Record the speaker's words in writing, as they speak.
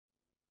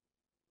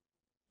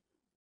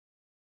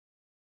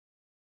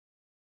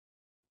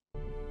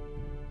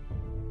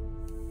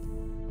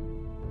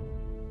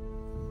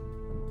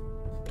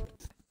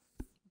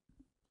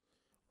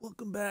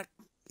welcome back.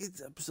 It's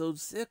episode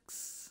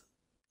 6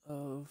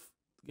 of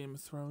the Game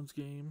of Thrones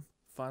game.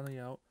 Finally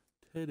out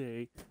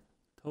today.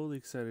 Totally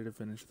excited to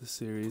finish the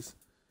series.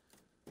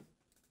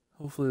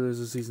 Hopefully there's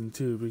a season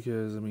 2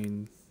 because,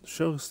 the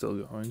show is still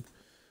going.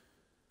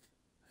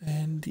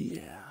 And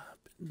yeah,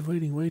 I've been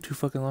waiting way too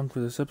fucking long for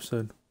this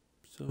episode.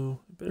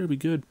 So, it better be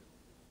good.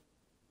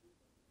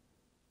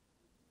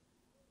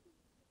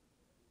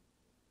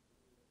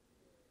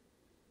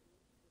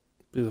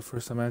 Be the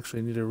first time I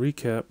actually need a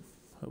recap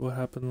of what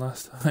happened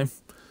last time.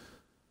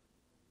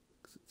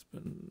 'Cause it's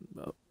been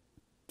about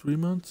 3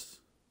 months?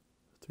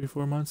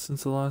 3-4 months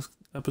since the last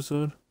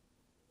episode.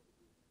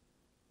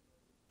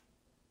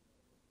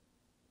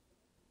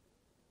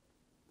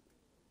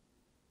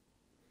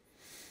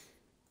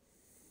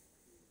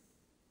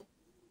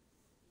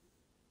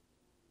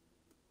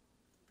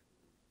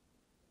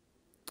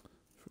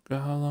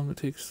 Forgot how long it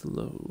takes to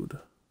load.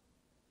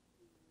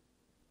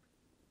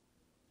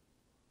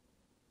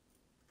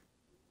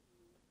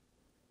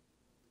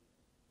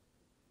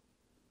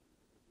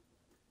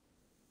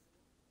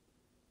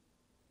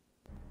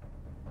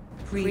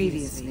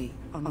 Previously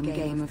on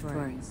Game of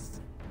Thrones.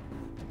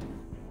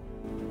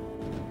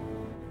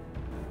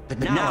 But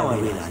now I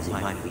realize it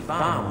might be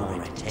far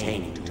more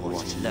entertaining to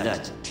watch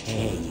Lut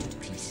tear you to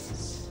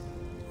pieces.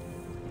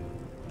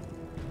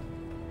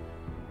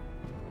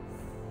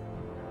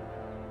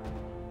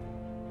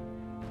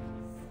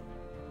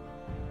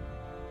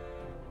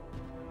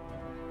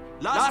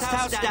 Last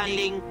house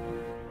standing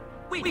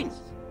wins.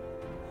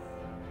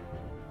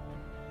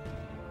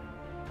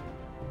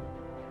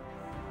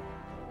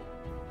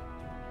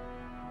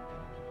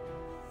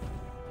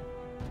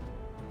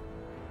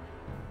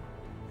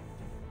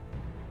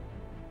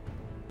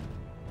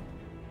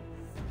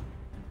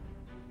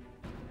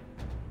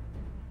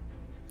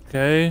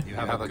 Okay. You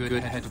have a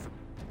good head for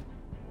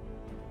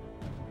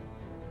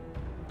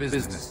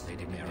business,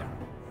 Lady Mira.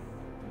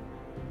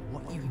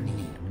 What you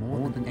need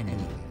more than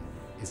anything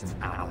is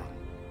an ally.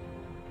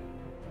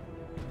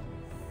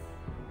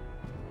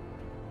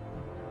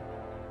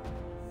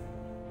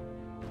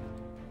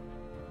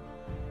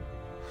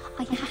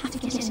 I have to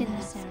get in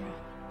there, Sarah.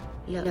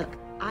 Look,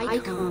 I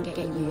can't get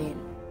you in.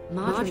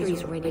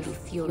 Marjorie's already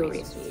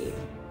furious with you.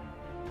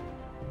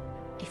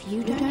 If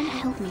you don't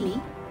help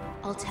me,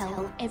 I'll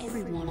tell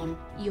everyone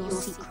your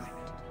secret.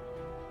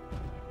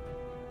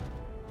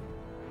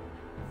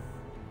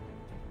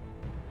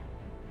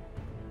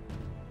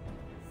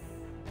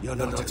 You're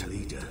not a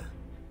leader.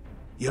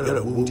 You're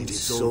a wounded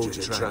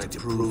soldier trying to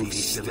prove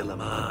he's still a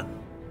man.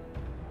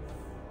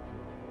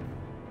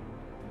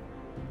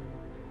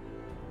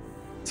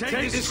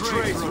 Take this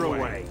traitor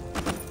away!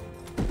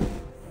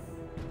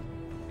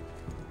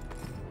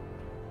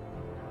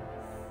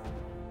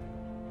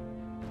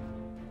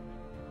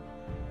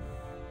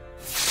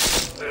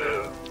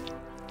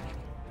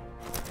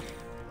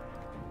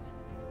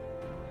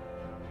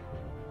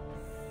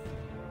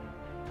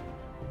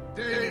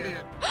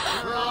 Damien,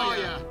 where are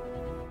you?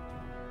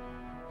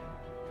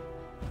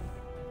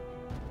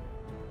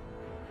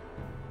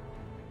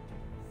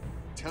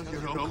 Tell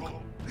your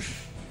uncle.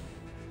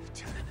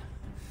 Tell him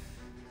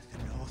the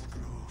North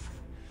Grove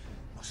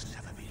must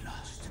never be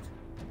lost.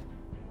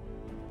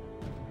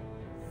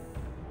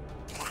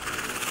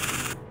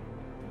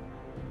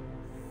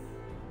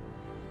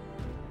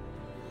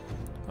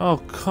 Oh,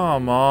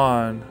 come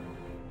on.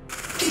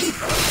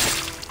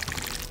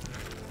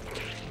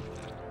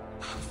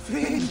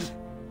 Finn!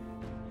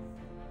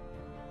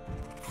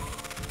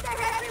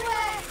 They're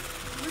everywhere!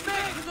 We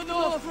make it to the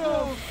North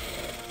Grove!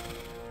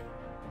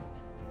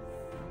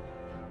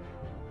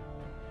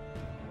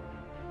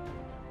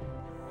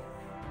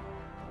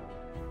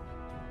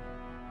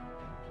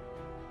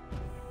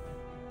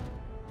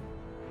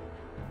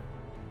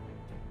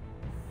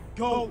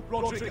 Go,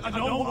 Roderick, I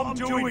know what I'm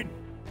doing!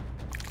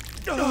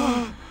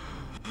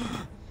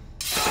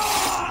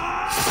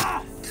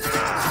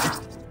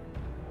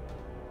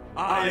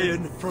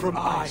 Iron from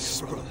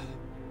ice, brother.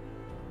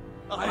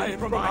 Iron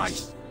from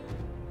ice.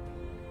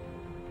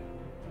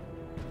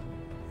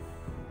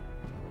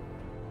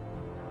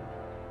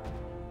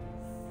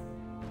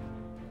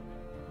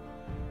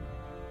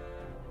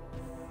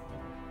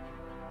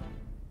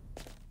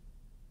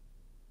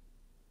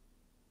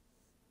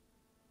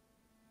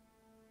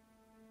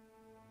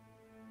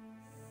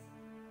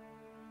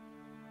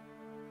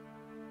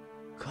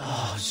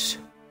 Gosh.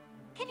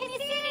 Can you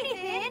see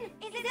anything?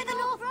 Is it in the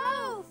North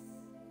Grove?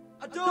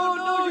 I don't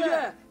know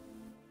yet!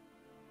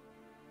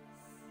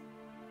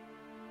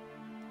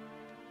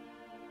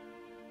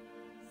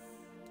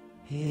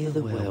 Hear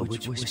the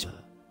Wellwitch whisper.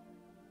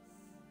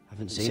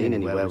 Haven't seen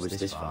any Wellwitch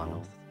this far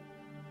north.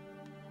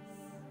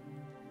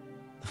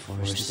 The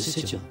forest is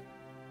sigil.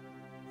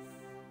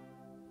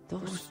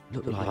 Those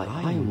look like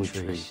ironwood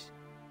trees.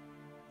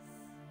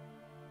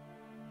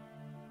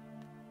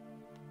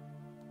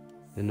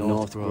 The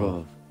North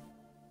Grove,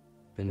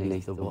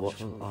 beneath the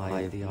watchful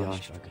eye of the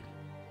Ice Dragon.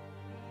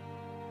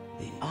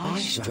 The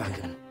Ice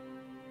Dragon!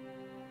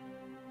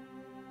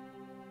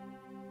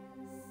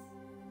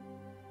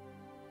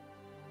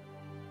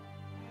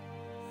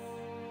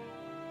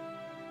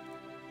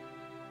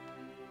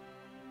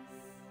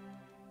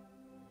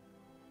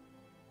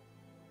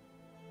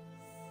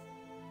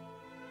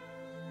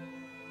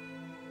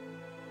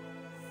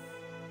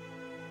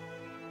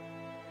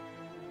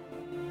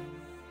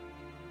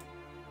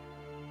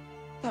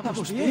 That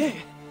must be it.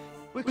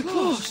 We're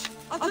close.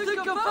 I think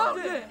I found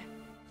it.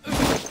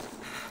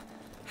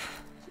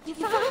 You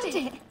found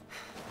it?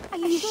 Are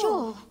you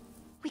sure?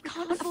 We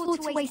can't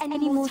afford to waste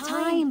any more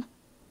time.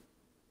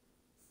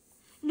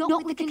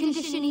 Not with the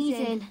condition he's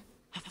in.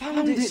 I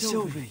found it,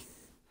 Sylvie.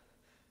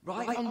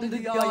 Right under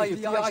the eye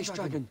of the ice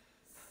dragon.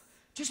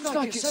 Just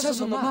like it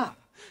says on the map.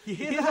 You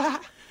hear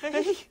that?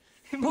 Hey?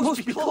 It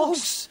must be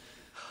close.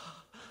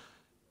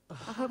 I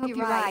hope you're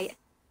right.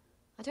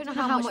 I don't know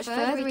how much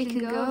further he can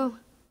go.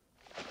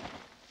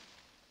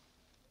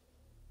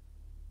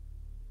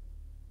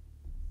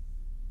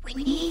 We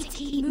need to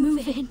keep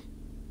moving.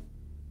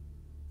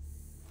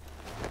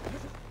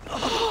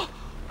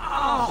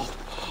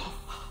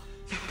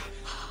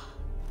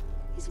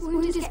 His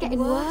wound is getting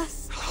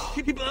worse.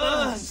 He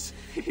burns.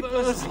 He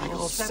burns like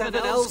all 7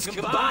 elves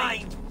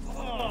combined.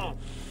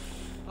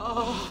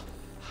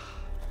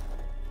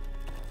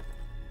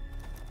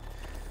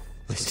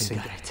 Listen,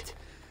 Garrett.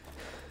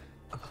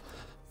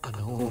 I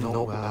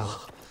know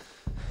well.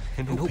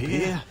 And no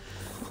beer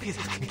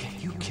that can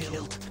get you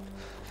killed.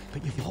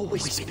 But you've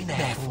always been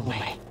there for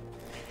me.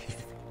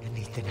 If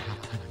anything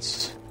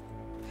happens,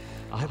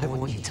 I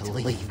want you to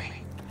leave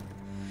me.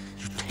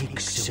 You take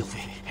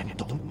Sylvie and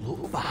don't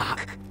look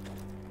back.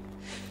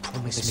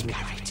 Promise me,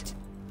 Garrett.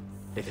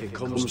 If it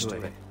comes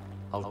to it,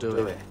 I'll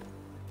do it.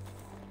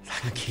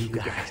 Thank you,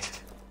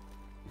 Garrett.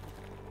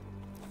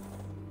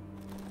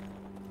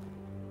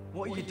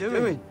 What are you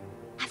doing?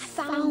 I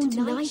found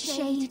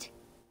Nightshade.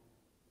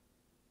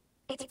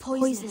 It's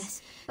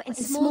poisonous, but in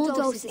small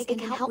doses it can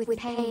help with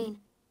pain.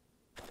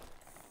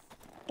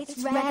 It's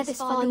rare this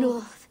far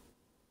north.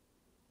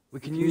 We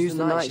can use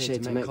the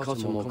nightshade to make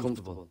Cotton more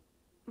comfortable.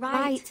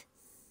 Right.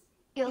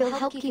 It'll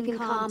help keep him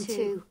calm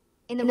too,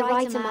 in the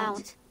right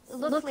amount.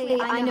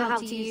 Luckily, I know how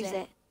to use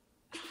it.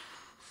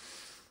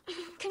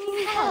 Can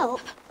you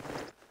help?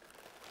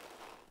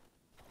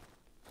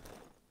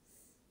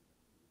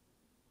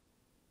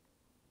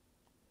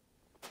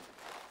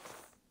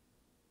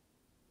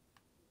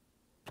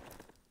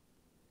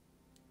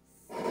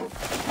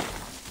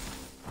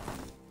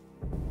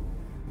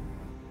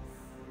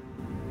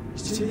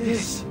 It's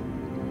this.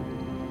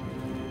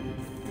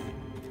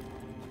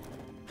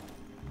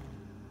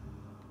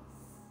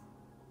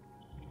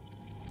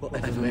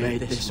 Whatever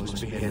made this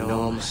must be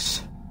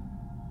enormous.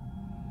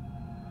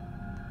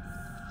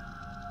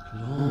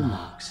 Claw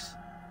marks.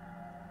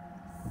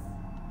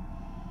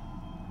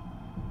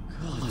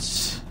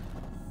 Gods.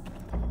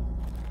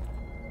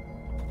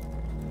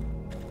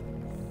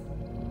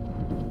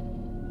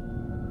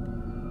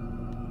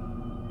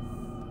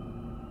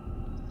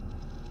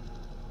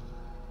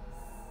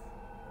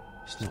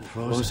 It's not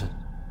frozen.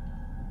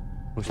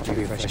 Must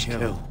be a fresh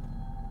kill.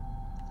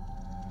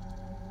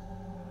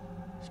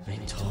 It's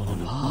been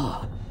torn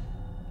apart.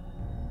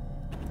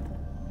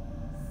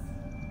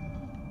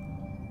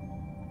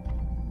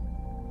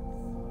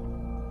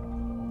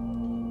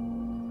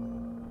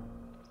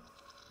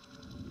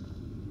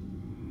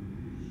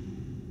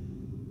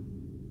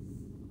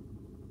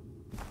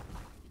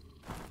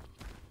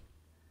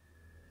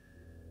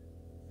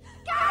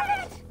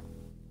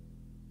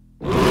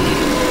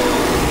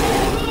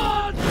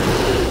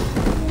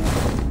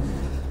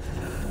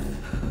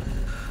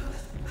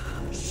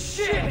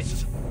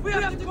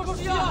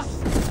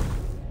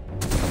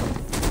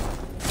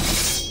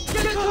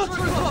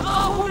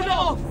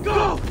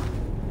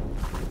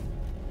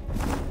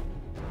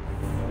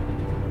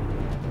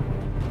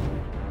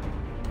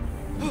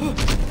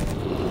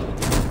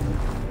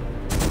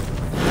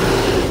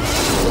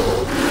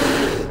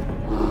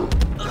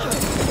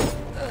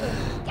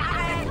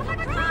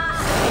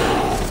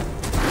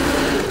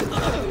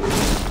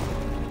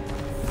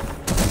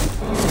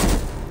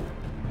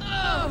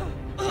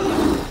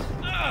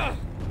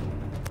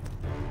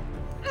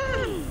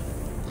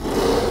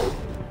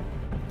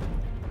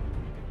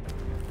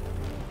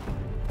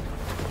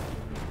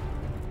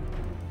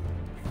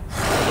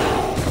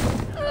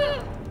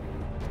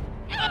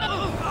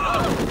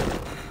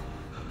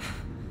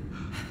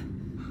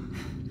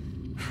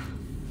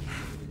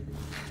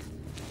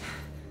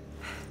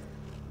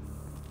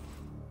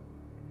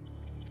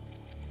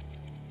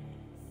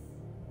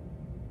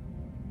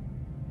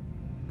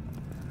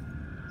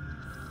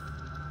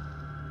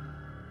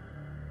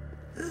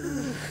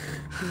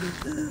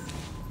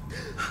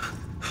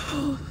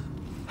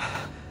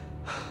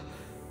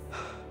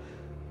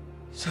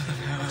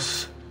 Something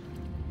else.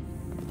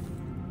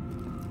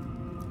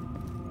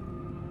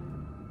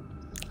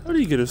 How do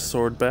you get his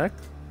sword back?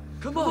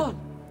 Come on!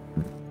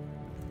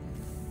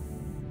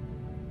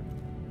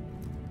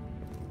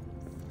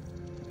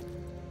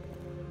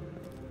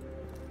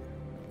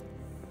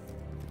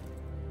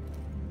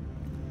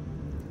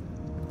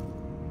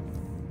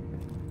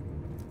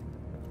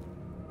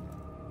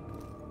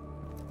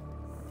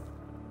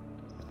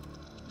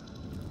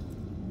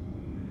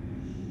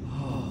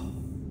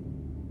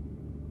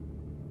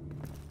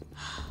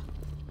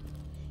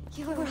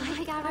 You were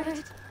right,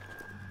 Garrett.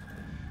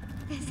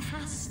 This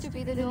has to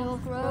be the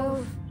North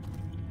Grove.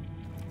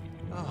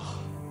 Oh,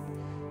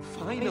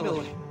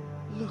 finally.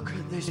 Look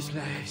at this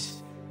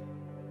place.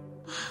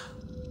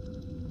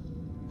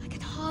 I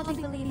can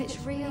hardly believe it's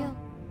real.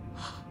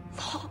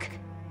 Look.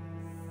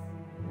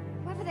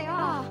 Whoever they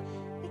are,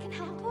 they can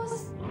help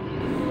us.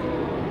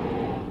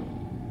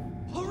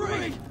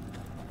 Hurry!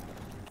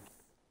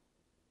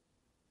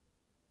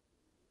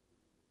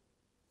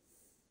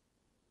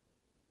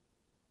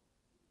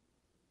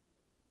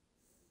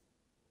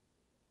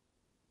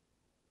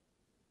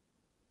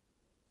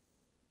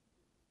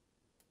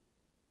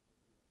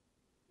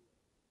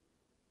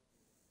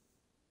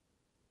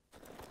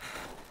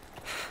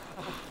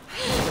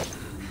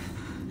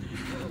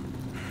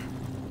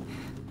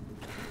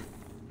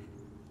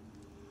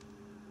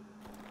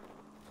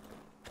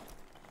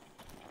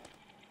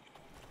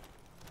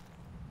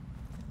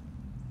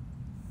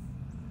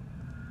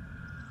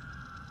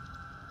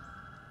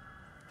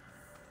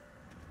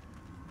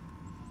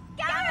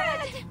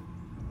 Garrett!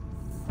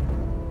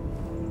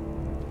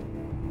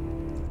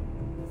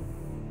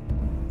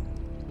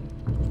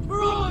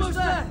 We're almost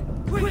there!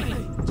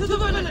 Quickly! To the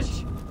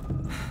village!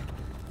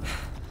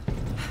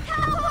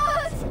 Help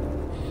us!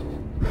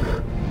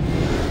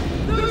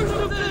 Do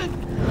something!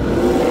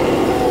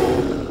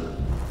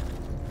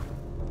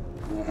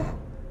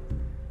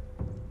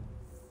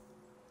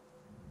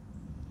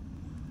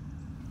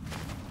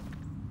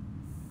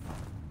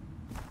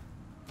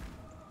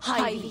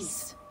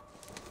 Hyles.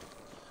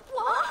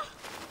 What?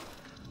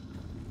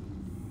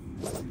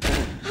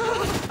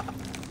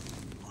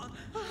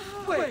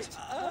 Wait!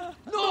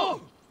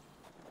 No!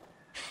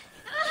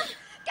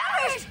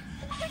 Garrett!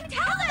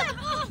 Tell them!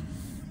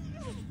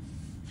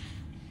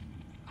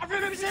 I'm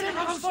representing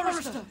House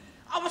Forrester!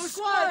 I'm a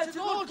squire to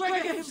Lord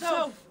Gregor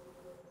himself!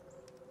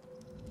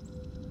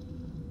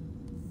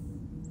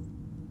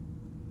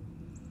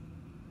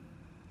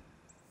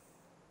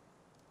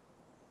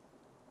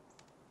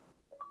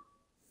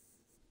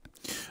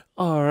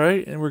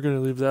 Alright, and we're going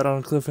to leave that on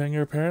a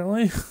cliffhanger,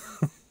 apparently.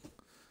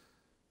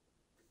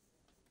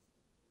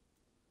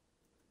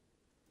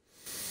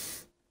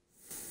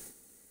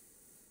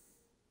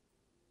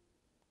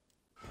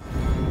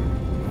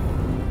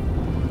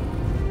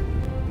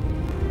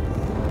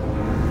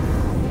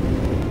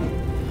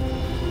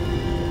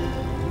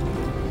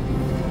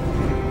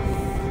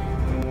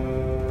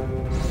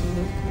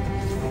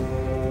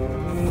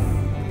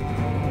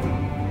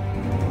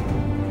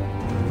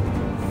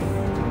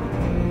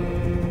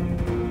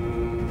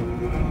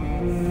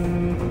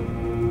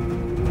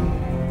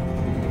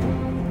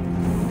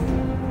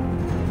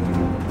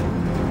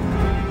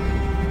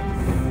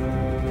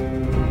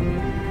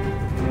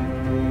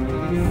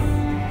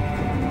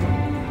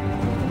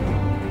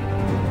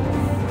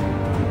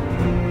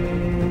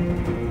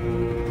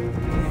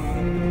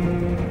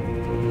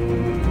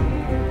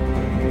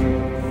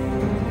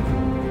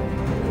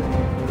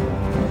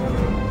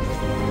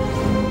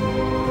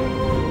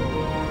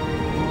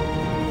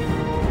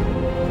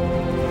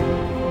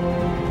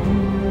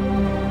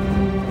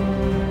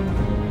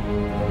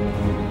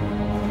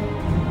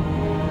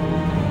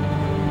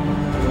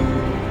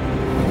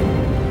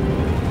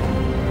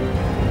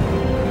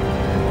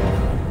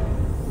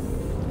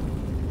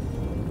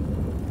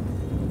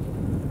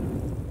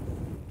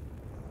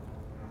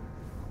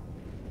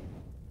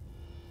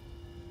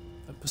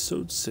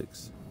 Episode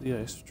 6, The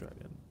Ice Dragon.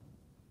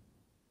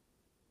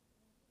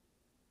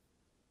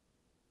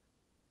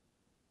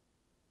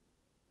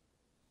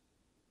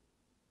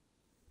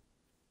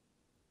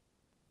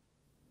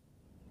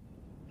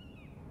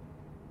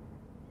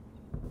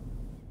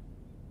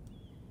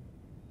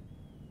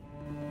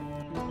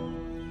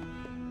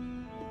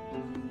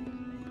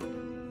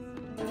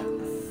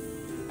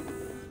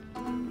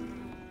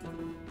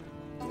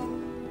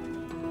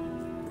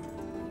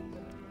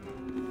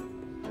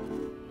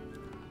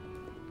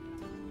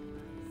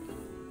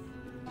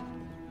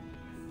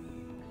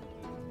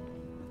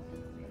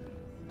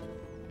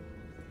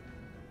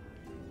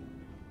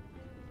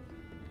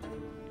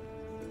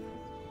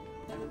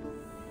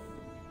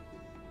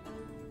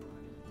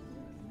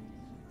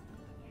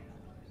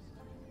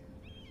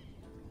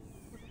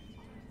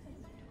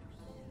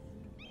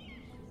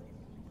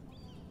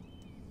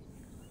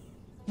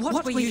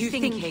 What were you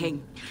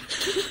thinking?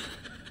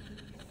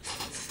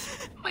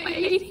 My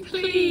lady,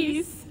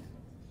 please.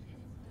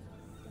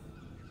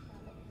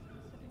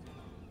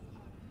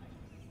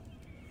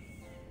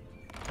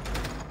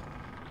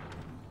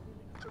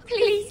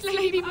 Please,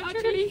 Lady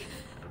Marjorie.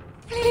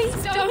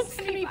 Please don't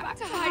send me back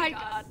to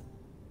Highgarden.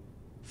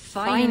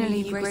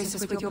 Finally, you grace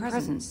us with your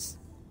presence.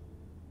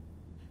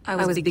 I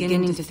was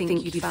beginning to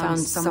think you'd found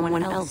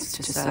someone else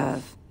to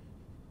serve.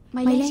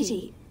 My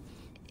lady,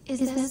 is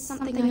there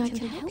something I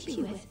can help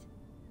you with?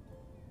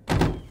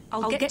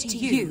 I'll get to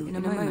you in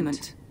a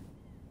moment.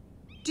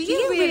 Do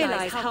you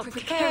realize how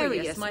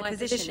precarious my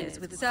position is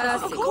with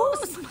Cersei? Of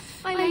course,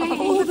 my lady.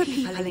 Of all the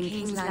people in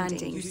King's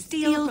Landing who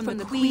steal from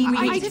the Queen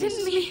I Regent.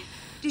 didn't mean...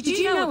 Did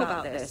you know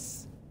about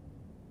this?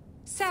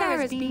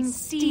 Sarah's been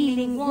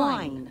stealing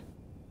wine.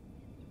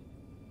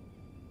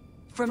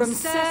 From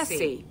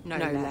Cersei, no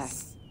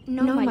less.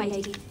 No, my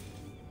lady.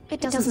 It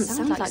doesn't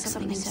sound like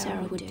something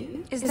Sarah would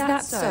do. Is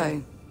that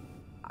so?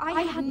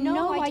 I had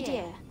no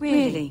idea.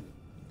 Really?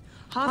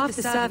 Half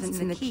the servants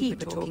in the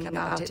keep are talking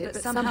about it,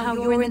 but somehow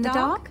you're in the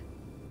dark?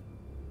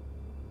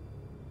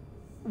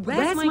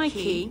 Where's my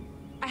key?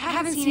 I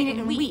haven't seen it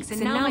in weeks,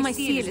 and now my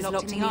seal is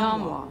locked in the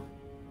armoire.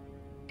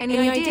 Any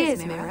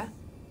ideas, Mira?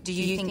 Do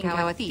you think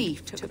our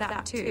thief took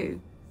that too?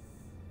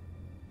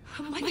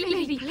 My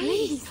lady,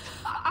 please.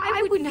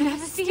 I would never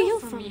steal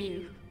from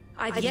you.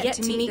 I've yet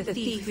to meet the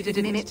thief who'd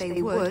admit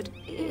they would.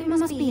 It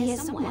must be here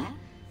somewhere.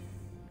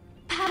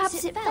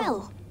 Perhaps it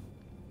fell.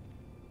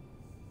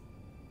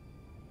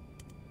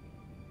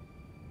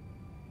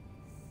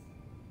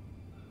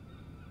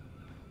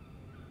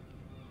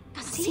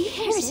 See,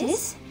 here it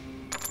is.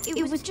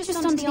 It was just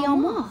under the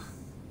armoire.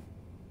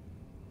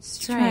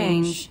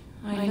 Strange.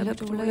 I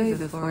looked all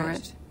over for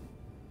it.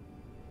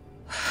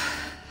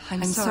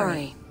 I'm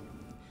sorry.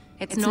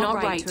 It's not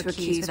right to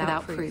accuse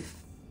without proof.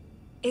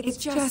 It's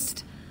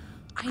just...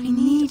 I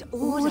need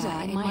order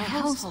in my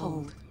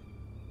household.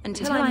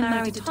 Until I'm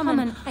married to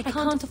Tommen, I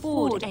can't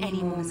afford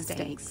any more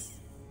mistakes.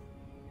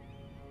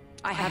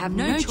 I have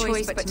no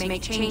choice but to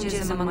make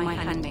changes among my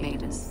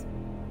handmaidens.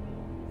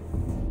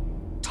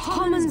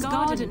 Tommen's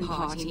garden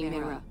party,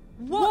 Mira.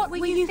 What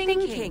were you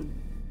thinking?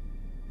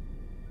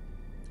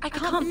 I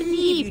can't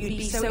believe you'd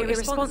be so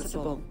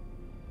irresponsible.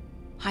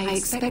 I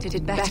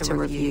expected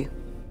better of you.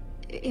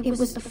 It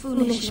was a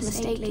foolish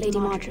mistake, Lady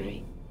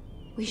Marjorie.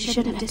 We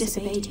shouldn't have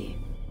disobeyed you.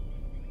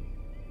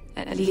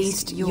 At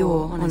least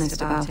you're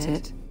honest about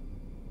it.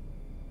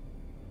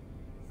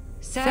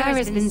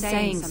 Sarah's been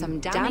saying some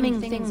damning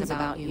things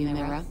about you,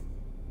 Mira.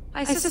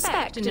 I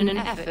suspect in an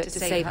effort to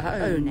save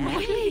her own neck. My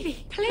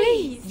lady,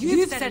 please.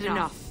 You've said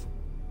enough.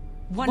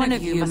 One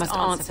of you must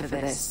answer for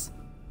this.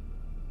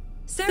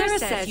 Sarah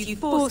says you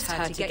forced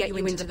her to get you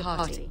into the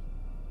party.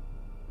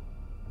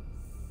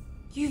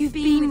 You've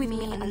been with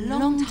me a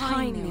long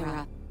time,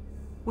 Mira.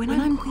 When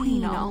I'm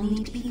queen, I'll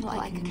need people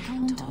I can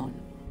count on.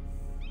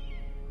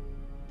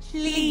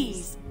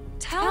 Please,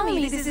 tell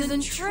me this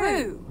isn't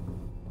true.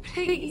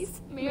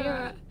 Please,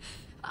 Mira.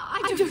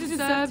 I don't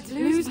deserve to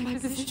lose my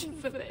position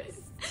for this.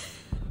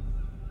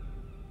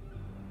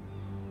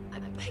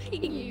 I'm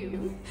begging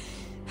you.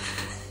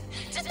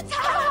 Just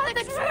tell her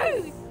the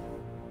truth!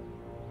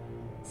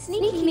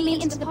 Sneaking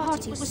me into the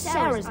party was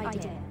Sarah's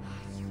idea.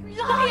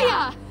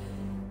 Liar!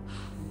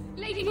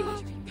 Lady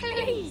Marjorie,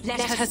 please!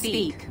 Let her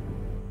speak.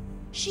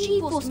 She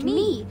forced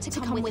me to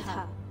come with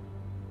her.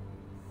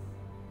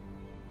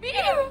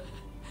 Mira!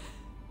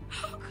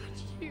 How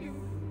could you?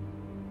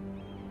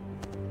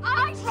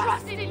 I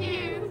trusted in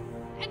you,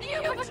 and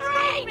you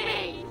betrayed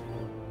me!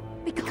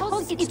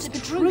 Because it's the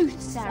truth,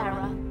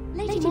 Sarah.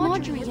 Lady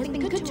Marjorie has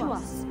been good to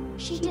us.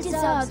 She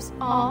deserves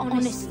our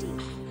honesty.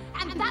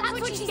 And that's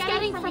what she's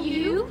getting from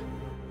you?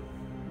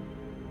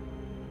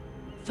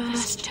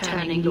 First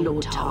turning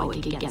Lord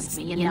Tarwick against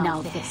me, and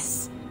now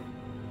this.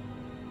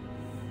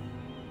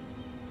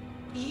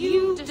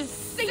 You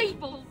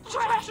deceitful,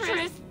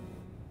 treacherous!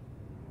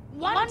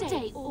 One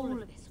day all of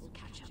this will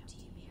catch up to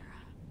you, Mira.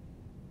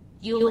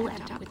 You'll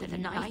end up with a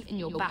knife in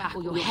your back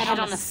or your head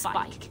on a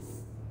spike.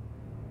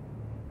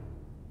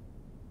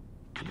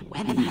 And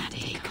when that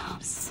day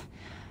comes,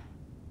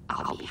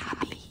 I'll be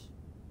happy.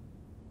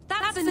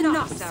 That's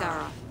enough,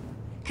 Sarah.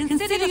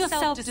 Consider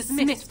yourself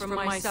dismissed from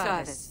my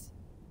service.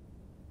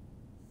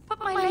 But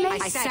my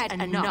lady... I said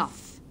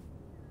enough.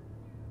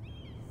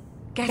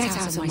 Get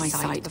out of my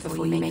sight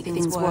before you make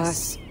things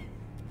worse.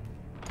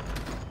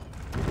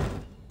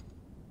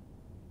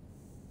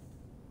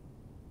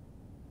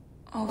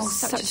 Oh,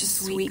 such a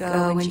sweet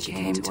girl when she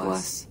came to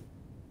us.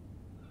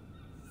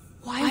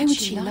 Why would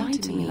she lie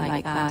to me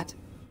like that?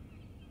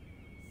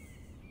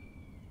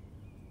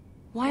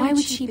 Why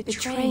would she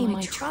betray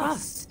my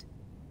trust?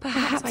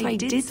 Perhaps I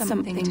did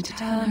something to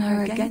turn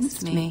her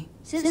against me.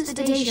 Since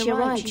the day she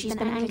arrived, she's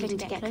been angling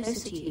to get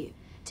closer to you,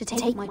 to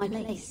take my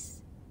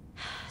place.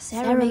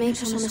 Sarah may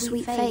put on a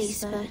sweet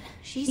face, but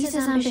she's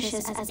as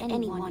ambitious as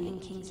anyone in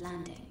King's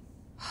Landing.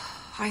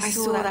 I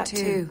saw that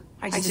too.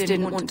 I just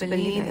didn't want to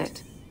believe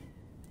it.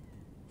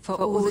 For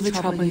all the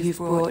trouble you've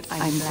brought,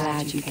 I'm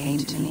glad you came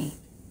to me.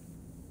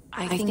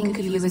 I think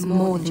of you as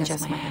more than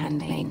just my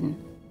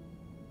handmaiden.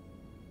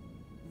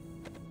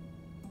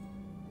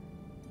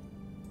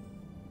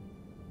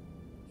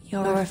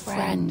 You're a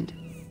friend.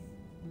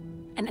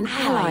 An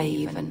ally,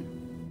 even.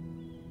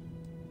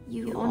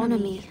 You honor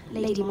me,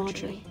 Lady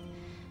Marjorie,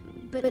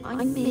 but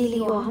I'm merely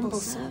your humble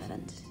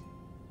servant.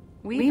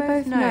 We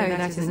both know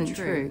that isn't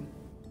true.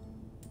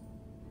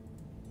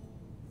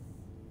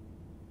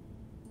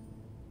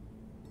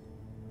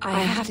 I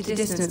have to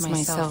distance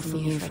myself from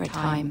you for a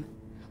time.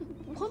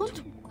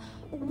 What?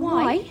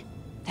 Why?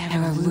 There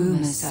are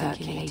rumors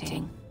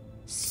circulating.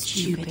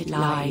 Stupid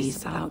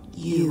lies about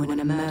you and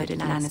a murdered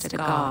Lannister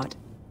guard.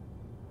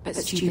 But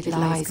stupid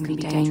lies can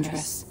be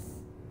dangerous.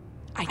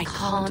 I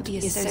can't be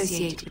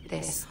associated with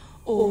this,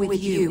 or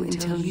with you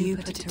until you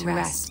put it to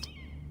rest.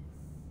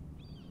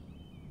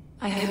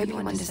 I hope you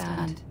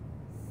understand.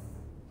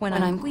 When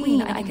I'm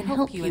queen, I can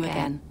help you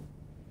again.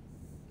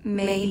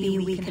 maybe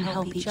we can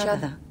help each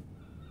other.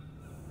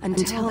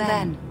 Until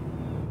then,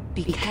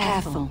 be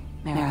careful,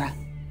 Mira.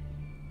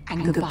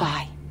 And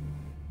goodbye.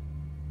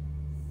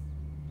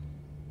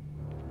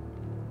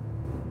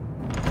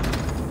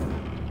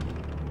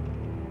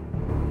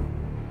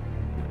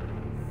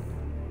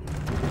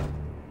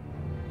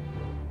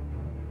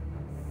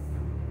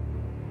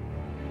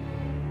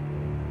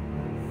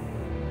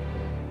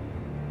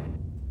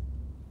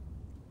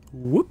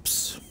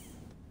 Whoops.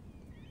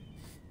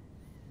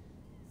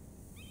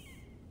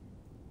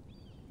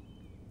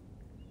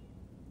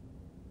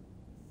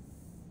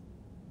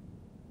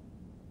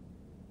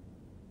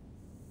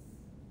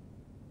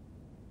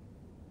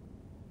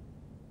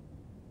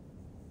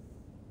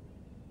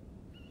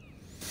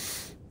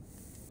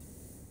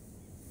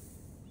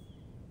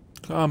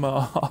 Come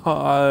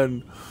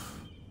on.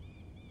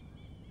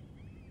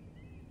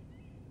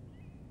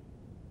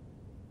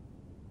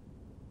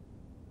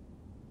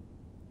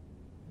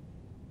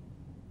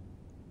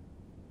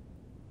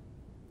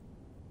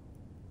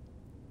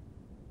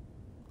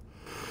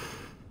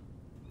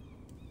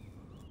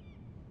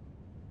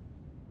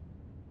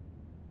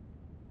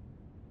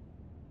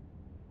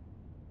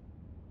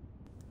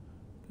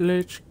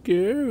 Let's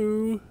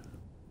go.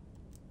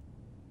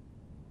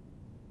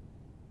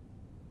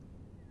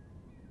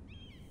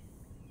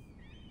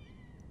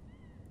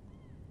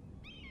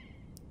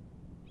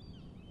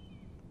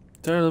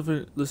 Tired of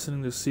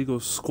listening to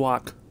seagulls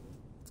squawk.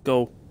 Let's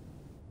go.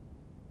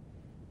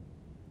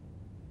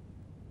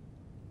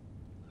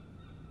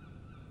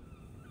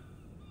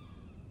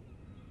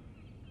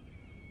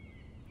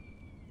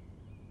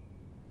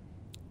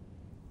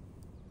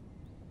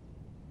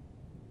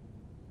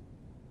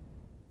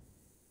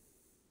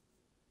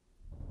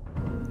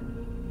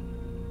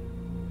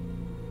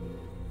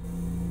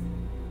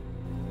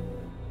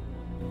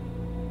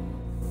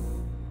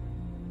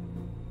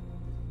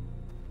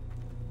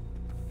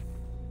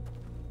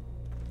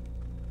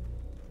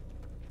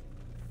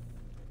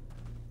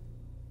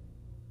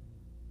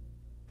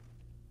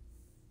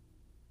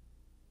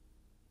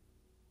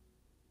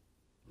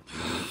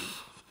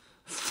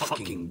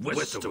 Fucking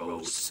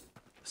Westeros.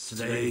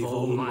 Slave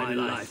all my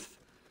life.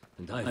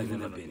 And I've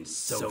never been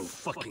so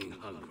fucking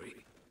hungry.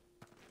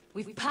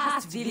 We've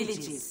passed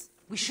villages.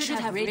 We should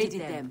have raided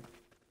them.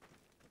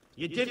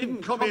 You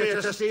didn't come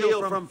here to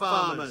steal from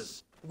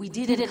farmers. We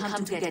didn't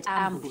come to get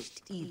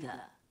ambushed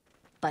either.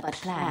 But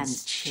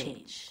plans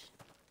change.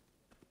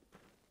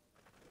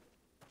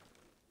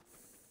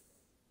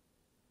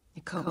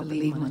 You can't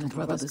believe my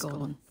brother's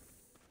gone.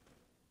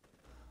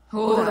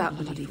 All that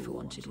bloody fool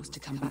wanted was to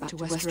come back to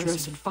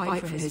Westeros and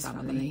fight for his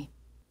family.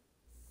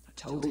 I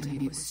told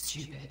him it was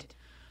stupid,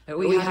 that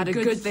we had a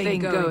good thing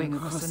going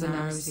across the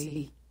narrow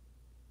sea.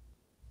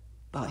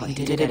 But he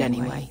did it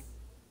anyway.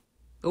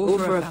 All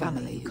for a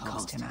family who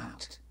cast him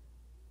out.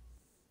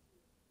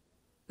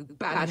 Who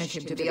banished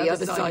him to the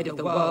other side of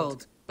the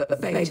world, but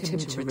begged him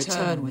to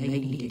return when they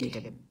needed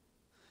him.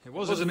 It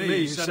wasn't me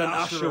who sent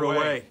Asher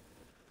away.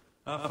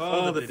 Our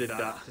father did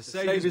that, to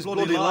save his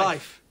bloody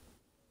life.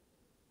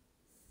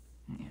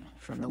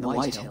 From the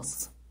White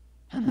Hills.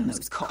 And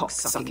those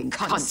cock-sucking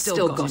cunts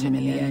still got him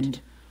in the end.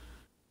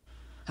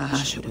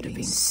 Asher would have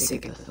been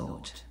sick at the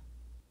thought.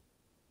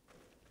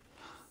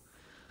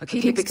 I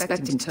keep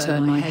expecting to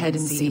turn my head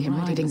and see him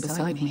riding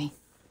beside me.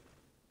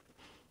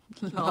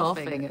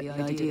 Laughing at the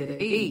idea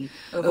that he,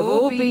 of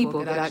all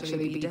people, could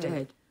actually be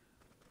dead.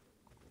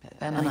 But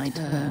then I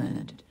turn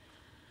and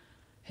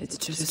it's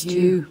just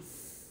you.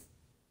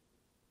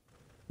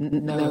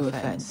 No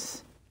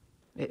offense.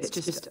 It's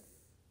just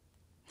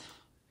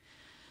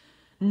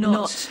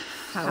not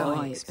how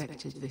I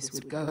expected this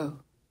would go.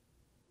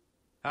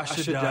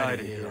 Asher died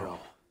a hero.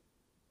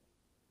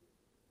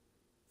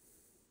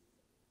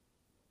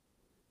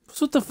 What's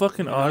with the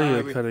fucking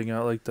audio cutting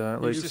out like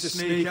that? Like, He used to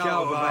sneak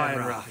out of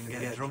Ironrath and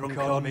get drunk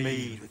on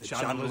mead with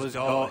Chandler's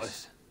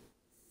daughters.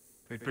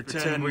 We'd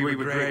pretend we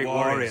were great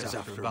warriors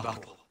after a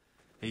battle.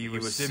 He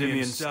was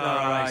Simeon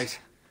Star-Eyes.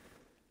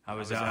 I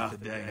was Arthur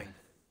Dane.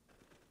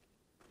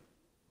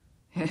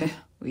 Yeah,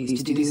 we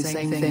used to do the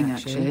same thing,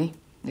 actually.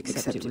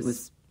 Except it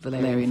was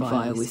Valerian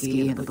fire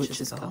whiskey and the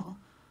butcher's skull.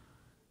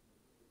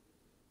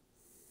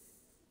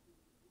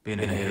 Being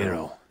a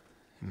hero,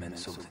 it meant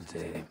something to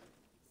him.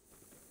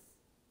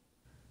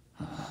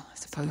 Oh, I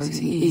suppose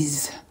he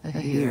is a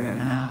hero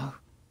now.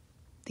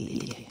 The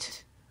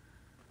idiot.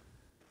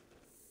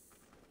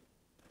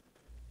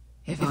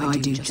 If I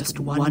do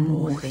just one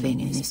more thing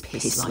in this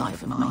piss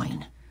life of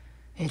mine,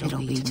 it'll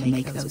be to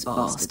make those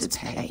bastards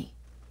pay.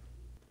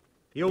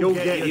 You'll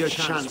get your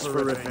chance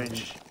for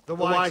revenge. The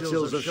White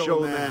Hills have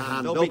shown their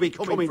hand. They'll be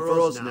coming for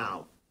us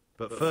now.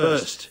 But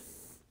first,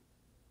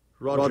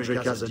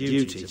 Roderick has a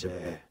duty to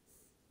bear.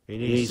 He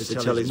needs to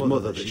tell his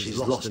mother that she's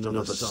lost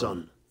another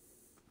son.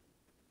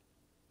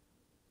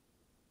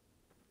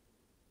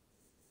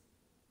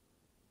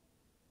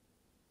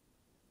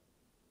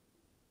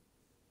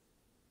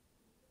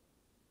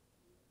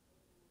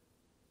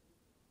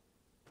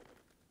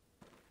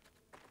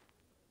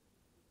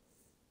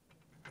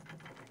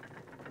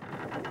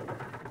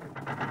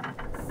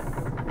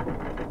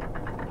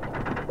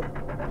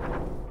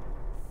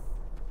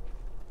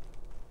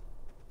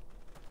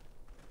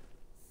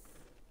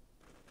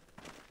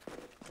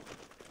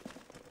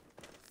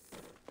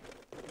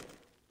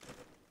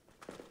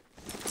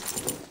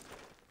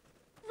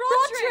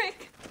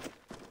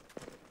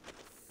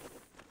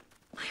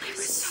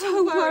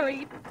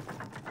 Aloy!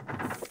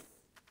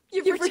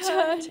 You've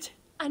returned.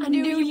 I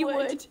knew you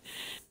would.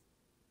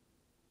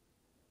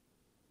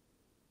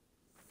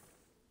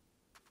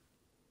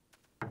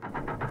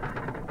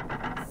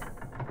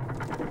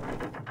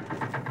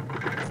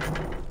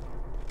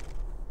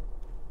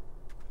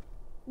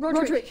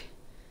 Roderick,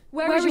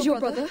 where is your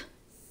brother?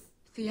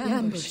 The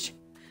ambush.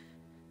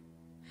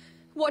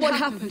 What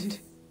happened?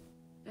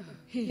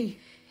 He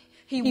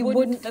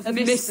wouldn't have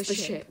missed the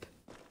ship.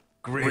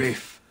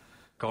 Griff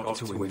got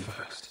to him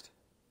first.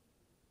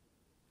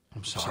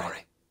 I'm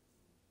sorry.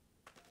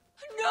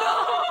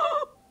 No!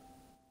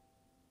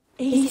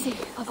 Easy,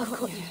 I've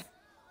got you.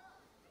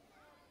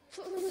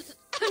 Those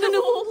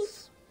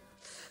animals!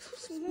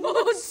 Those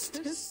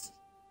monsters!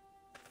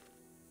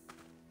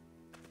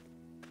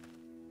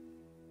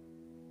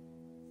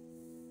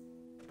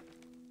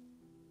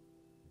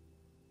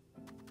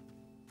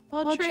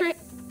 Roderick.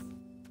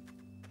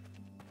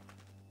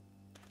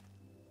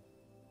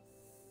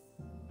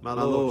 My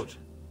lord,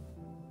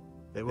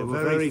 they were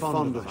very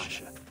fond of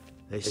Asher.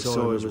 They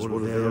saw him as one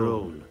of their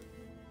own.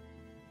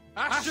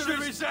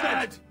 Asher is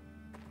dead!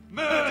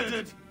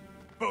 Murdered!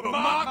 But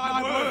mark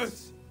my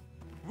words!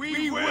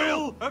 We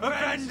will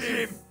avenge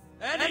him!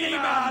 Any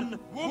man,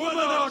 woman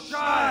or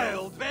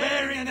child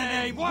bearing the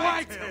name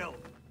Whitehill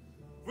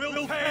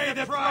will pay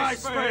the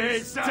price for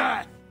his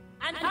death!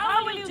 And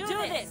how will you do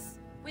this?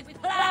 With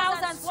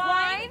plows and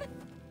swine?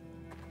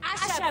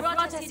 Asher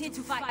brought us here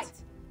to fight,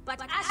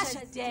 but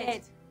Asher's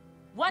dead.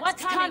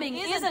 What's coming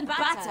isn't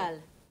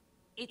battle,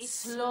 it's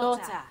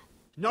slaughter.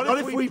 Not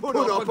if we put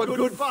up a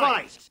good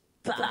fight.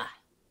 Bah.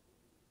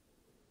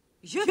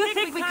 You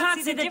think we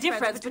can't see the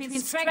difference between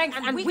strength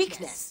and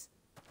weakness?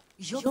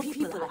 Your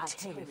people are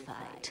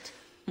terrified.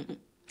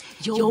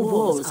 Your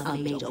walls are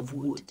made of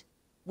wood.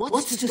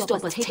 What's to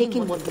stop us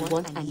taking what we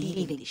want and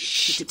leaving this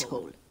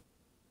shithole?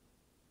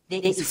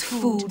 There is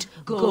food,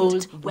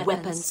 gold,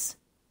 weapons.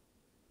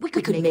 We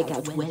could make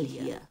out well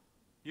here.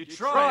 You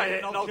try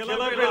it and I'll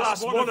kill every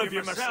last one of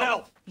you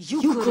myself.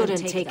 You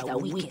couldn't take the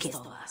weakest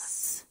of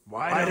us.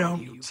 Why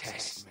don't you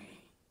test me?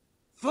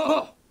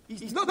 For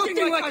he's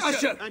nothing like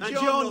Asher! And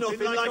you're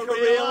nothing like a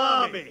real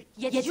army.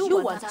 Yet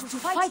you want us to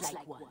fight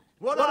like one.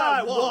 What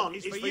I want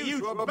is for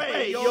you to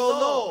obey your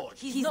lord.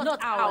 He's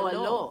not our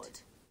lord.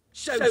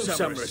 Show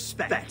some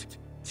respect.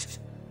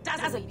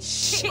 Doesn't mean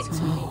shit to me.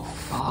 Oh,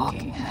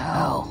 fucking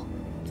hell.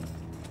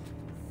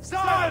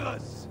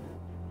 Silence!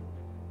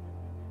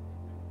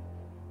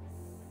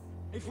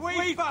 If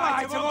we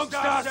fight amongst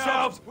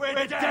ourselves,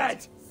 we're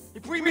dead!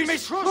 If we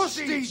mistrust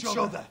each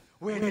other,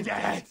 we're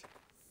dead!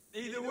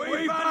 Either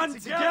we band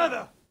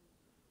together,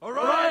 or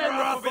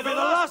Ironrath will be the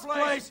last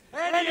place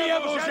any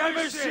of us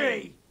ever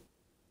see!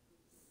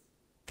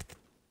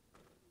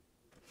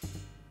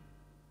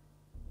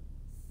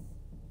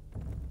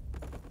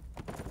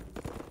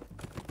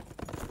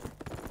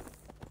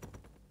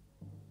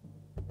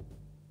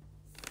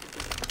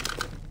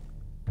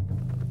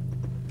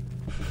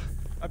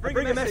 I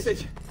bring a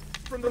message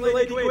from the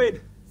Lady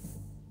Gwyn.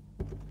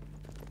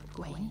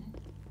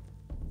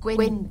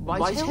 Gwyn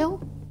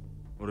Whitehill?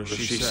 What does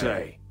she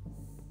say?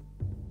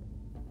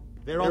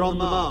 They're on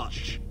the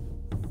march.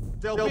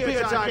 They'll be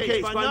at our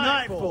gates by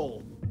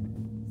nightfall.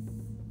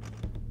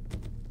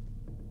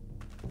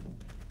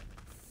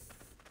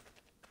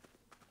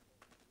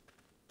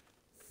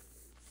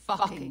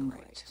 Fucking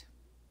great.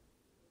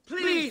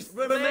 Please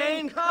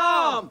remain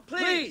calm.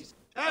 Please,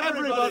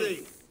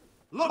 everybody,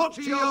 look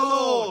to your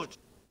lord.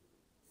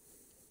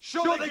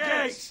 Shut the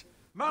gates!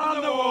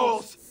 Man the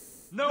walls!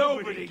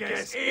 Nobody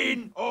gets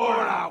in or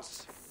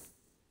out!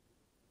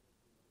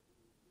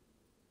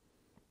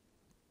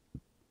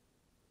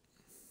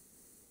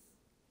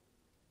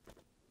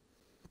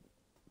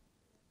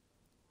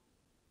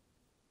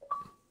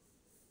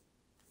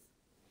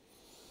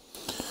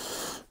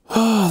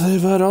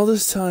 They've had all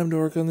this time to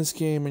work on this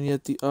game, and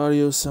yet the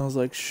audio sounds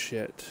like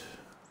shit.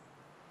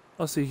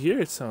 Oh, see, here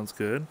it sounds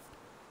good.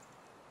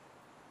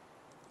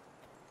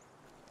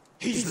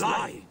 He's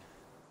lying.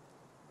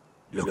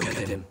 Look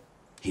at him.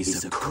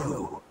 He's a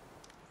crow.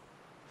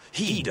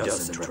 He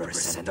doesn't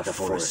represent the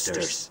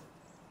Foresters.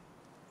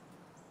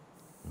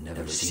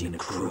 Never seen a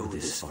crow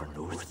this far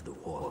north of the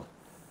wall.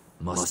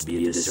 Must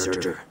be a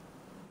deserter.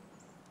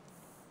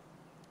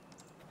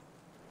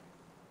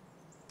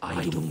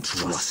 I don't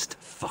trust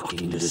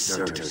fucking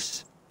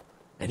deserters.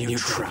 And you're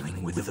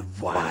traveling with a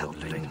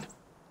wildling.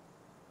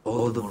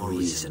 All the more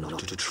reason not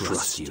to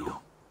trust you.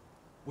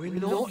 We're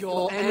not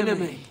your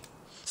enemy.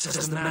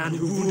 Says the man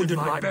who wounded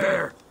my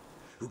bear,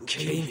 who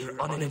came here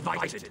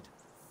uninvited.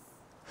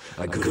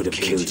 I could have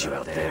killed you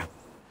out there,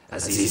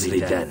 as easily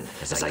then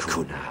as I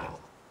could now.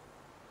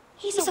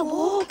 He's a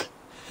warg.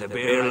 The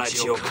bear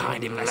likes your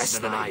kind even less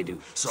than I do,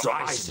 so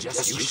I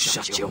suggest you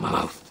shut your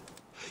mouth.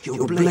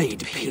 Your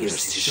blade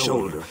pierced his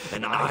shoulder,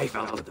 and I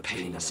felt the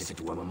pain as if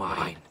it were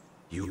mine.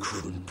 You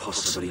couldn't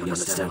possibly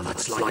understand what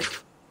that's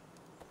like.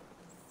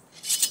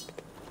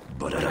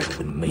 But I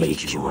could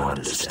make you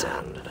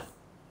understand.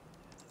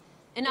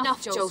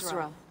 Enough,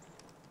 Josra.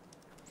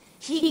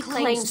 He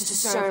claims to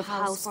serve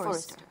House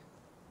Forrester.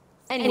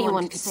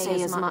 Anyone could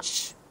say as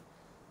much.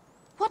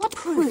 What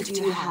proof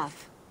do you have?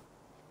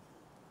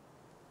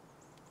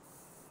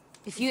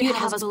 If you'd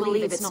have us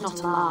believe it's not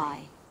a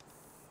lie.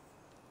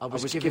 I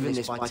was given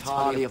this by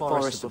Talia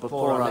Forrester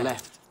before I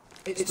left.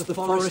 It's the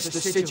Forrester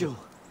sigil,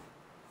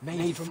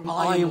 made from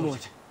ironwood.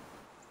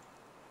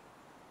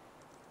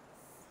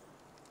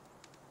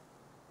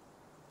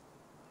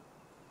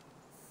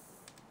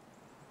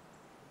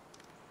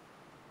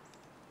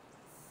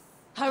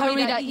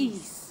 Hurried at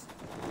ease.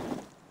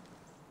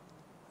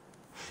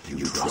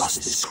 You trust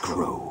this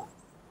crow?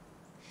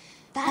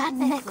 That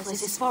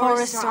necklace is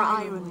Forrester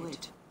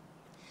ironwood.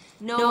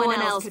 No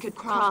one else could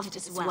craft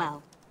it as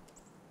well.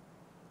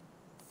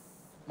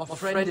 My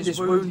friend is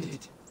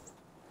wounded.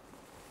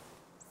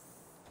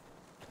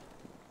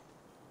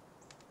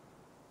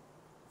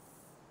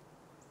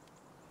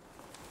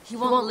 He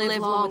won't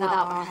live long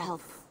without our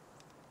help.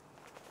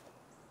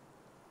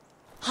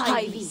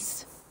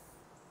 Hives.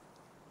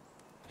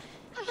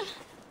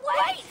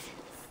 Wait!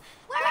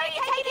 Where are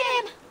you taking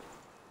him?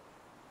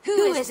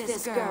 Who is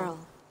this girl?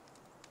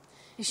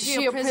 Is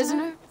she a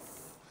prisoner?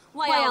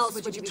 Why else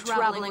would you be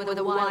traveling with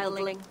a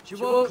wildling? She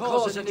won't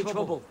cause any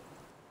trouble.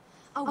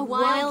 A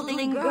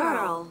wildling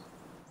girl.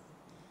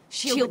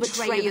 She'll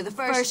betray you the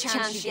first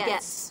chance she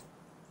gets.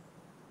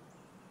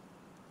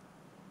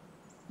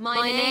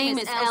 My name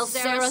is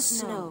Elsera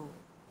Snow.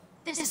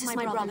 This is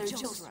my brother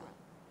Josra.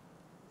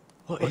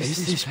 What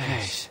is this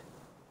place?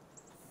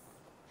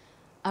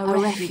 A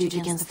refuge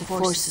against the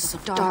forces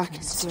of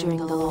darkness during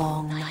the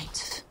long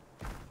night.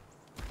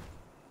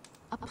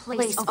 A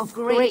place of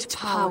great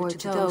power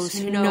to those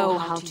who know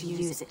how to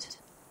use it.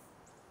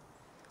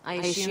 I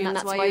assume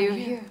that's why you're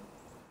here.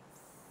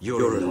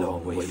 You're a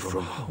long way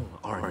from home,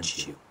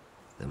 aren't you?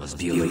 There must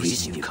be a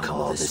reason you come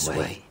all this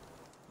way.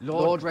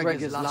 Lord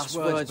Gregor's last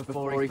words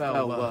before he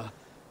fell were,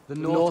 "The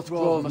North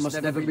Grove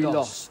must never be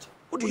lost."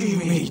 What do you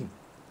mean?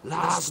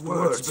 Last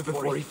words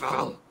before he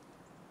fell?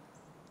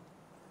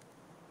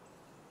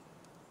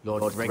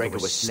 Lord Gregor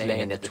was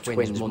slain at the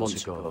twins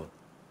months ago,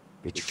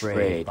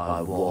 betrayed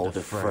by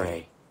Walder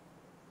Frey.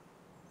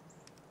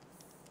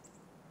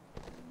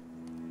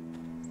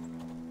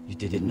 You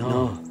didn't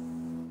know?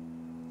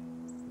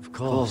 Of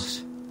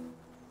course.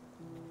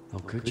 How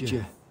could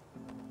you?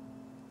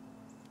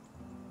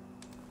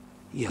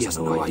 He has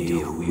no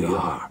idea who we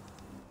are.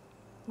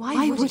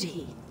 Why would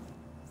he?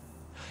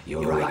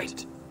 You're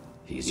right.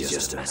 He's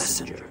just a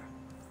messenger.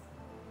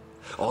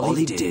 All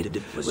he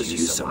did was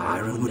use some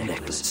ironwood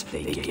necklace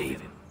they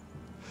gave him.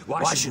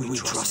 Why should we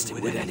trust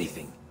him with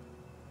anything?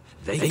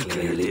 They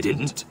clearly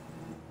didn't.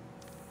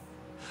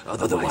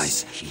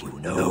 Otherwise, he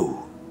would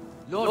know.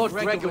 Lord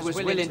Gregor was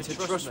willing to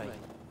trust me.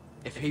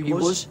 If he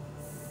was,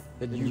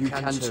 then you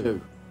can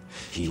too.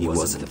 He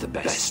wasn't the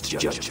best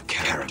judge of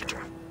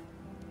character.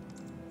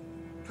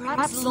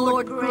 Perhaps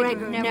Lord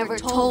Gregor never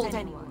told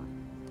anyone.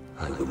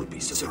 I wouldn't be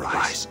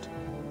surprised.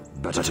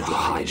 Better to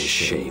hide his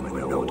shame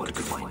where no one could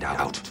find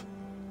out.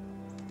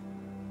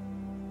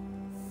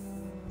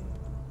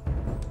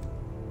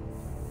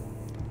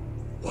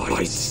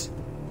 Whites.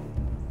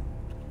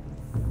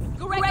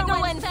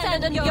 Gregor and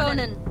Ferdinand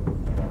Yonan.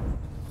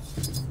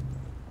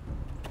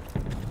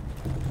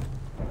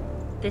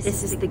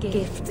 This is the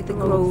gift the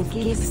Grove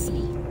gives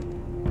me.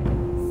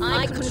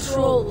 I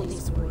control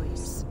these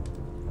words.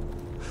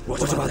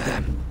 What about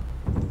them?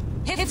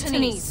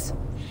 Hiftones.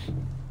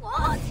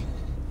 What?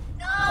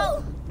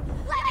 No!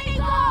 Let me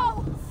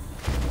go!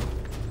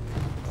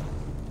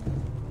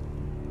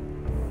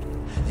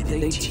 Did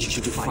they teach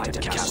you to fight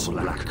at Castle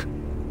Black?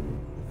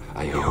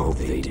 I hope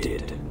they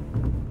did.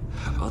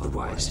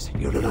 Otherwise,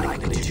 you're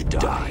likely to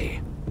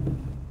die.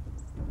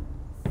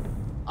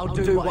 I'll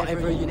do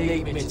whatever you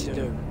need me to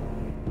do.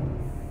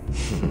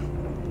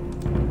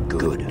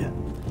 Good.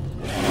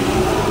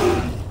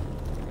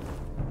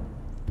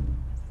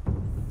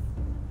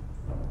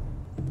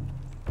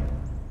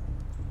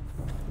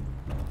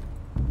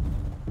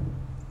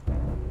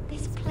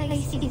 This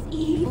place is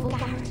evil,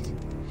 Garrett.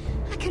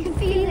 I can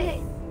feel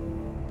it.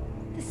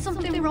 There's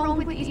something wrong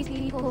with these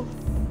people.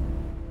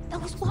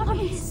 Those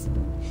warriors.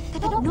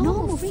 They're not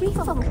normal free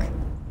folk.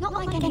 Not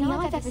like any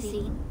I've ever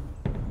seen.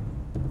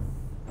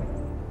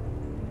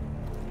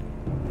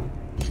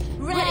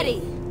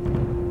 Ready!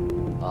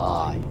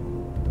 Aye.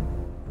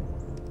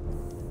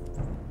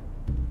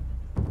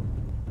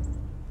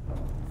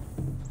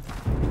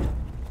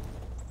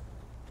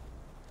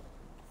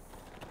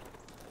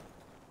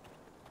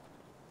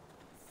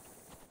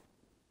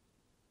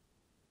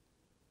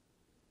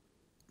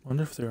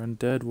 Wonder if they're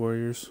undead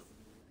warriors.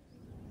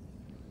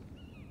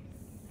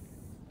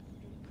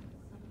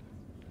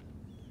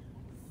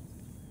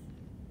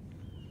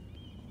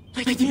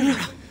 Mira,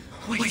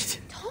 wait.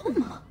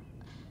 Tom!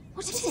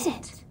 What is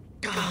it?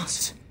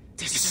 Guards,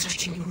 they're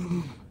searching your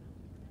room.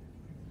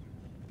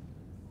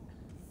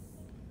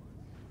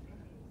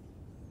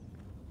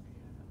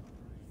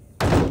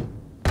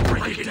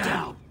 Break it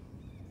down.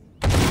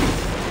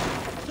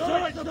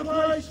 Search the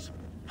place!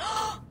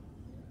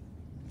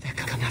 They're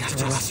coming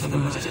after us for the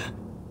murder.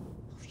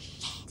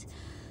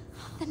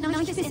 The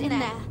knife is in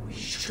there. We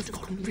should have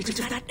gotten rid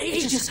of that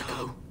ages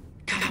ago.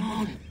 Come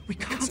on, we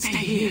can't stay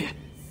here.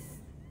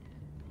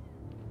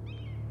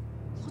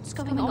 What's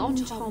going on,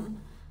 Tom?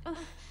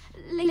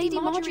 Lady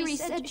Marjorie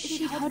said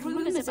she'd heard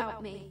rumors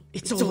about me.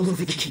 It's all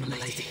over the king,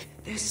 lady.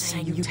 They're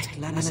saying you take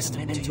Lannister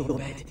men to your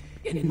bed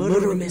and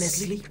murder them in their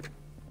sleep.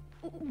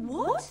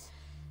 What?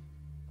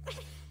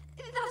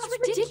 That's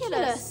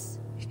ridiculous.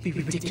 It'd be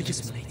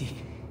ridiculous, lady,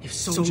 if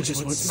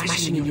soldiers weren't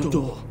smashing in your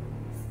door.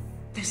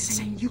 They're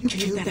saying you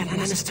killed that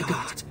Lannister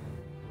guard.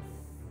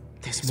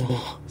 There's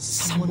more.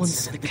 Someone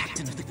sent the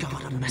captain of the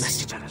guard a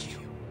message about you.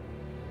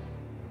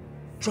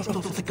 Drop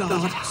off at the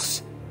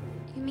guardhouse.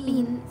 You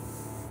mean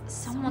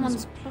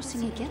someone's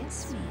plotting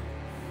against me?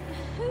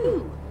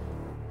 Who?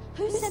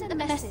 Who sent the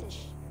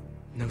message?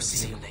 No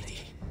seal, lady.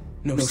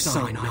 No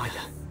sign either.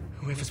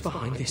 Whoever's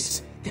behind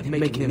this, they're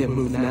making their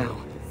move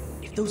now.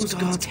 If those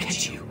guards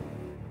catch you,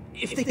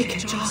 if they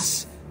catch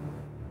us,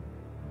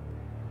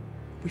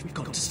 we've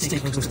got to stay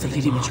close to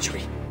Lady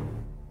Marjorie.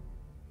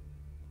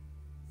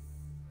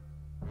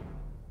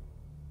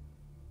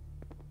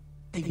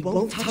 They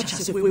won't touch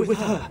us if we're with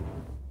her.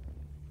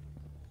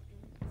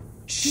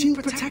 She'll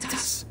protect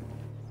us.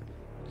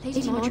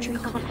 Lady Marjorie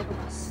can't help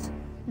us.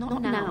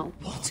 Not now.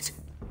 What?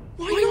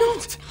 Why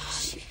not?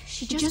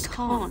 She just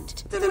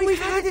can't. Then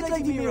we've had it,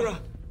 Lady Mira.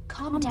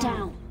 Calm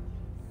down.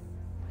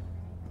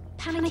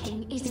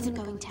 Panicking isn't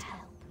going to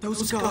help.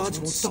 Those guards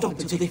won't stop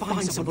until they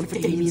find someone for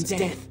Damien's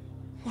death.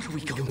 What are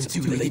we going to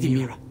do, Lady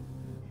Mira?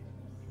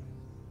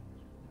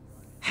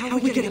 How are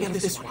we getting out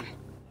of this one?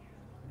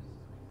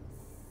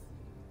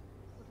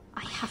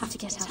 I have to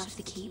get out of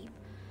the keep,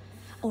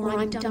 or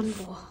I'm done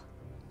for.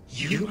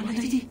 You, my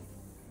lady?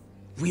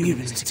 We're in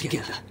this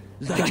together,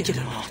 like it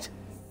or not.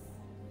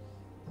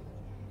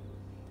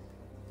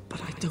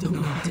 But I don't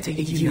know how to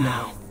aid you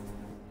now.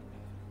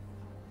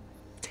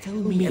 Tell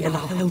me and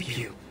I'll help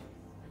you.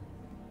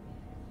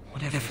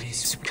 Whatever it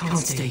is, we can't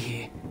stay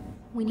here.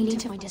 We need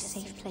to find a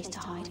safe place to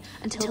hide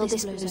until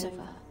this blows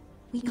over.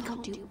 We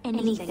can't do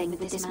anything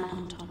with this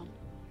manhunt on.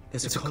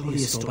 There's a collier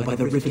store by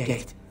the river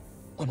gate,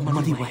 on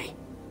Monday Way.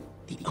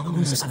 The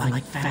owners are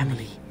like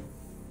family.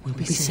 We'll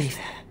be safe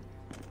there.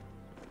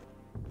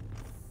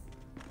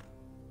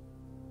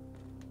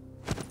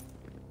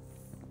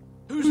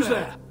 Who's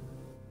there?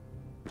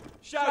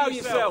 Shout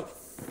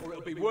yourself, or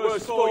it'll be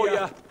worse for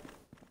you.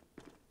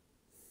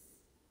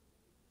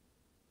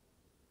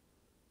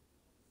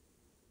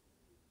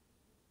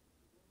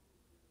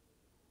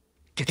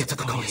 Get to the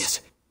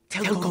colliers.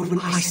 Tell Godwin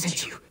I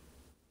sent you.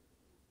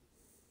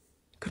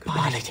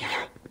 Goodbye, Lady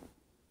Mira.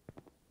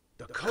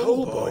 The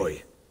Coal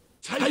Boy.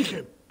 Take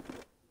him.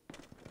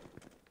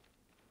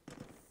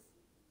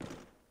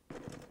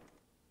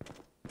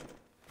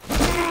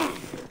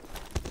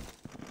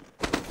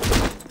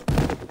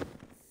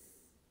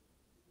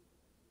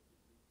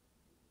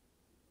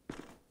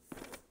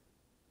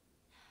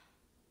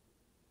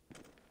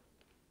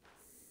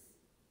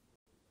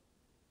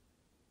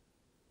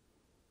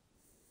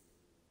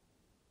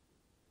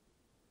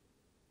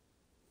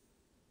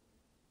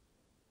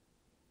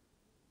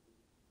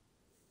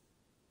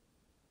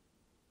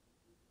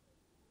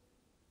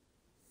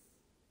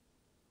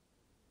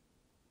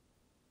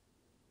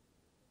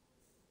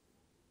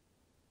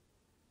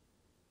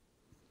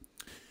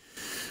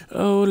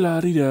 Oh la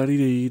di da di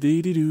dee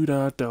dee dee doo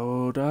da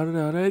do da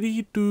da da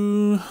dee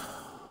doo.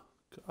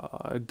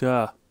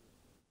 God.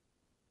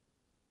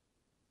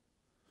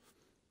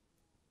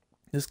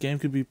 This game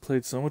could be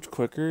played so much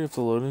quicker if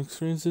the loading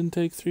screens didn't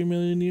take 3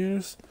 million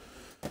years.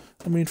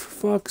 I mean,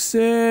 for fuck's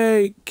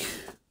sake.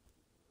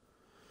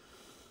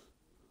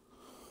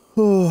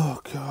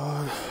 Oh,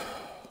 God.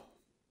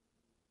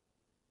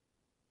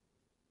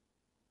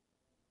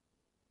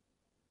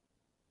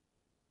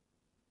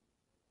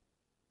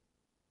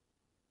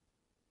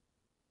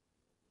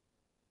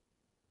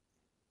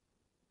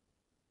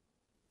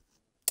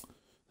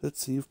 Let's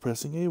see if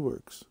pressing A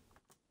works.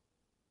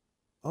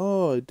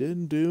 Oh, it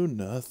didn't do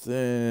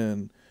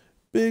nothing.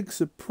 Big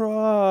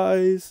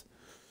surprise.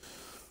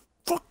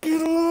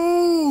 Fucking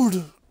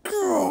load!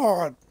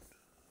 God!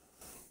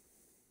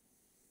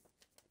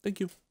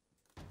 Thank you.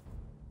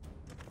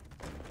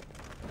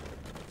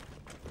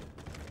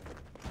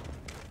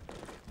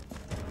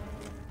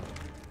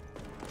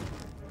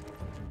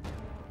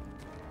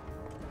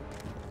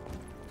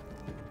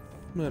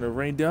 I'm gonna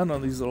rain down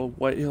on these little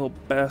White Hill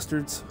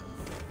bastards.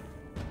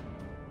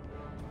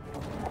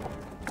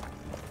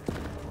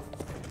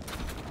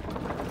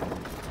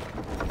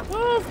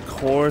 Of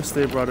course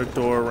they brought a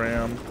door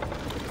ram.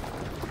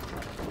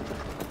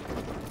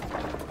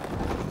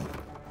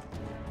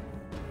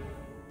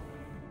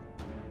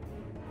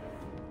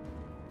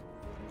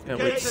 Can't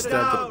wait to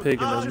stab the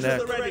pig in the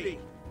neck. Ready.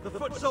 The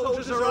foot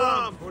soldiers are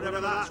armed, whatever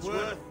that's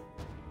worth.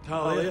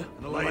 Talia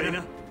and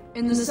Elena.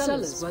 In the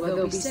cellars where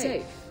they'll be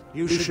safe.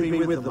 You should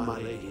be with them, my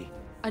lady.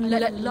 And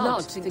let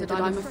Lud think that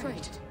I'm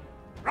afraid.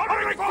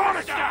 Roderick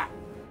Forrester!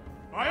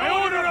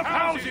 By order of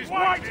Houses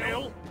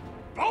Whitehill,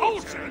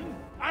 Bolton,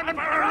 and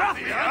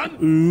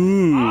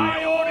Baratheon,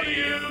 I order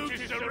you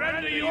to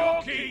surrender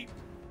your keep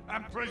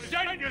and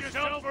present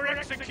yourself for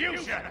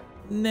execution.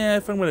 Nah,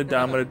 if I'm gonna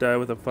die, I'm gonna die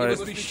with a He fight.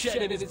 must be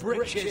shedding his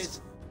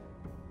britches.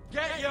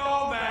 Get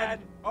your men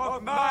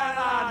off my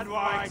land,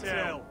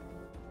 Whitehill,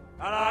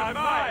 and I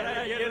might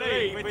let you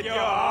leave with your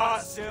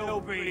heart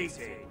still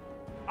beating.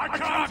 I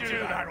can't do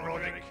that,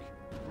 Roderick.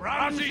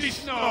 Ramsay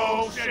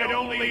Snow said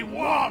only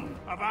one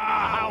of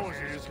our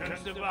houses can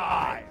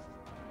survive.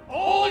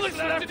 All that's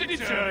left to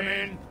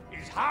determine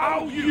is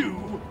how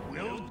you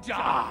will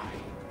die.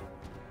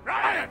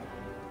 Ryan,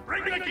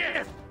 bring the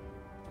gift!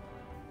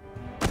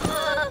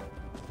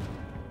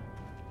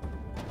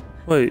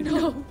 Wait.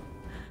 No.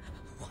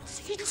 What's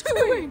he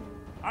doing?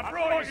 I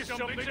brought you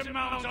something to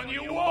mount on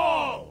your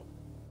wall.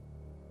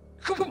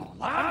 Come on,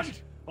 lad.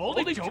 Hold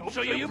it up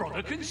so your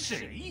brother can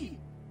see.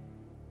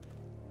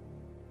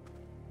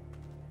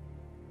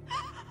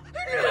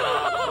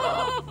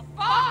 No!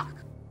 Fuck!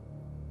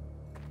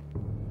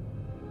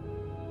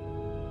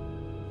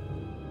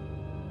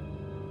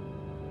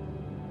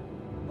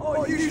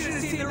 Oh, you should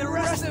have seen the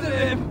rest of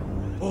him!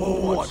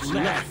 Oh, what's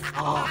left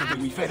after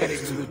we fed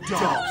it to the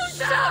dogs?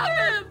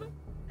 Damn him!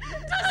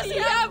 Does he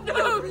have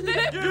no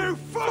lip? You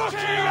fucking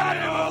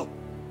animal!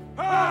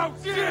 How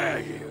dare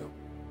you!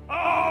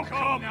 Oh,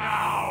 come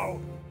now!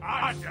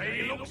 I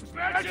say he looks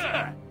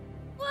better!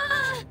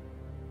 What?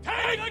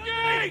 Take the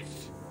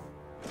gates!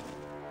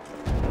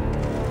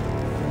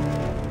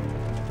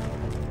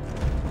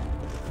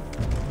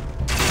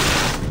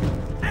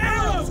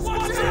 Arrows!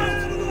 Watch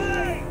out!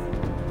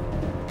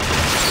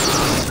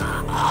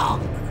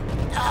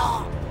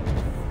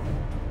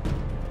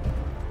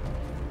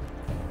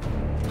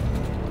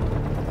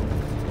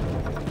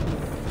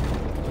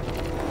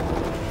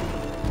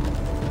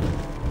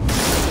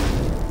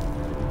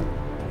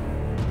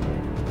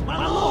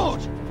 My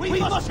lord, we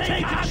must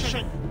take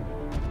action!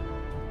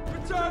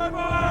 Return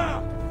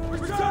fire!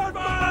 Return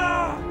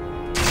fire!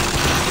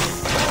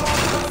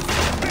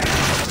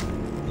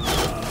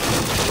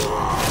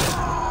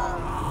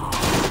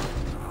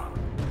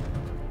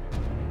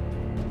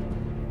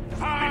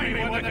 Find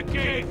me when the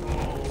gate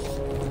falls!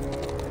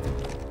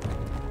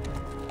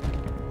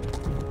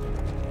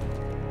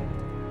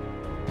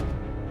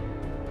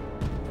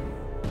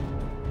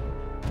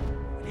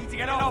 We need to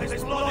get off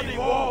this bloody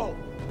wall!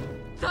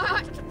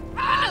 That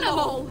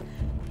animal!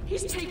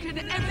 He's taken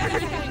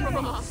everything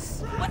from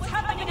us! What's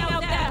happening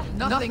out there?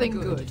 Nothing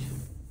good.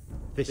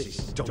 This is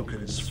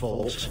Duncan's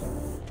fault.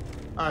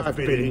 I've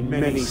been in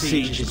many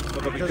sieges,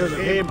 but because of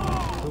him, the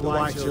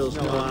Whitehills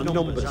know our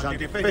numbers, our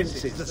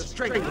defences, the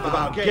strength of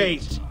our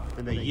gate,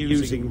 and they're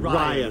using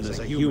Ryan as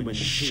a human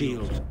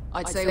shield.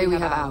 I'd say we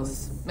have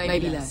ours,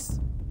 maybe less.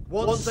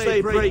 Once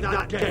they break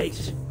that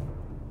gate,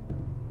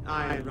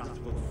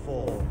 Ironrath will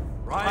fall.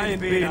 Ryan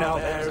being out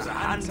there is a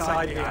hand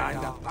tied behind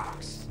our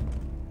backs.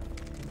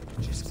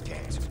 Just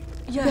get.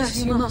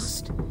 Yes, you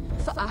must.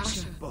 For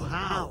Asher. But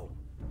how?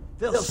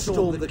 They'll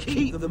storm the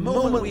keep the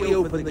moment we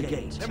open the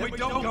gate. Then we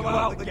don't go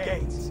out the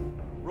gates.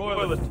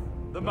 Royland,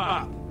 the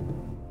map.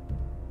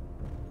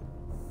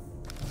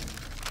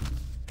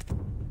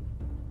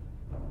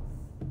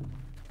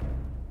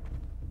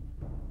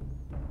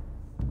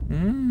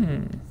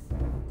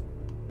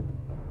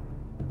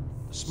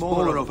 The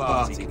smaller of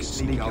party can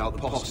sneak out the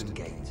postern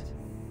gate.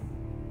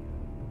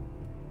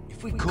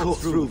 If we cut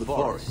through the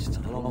forest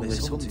and along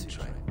this hunting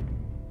trail,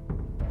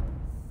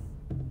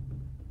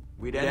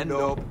 we'd end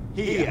up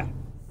here,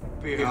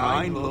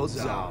 behind Lud's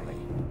army.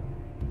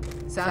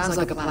 Sounds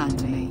like a plan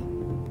to me.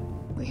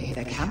 We hit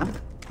their camp,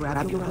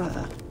 grab your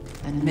brother,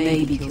 and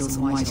maybe kill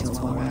some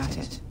Whitehills while we're at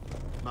it.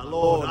 My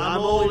lord, I'm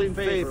all in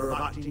favour of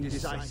acting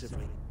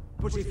decisively.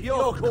 But if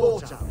you're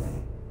caught out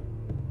there,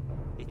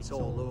 it's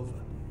all over.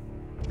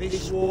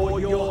 This war,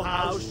 your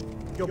house,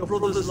 your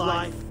brother's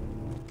life.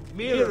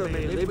 Mira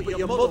may live, but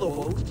your mother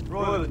won't.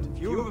 Royland,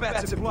 if you have a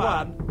better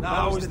plan,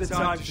 now is the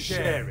time to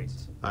share it.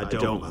 I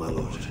don't, my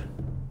lord.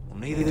 Well,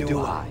 neither do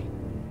I.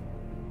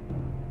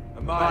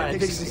 And my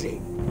this is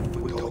it.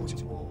 We're going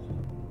to war.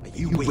 Are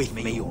you with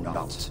me or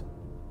not?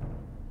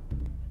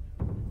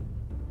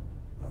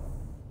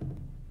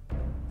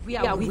 We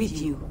are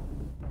with you.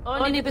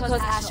 Only because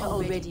Asher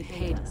already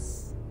paid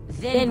us.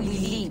 Then we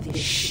leave this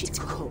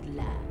shit-coat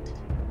land.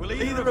 We'll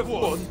either have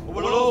won, or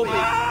we'll all be...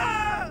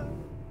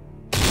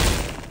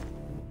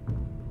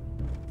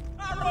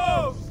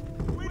 Arrows!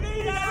 We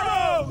need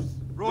arrows!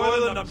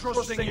 Royland, I'm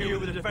trusting you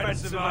with the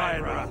defense of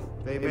Ironrath.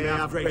 They may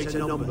have greater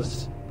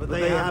numbers, but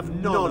they have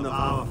none of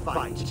our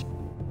fight.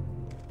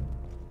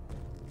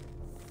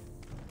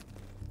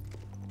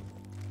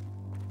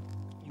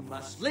 You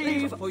must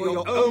leave for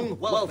your own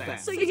welfare.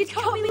 So you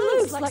cut me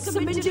loose like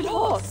some injured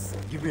horse?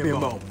 Give me a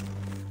moment.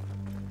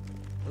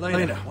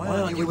 Elena, why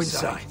aren't you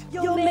inside?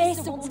 Your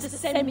maester wants to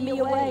send me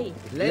away.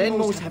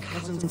 Lenmores have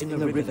cousins in the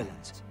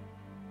Riverlands.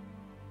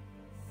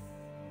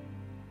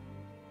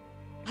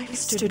 I've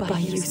stood by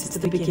you since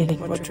the beginning,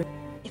 Roderick.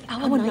 If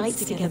our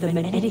nights together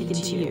meant anything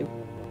to you,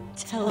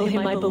 tell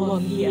him I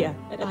belong here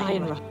at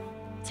Ironrath.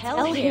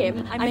 Tell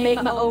him I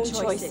make my own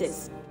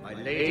choices. My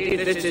lady,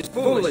 this is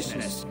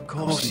foolishness. Of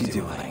course you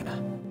do,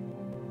 Elena.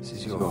 This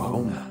is your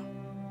home now.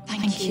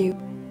 Thank you.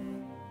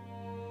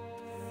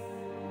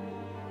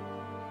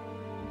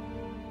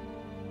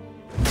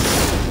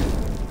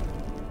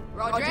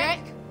 Roderick,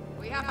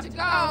 we have to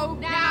go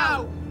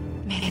now.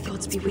 May the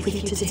gods be with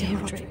you today,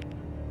 Roderick.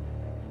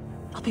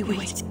 I'll be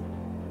waiting.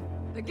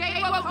 The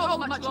gate won't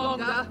hold much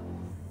longer.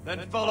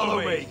 Then follow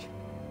me.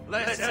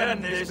 Let's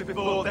end this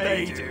before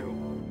they do.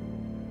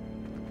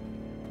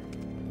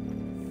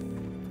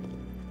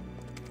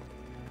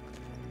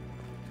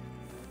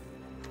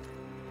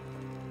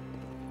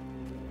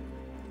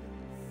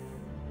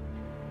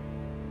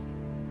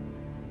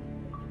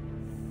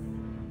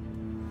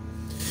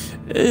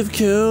 Of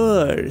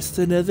course,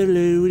 another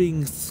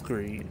loading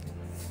screen.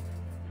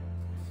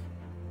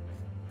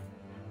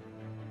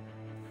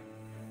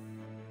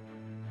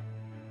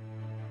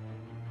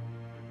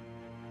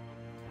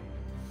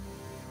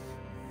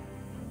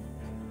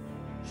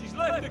 She's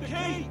left the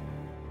key!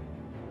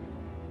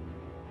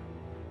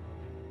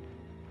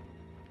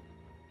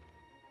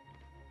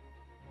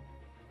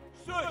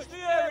 Search the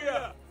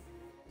area!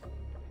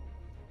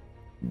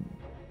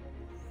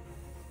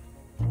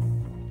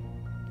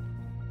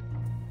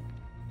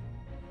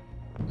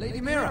 Lady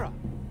Mira!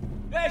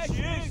 There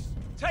she is!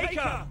 Take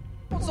her!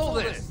 What's all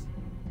this?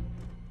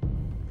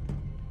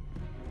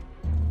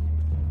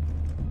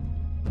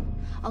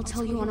 I'll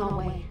tell you on our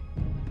way.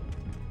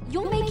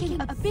 You're making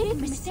a big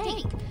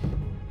mistake.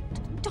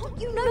 Don't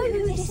you know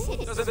who this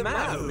is? Doesn't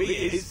matter who it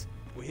is.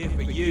 We're here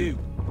for you.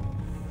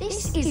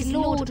 This is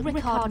Lord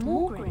Rickard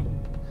Morgren,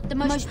 the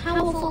most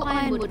powerful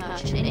ironwood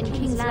merchant in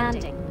King's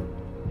Landing.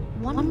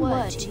 One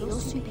word to your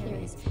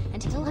superiors,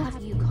 and he'll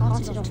have you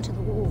carted onto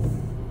the wall.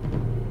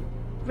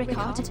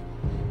 Rickard,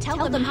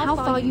 tell them how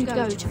far you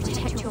go to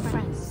protect your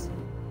friends.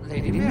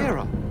 Lady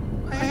Mira,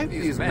 I hope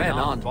these men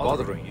aren't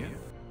bothering you.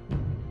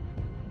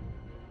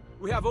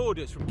 We have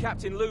orders from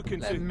Captain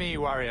Lucan to... Let me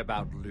worry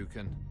about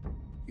Lucan.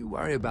 You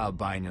worry about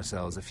buying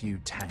yourselves a few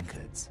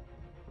tankards.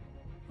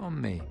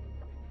 On me.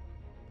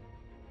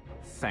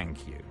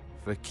 Thank you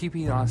for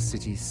keeping our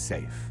city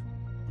safe.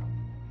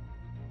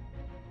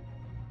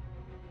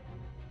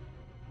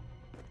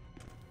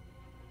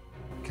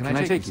 Can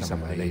I take you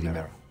somewhere, Lady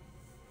Mira?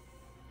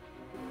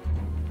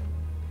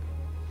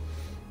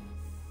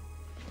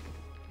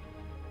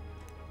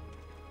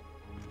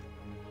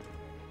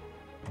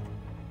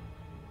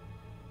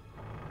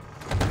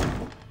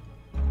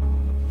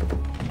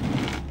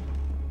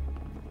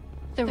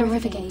 The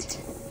Rivergate.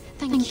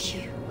 Thank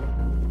you.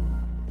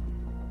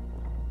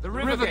 The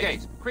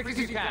Rivergate! Quick as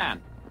you can!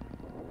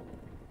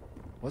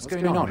 What's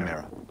going on,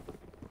 Mira?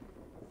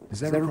 Is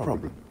there a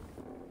problem?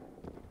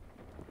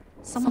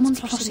 Someone's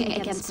plotting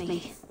against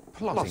me.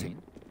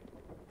 Plotting?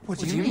 What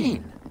do you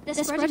mean? They're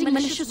spreading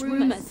malicious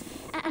rumors.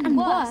 And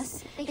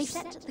worse, they've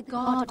set the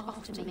guard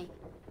after me.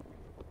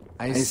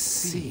 I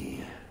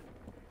see.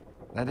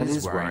 That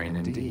is worrying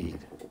indeed.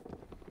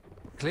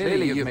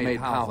 Clearly you've made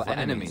powerful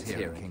enemies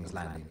here at King's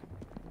Landing.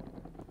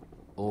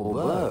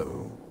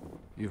 Although,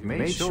 you've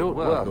made short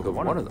work of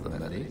one of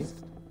them, at least.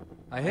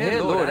 I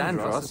hear Lord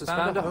Andros has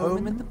found a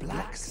home in the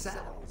Black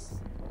Cells.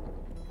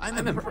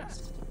 I'm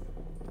impressed.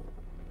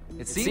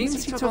 It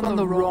seems he took on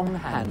the wrong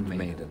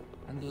handmaiden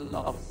and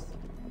lost.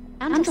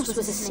 Andros was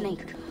a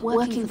snake,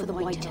 working for the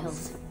White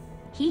Hills.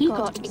 He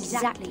got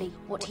exactly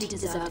what he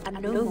deserved,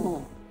 and no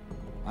more.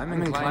 I'm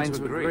inclined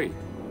to agree.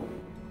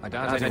 I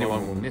doubt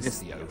anyone will miss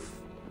the oath.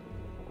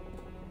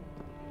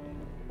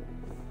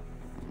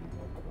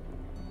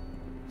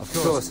 Of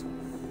course,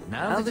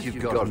 now that you've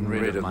gotten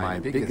rid of my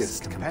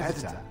biggest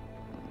competitor,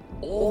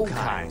 all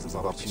kinds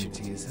of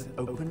opportunities have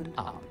opened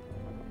up.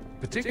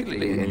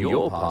 Particularly in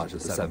your part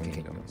of the Seven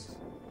Kingdoms.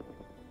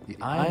 The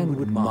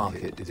ironwood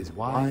market is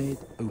wide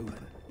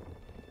open.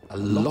 A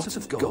lot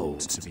of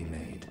gold to be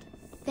made.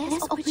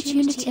 There's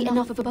opportunity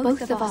enough for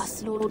both of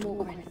us, Lord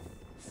Morgren.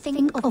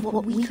 Think of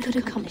what we could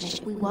accomplish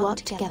if we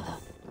worked together.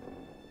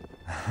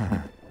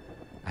 I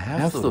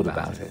have thought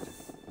about it.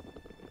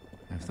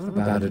 I've thought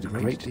about it a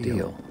great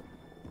deal.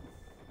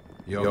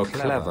 You're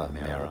clever,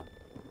 Mira.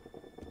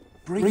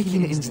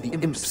 Breaking into the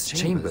Imp's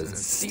chambers and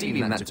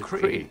stealing that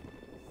decree.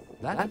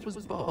 That was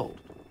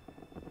bold.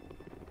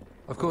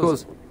 Of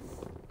course,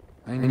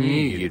 I knew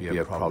you'd be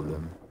a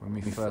problem when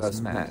we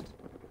first met.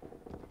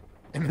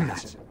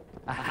 Imagine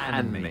a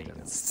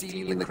handmaiden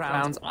stealing the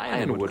Crown's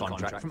ironwood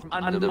contract from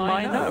under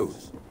my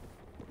nose.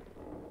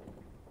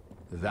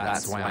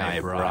 That's why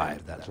I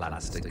bribed that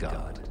Lannister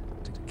guard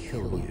to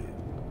kill you.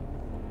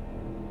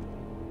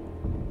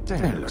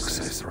 Don't look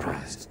so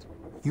surprised.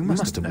 You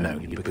must have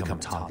known you'd become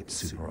target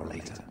sooner or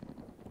later.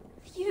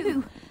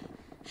 You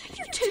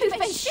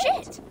two-faced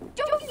shit!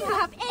 Don't you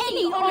have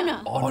any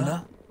honor?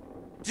 Honor?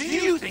 Do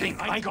you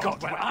think I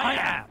got where I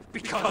am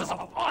because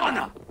of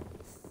honor?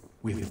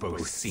 We've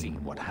both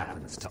seen what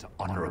happens to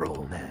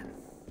honorable men.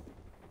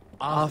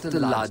 After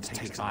Ludd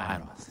takes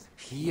Ironrath,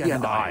 he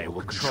and I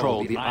will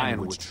control the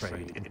ironwood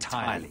trade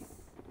entirely.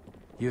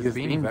 You've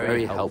been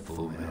very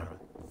helpful, Mira,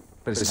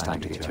 but it's time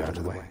to get you out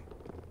of the way.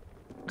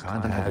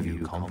 Can't have you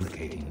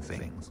complicating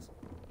things.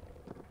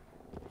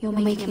 You're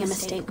making a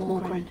mistake,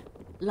 Morgren.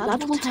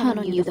 Ludd will turn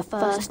on you the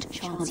first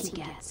chance he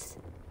gets.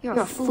 You're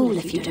a fool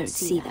if you don't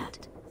see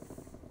that.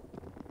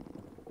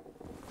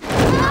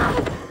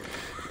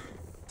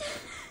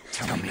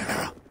 Tell me, Mira.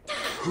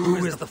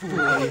 Who is the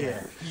fool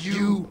here?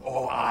 You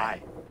or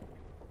I?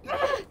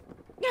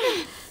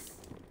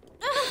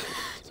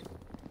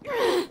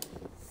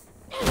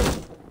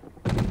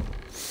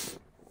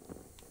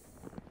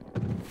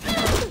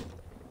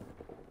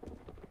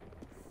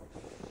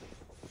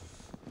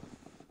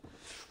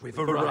 We've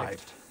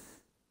arrived.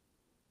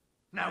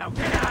 Now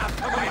get out of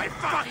my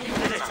fucking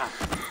litter!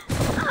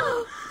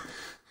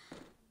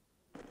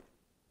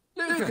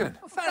 Lucan,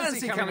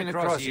 fancy coming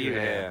across you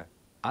here.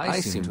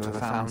 I seem to have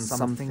found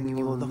something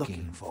you were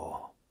looking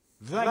for.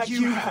 That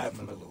you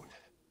have, my lord.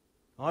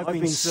 I've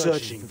been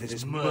searching for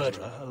this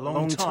murderer a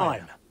long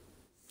time.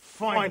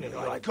 Finally,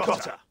 I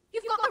got her.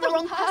 You've got the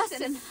wrong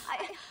person.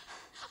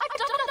 I've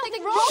done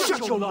nothing wrong.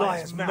 Shut your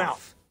liar's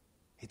mouth.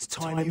 It's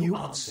time you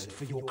answered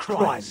for your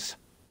crimes.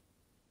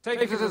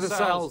 Take her to the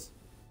cells.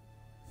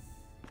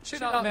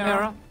 Chin up,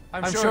 Mira.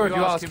 I'm sure if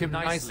you ask him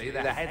nicely,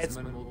 the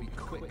headsman will be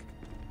quick.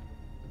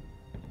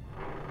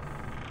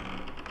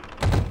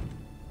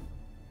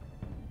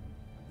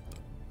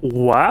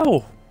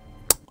 Wow.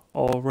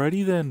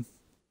 Alrighty then.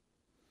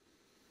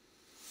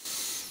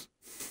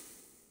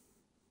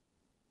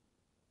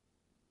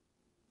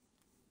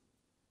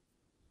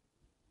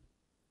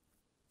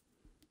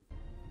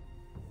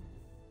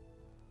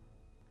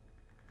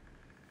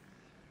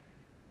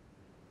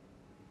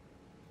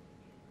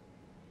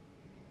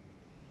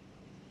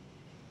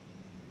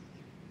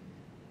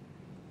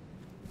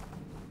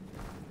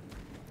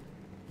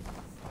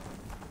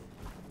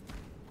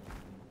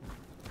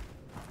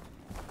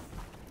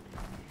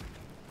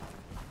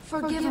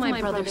 Forgive my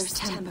brother's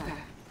temper.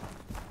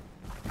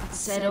 It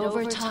said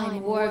over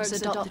time wargs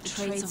adopt the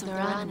traits of their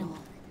animal.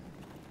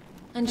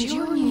 And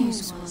your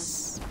news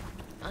was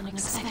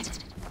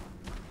unexpected.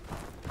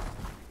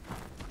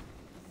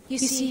 You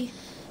see,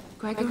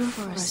 Gregor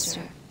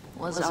Forrester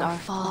was our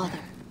father,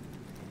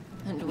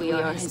 and we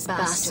are his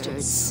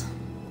bastards.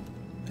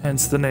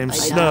 Hence the name I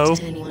Snow.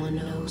 doubt anyone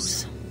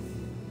knows.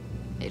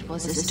 It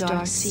was his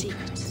dark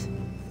secret,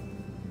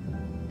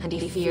 and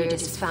he feared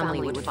his family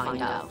would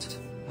find out.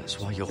 That's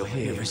why you're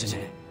here, isn't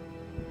it?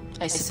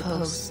 I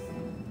suppose.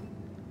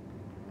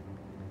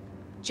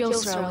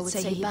 Josra would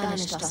say he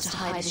banished us to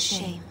hide his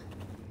shame.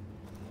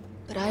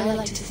 But I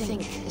like to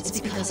think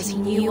it's because he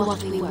knew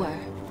what we were,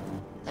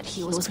 that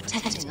he was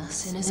protecting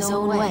us in his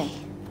own way.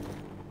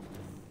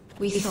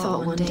 We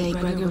thought one day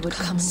Gregor would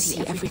come and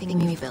see everything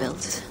we've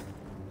built.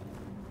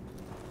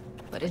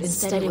 But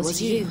instead it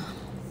was you.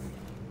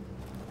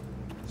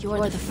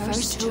 You're the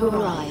first to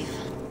arrive.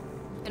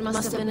 It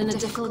must have been a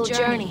difficult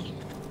journey.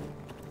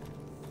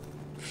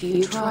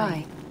 Few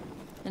try,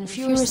 and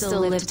fewer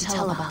still live to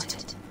tell about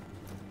it.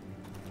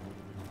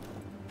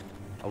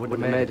 I wouldn't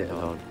have made it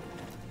alone.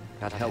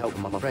 I had help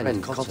from my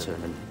friends Cotter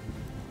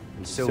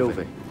and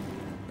Sylvie.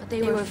 But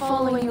they were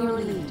following your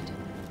lead.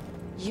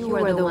 You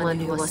were the one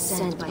who was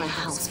sent by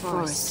House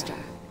Forrester.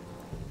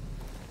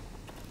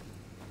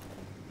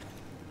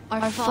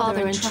 Our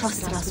father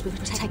entrusted us with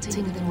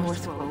protecting the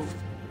North Grove.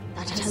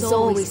 That has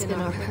always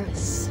been our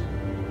purpose.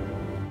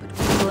 But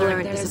we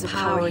learned there's a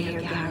power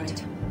here,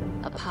 Garrett.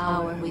 A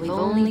power we've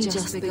only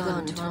just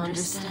begun to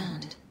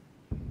understand.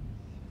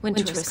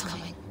 Winter is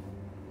coming,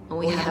 and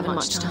we haven't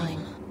much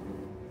time.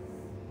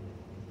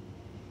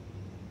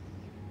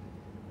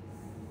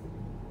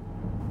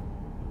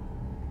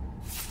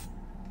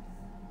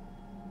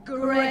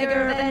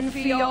 Gregor then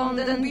Fionn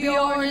and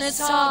Bjorn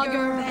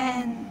Sager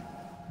then.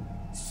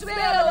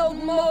 Swallow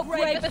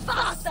Mowbray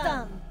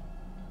befastan!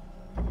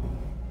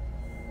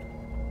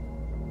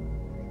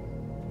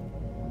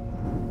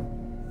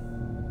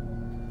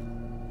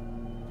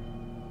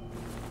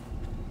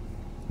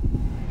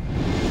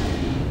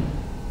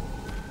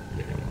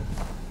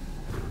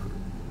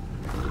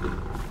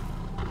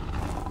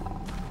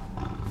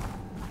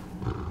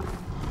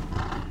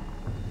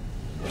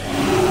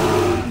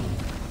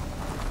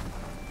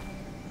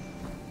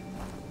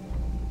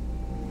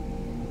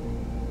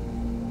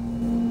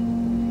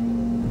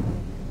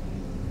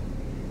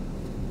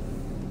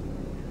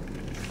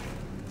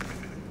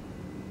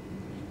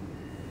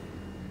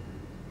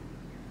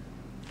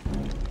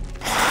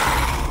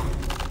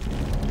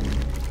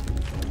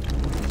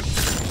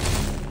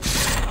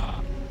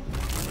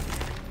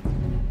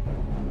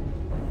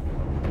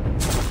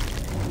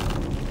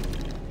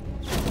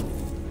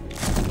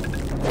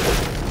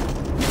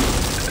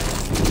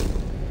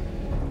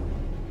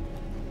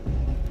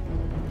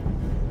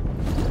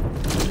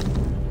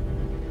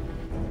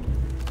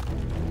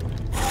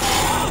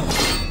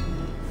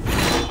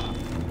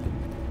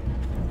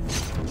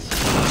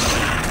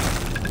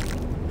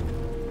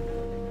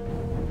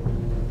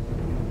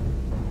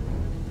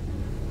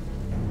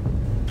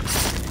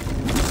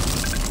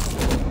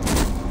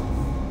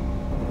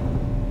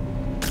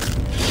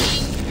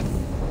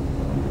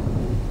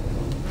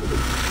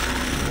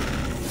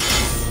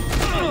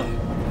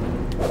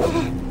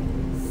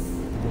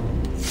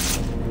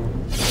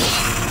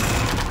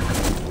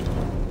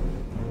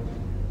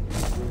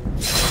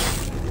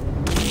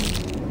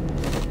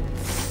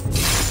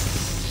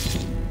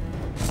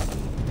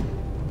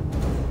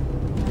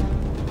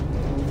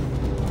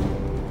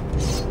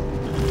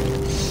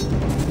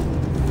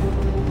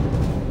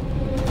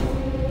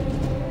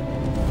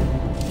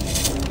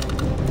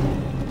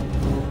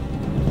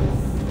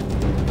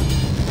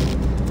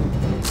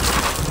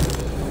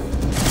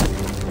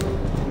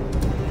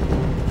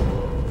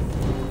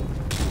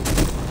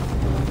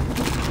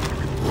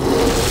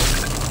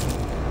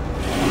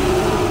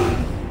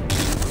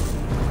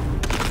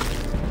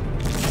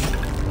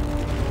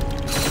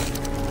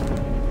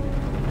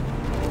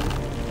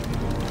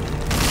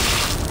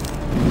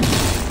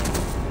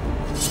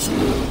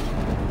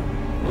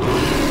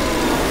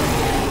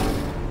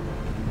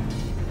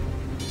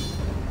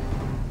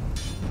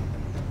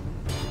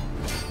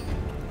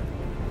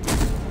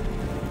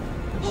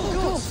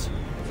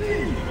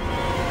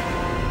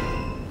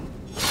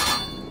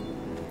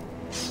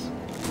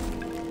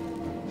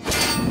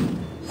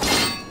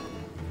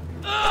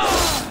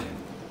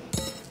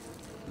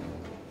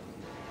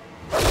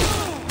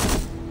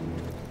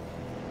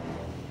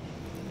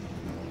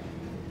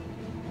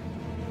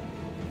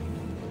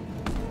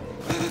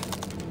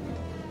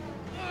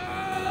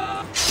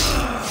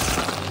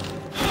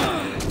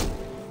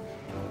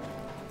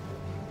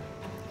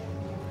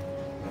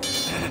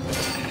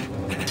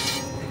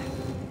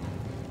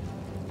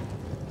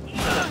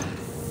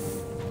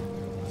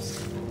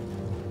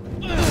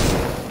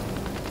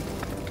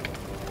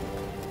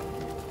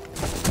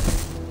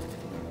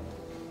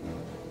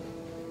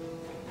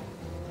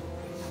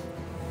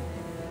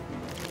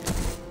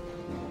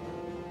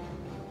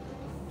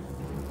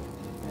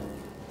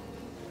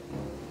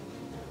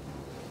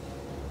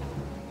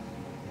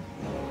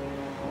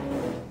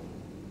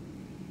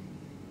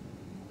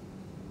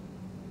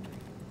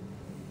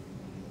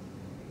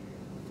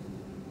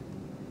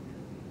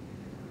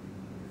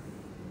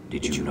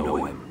 Did you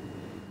know him?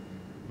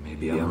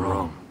 Maybe I'm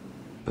wrong,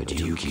 but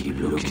you keep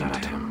looking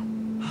at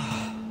him.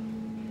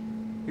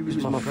 He was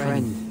my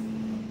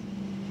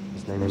friend.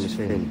 His name was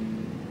Finn.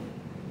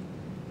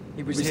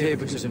 He was here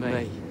because of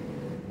me.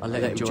 I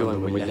let him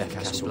join when we left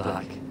Castle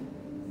Black.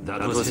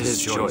 That was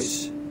his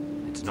choice.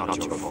 It's not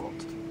your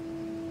fault.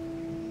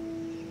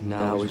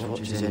 Now his watch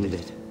has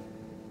ended.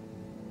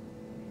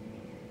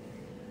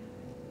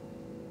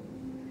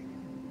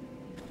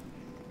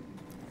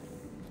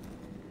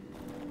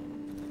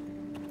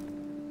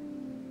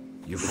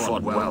 You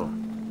fought well.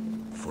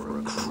 For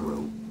a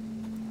crew.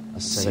 I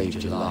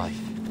saved your life.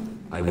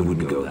 I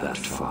wouldn't go that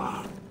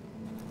far.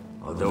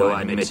 Although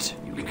I admit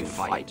you can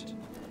fight.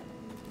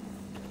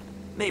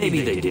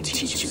 Maybe they did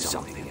teach you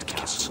something at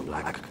Castle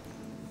Black.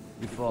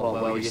 You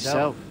fought well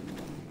yourself.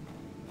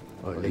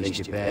 Or at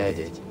least your bear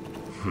did.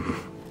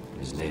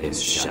 His name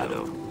is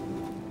Shadow.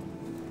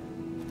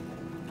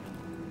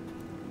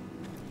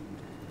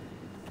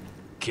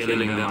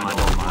 Killing them I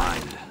don't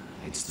mind.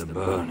 It's the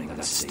burning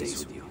that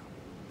stays with you.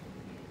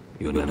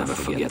 You'll never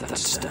forget that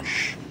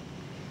stench.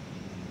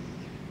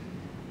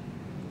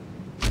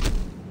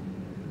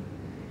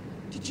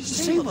 Did you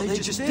see what they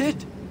just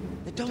did?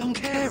 They don't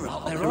care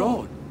about their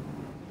own.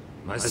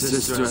 My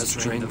sister has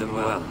trained them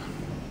well.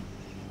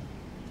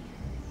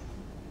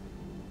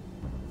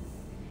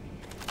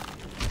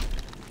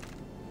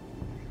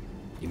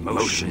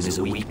 Emotion is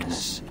a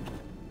weakness,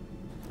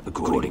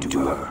 according to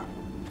her.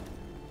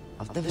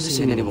 I've never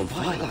seen anyone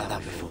fight like that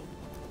before.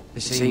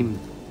 They seem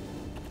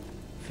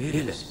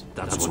fearless.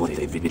 That's what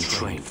they've been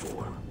trained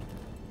for.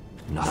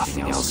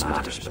 Nothing else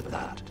matters but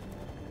that.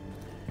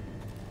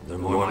 The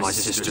more my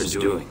sister's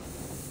doing,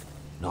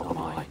 not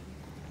mine.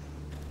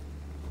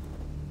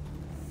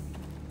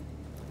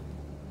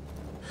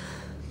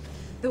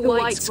 The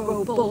whites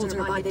grow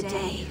bolder by the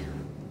day.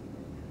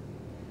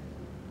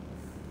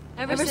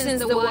 Ever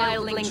since the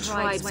wildling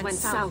tribes went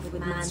south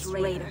with Mance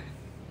Rayder.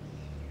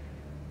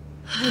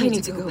 I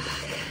need to go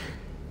back.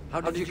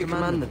 How did you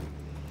command them?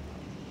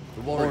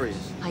 The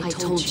warriors? I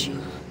told you.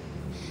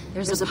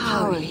 There's a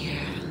power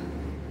here.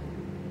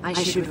 I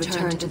should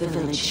return to the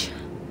village.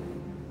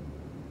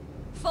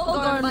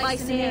 Fulgorn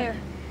Lysaneer.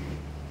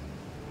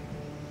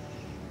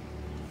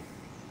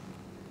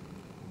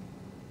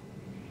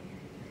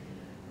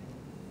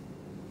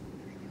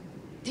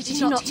 Did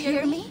you not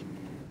hear me?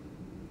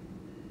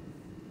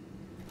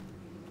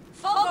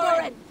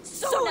 Fulgorn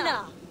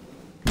Suna!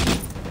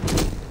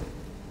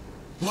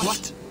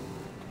 What?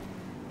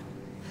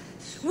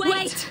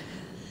 Wait!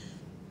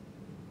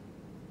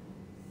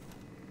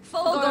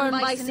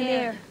 Fulgorn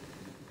Lysaneer.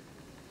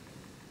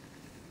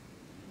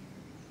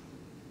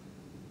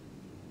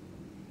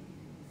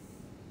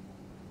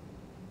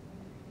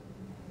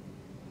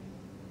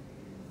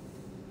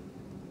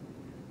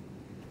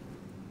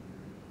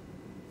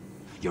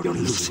 You're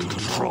losing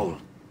control.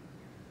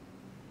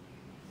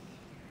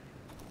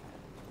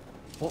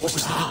 What was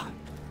that?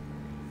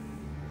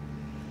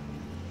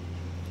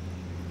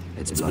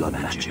 It's blood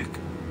magic.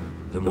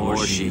 The more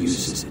she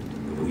uses it,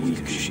 the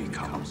weaker she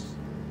becomes.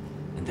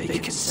 And they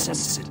can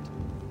sense it.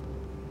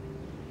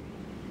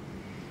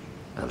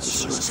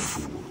 Elsura's a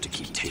fool to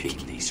keep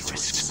taking these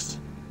risks.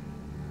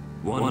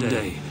 One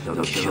day,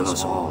 they'll kill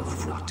us all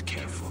if we're not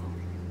careful.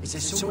 Is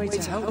there some way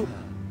to help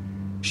her?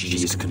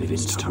 She is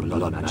convinced her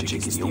blood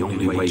magic is the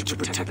only way to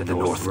protect the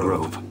North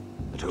Grove,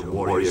 that her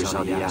warriors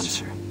are the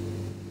answer.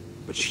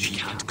 But she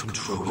can't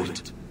control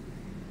it.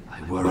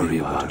 I worry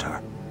about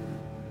her.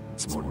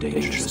 It's more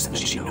dangerous than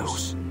she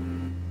knows.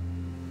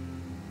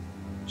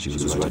 She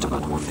was right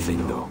about one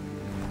thing, though.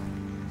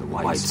 The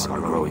whites are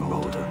growing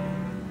bolder.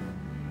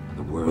 And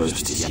the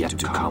worst is yet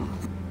to come.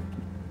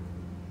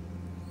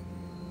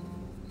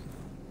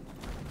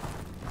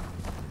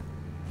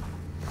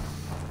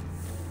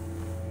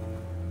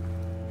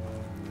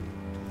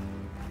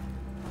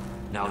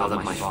 Now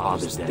that my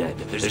father's dead,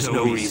 there's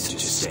no reason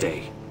to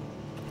stay.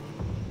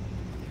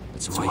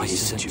 That's why he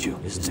sent you,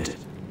 isn't it?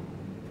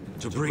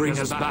 To bring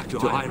us back to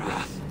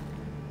Irath.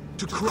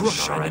 To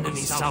crush our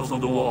enemies south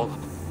of the wall.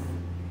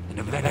 And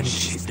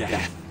avenge his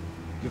death.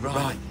 You're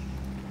right.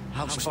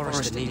 House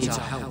Forrester needs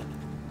our help.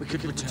 We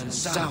could return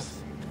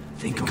south.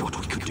 Think of what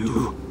we could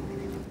do.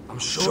 I'm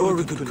sure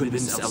we could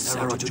convince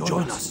Elsura to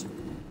join us.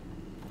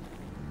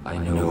 I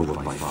know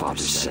what my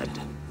father said.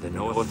 The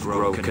North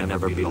Grove can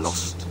never be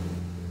lost.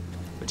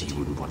 But he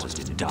wouldn't want us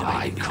to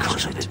die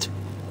because of it.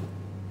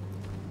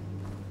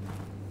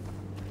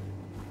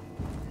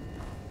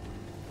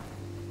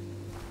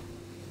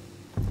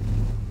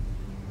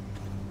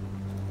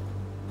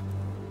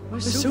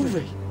 Where's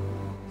Sylvie?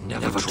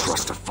 Never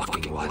trust a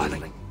fucking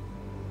wildling.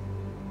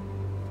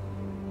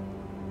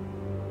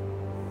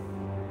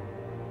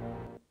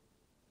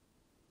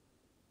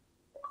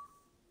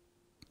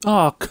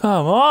 Oh,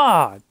 come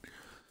on!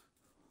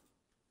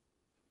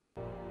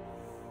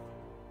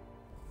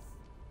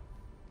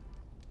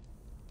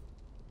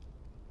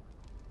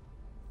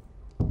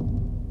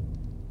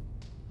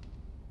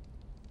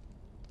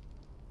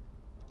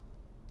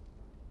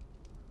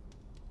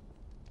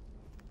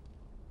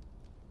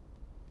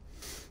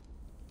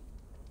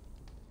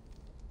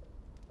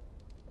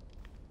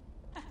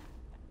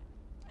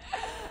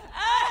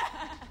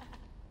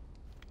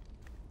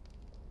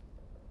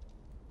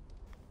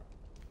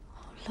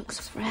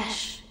 looks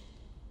fresh.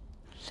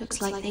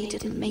 Looks like they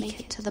didn't make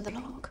it to the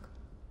block.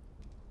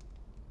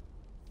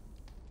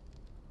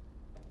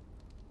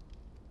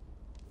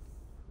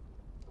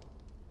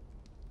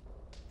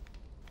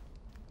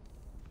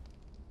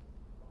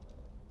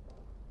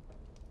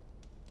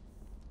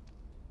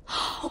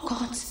 Oh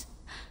God,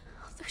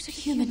 those are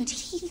human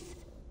teeth.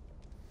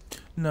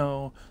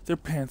 No, they're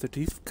panther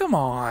teeth. Come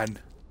on.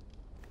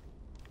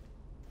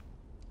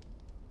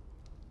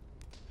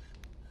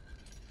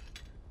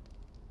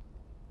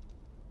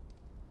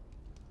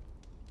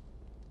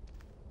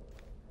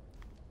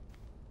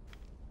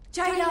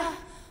 Jailer!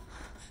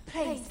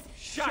 Please.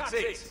 Shut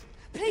it!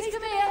 Please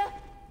come here!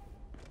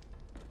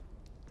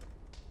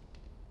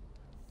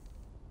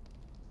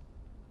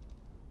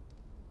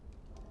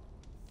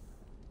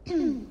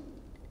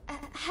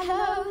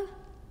 Hello?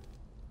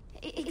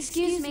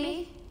 Excuse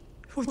me?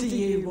 What do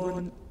you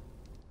want?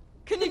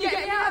 Can you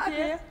get me out of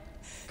here?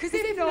 Because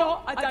if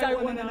not, I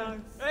don't want to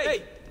know.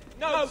 Hey!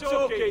 No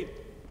talking!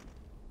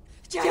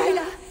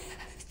 Jailer!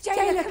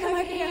 Jailer, come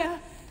over here!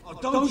 Oh,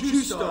 don't you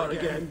start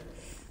again.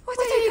 Why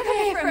don't you come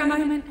here for a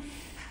moment?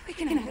 We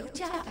can have a little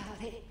chat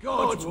about it.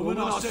 God, woman,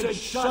 I said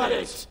shut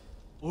it!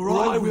 Or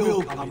I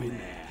will come in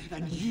there,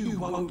 and you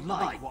won't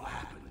like what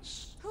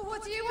happens.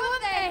 What do you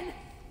want then?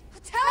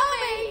 Tell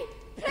me!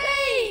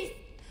 Please!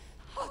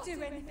 I'll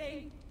do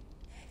anything.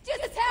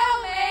 Just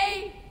tell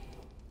me!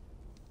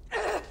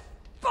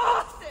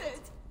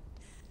 Bastard!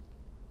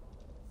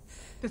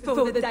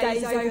 Before the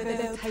day's over,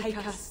 they'll take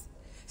us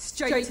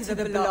straight to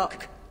the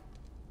block.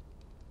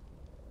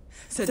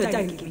 So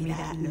don't give me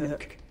that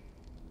look.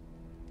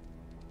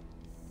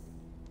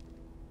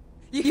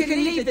 You can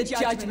leave the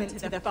judgment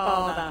to the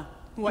Father,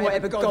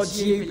 whatever God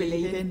you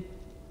believe in.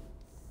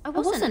 I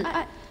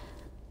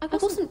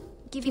wasn't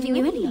giving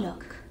you any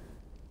look.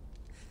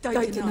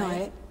 Don't deny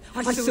it.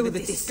 I saw the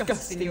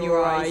disgust in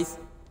your eyes.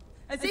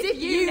 As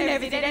if you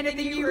never did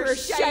anything you were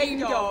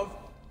ashamed of.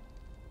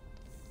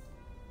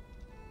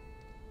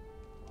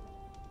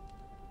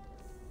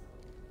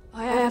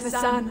 I have a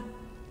son.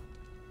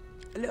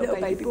 A little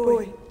baby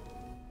boy.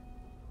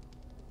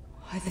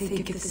 I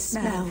think of the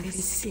smell of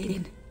his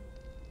skin.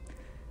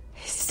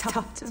 His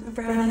tuft of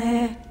brown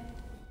hair.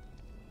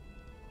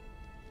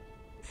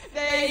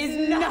 There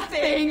is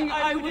nothing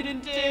I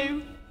wouldn't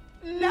do.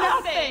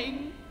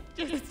 Nothing!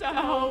 Just to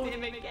hold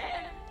him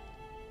again.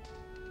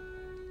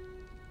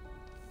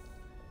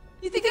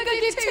 You think I could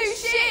give two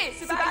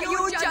shits about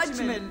your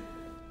judgment?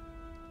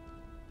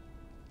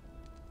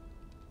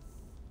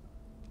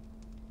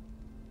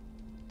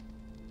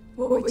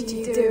 What would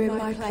you do in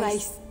my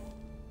place?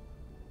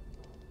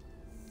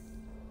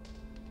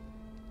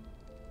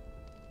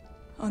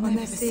 I'll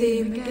never see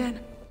him again.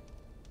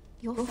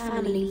 Your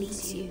family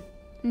needs you.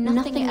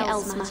 Nothing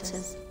else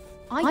matters.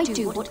 I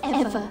do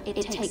whatever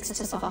it takes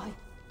to survive.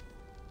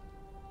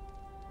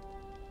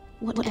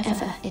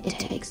 Whatever it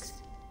takes.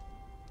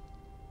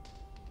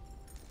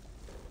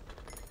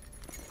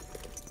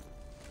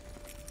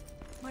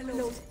 My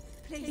lord,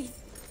 please.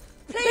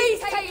 Please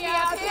take me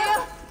out of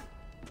here!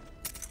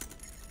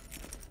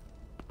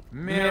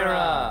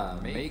 Mira,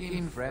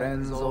 making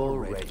friends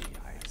already,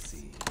 I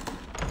see.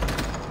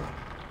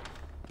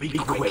 Be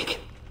quick.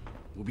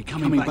 We'll be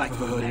coming back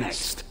for her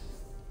next.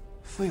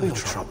 For your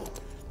trouble.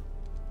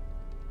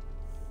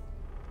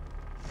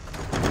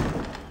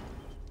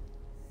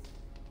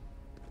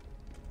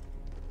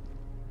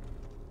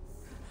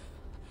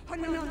 Oh,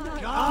 no.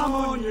 Come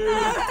on, you!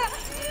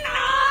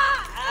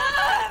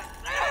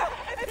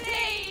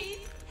 Please!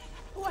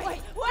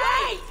 Wait!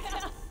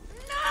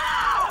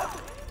 No!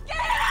 Get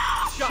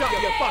off! Shut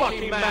your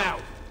fucking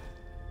mouth!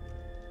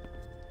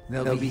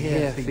 They'll be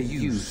here for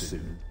you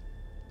soon.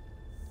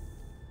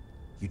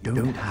 You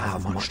don't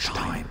have much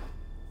time.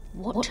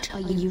 What are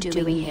you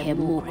doing here,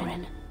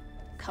 Morgren?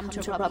 Come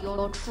to rub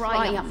your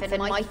triumph in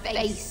my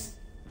face.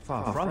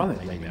 Far from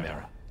it, Lady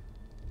Mira.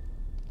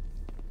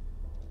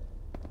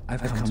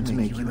 I've come to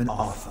make you an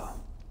offer.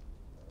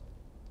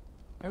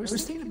 I was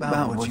thinking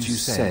about what you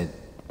said,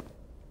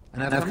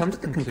 and I've come to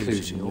the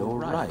conclusion you're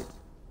right.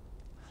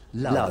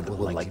 Lud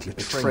will likely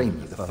betray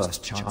me the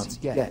first chance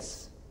he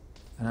gets.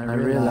 And I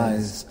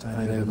realized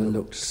I'd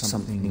overlooked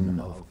something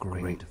of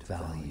great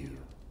value.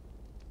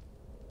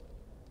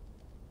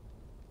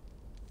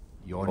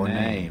 Your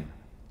name.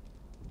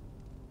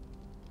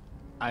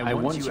 I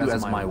want you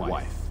as my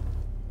wife.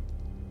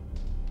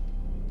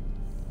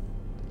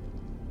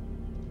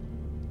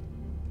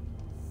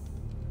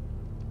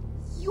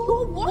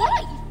 Your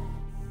wife?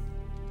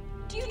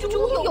 Do you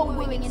do all your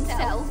wooing in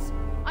cells?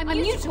 I'm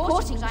used to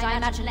courting, but I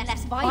imagine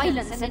less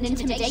violence and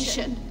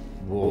intimidation.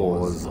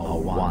 Wars are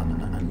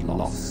won and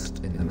lost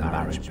in the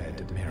marriage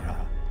bed,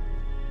 Mira.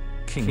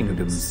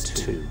 Kingdoms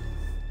too.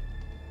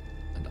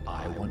 And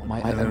I want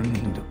my own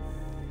kingdom.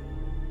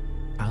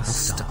 I'll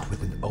start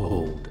with an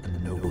old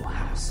and noble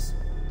house,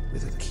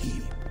 with a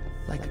keep,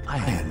 like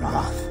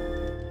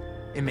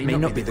Ironrath. It may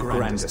not be the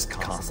grandest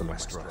castle in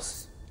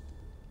Westeros,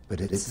 but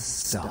it's a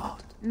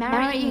start.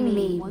 Marrying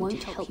me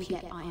won't help you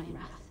get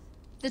Ironrath.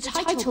 The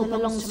title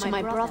belongs to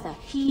my brother.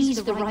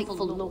 He's the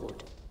rightful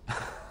lord.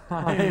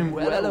 I am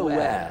well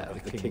aware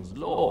of the King's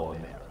law,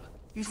 Mira.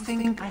 You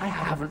think I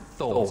haven't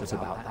thought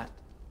about that?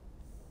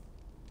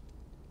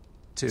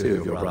 2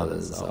 of your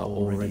brothers are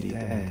already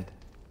dead.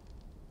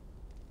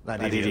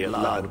 That idiot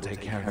Lud will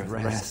take care of the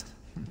rest.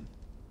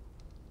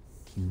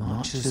 He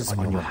marches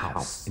on your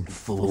house in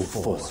full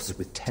force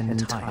with 10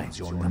 times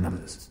your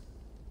numbers.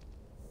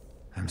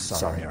 I'm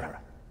sorry, Mira.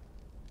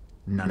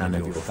 None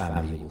of your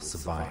family will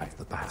survive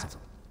the battle.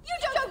 You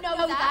don't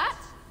know that!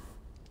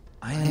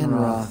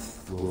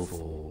 Ironrath will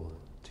fall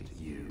to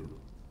you,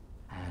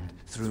 and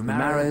through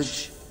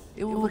marriage,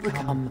 it will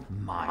become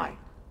mine.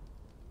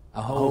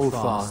 A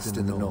holdfast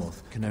in the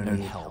north can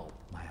only help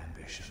my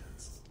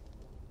ambitions.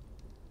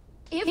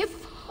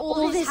 If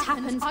all this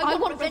happens, I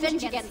want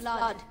revenge against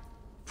Lud.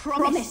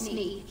 Promise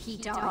me he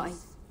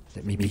dies.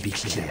 Let me be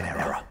clear,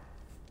 Mira.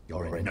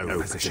 You're in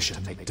no position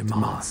to make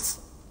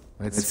demands.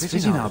 It's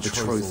fitting our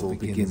betrothal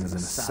begins in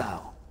a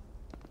cell.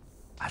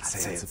 I'd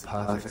say it's a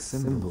perfect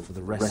symbol for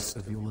the rest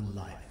of your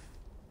life.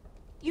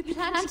 You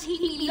plan to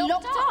keep me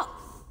locked up?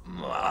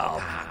 Well,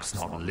 perhaps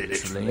not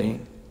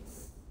literally.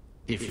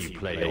 If you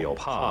play your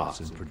part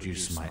and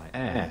produce my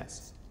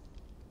heirs.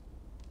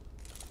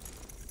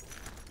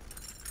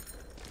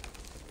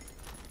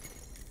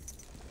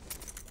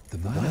 The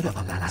murder of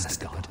a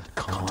Lannister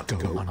can't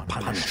go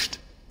unpunished.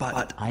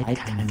 But I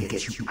can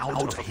get you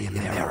out of here,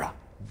 Mira.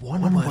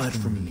 One word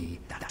from me,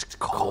 that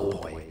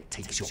cowboy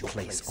takes your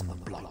place on the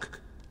block.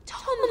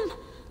 Tom!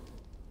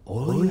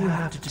 All you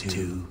have to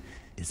do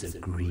is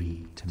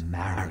agree to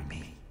marry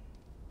me.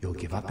 You'll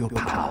give up your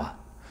power.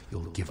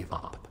 You'll give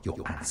up your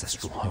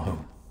ancestral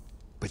home.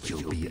 But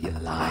you'll be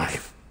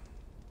alive.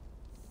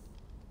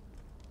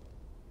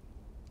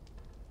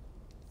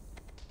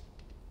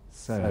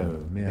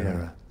 So,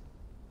 Mira,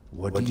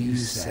 what do you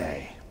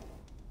say?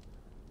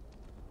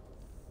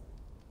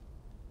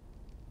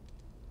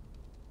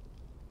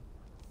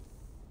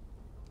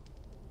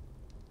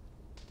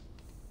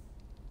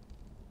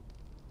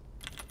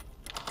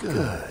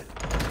 Good.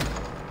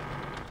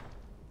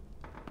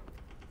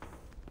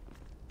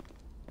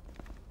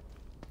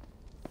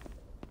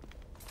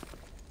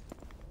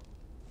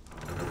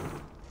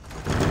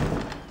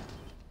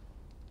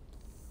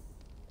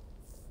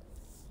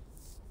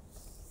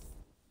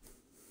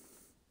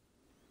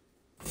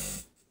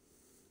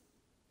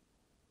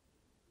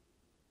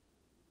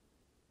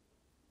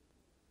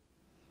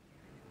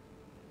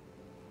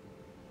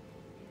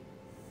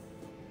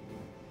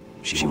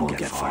 She won't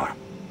get far.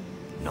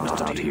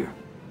 Not out here.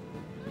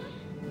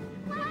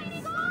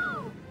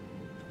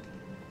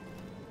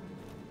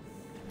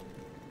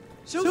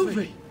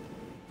 Sylvie!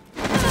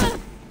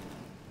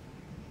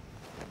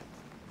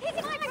 He's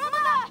my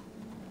brother!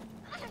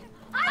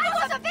 I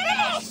wasn't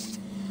finished!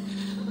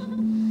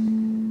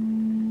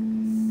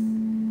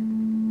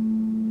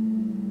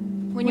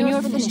 When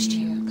you're finished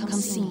here, come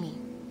see me.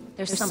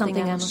 There's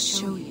something I must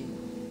show you.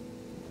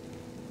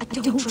 I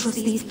don't trust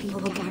these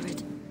people,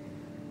 Garrett.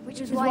 Which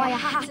is why I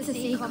had to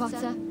see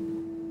Cotter.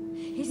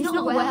 He's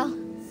not well.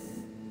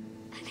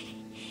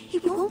 He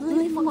won't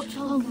live much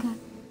longer.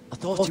 I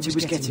thought he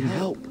was getting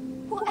help.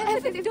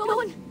 Whatever they've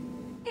done,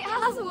 it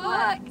hasn't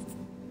worked.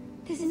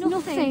 There's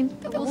nothing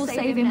that will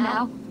save him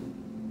now.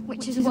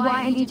 Which is why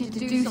I need you to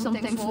do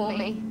something for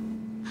me.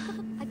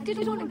 I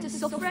didn't want him to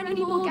suffer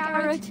anymore,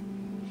 Garrett.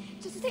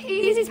 Just to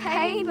ease his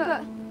pain,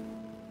 but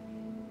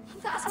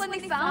that's when they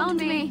found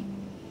me.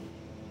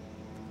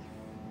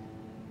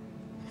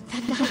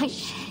 The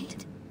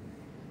Nightshade.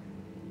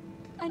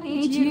 I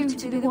need you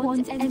to be the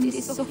one to end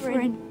his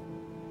suffering.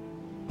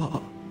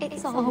 But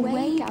It's our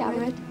way,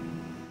 Garrett.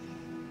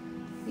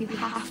 You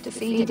have to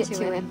feed it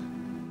to him.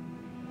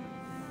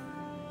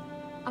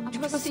 I'm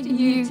trusting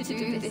you to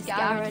do this,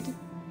 Garrett.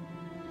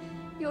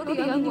 You're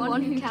the only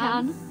one who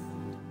can.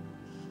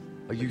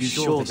 are you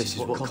sure this is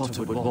what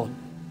Cotter would want?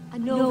 I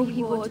know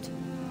he would.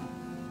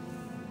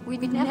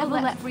 We'd never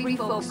let free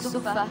folk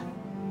suffer.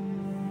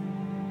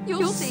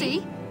 You'll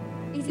see.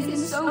 He's in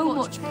so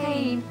much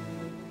pain.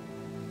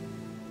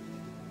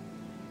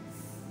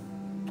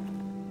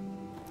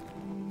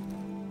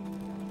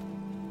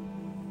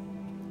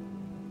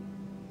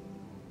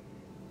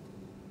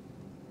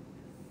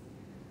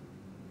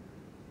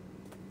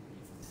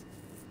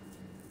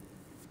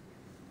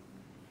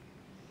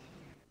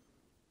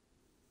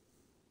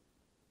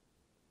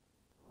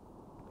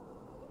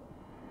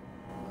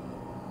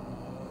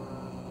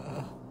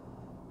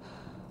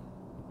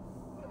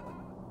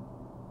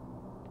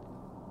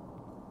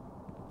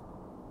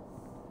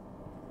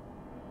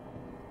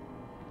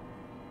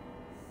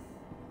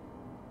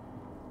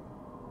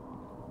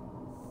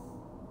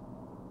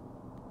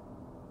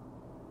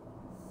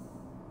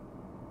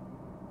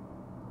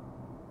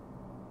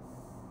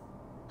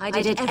 I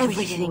did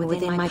everything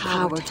within my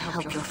power to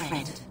help your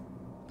friend.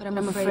 But I'm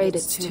afraid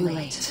it's too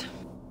late.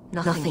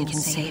 Nothing can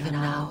save him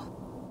now.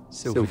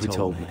 Sylvie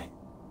told me.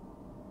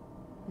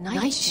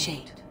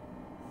 Nightshade?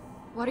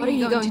 What are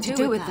you going to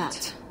do with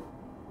that?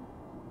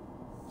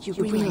 You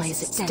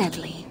realize it's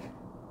deadly.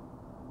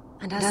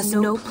 And has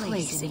no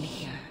place in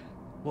here.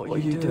 What are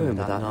you doing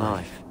with that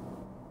knife?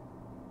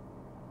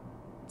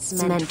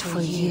 It's meant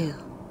for you.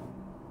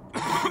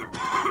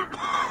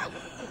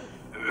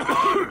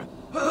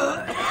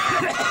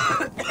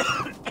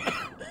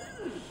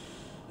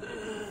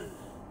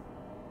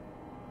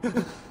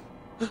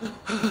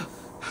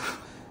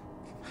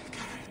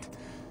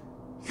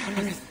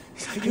 Gareth,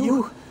 is that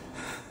you?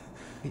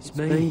 It's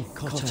me,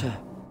 Cotter.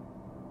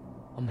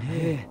 I'm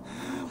here.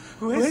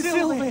 Where's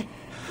Sylvie?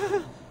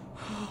 I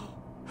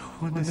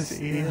want to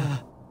see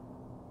her.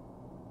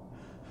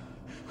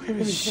 Where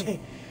is she?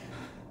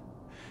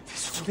 There's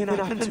something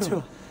happened to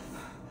her.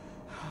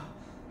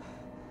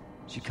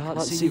 She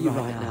can't see you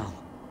right now,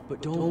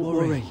 but don't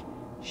worry.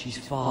 She's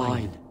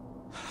fine.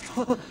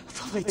 I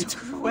thought they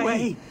took her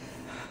away.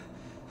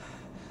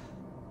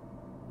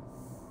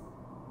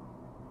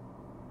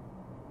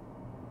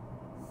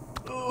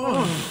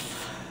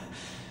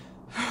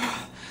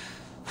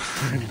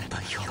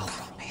 Remember your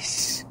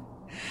promise,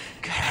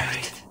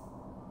 Gareth.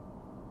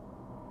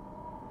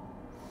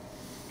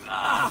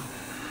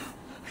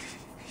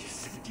 You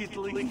said you'd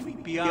leave me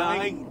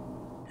behind.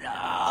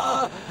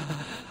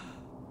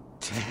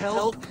 To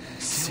help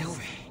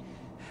Sylvie.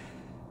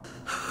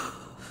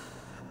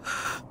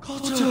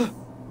 Cotter!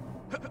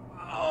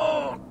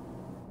 Oh,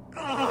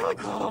 I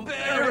can't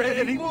bear it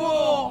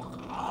anymore.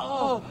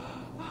 Oh.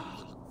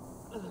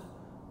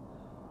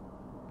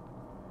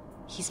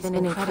 He's been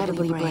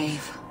incredibly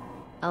brave.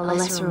 A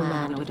lesser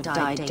man would have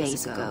died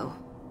days ago.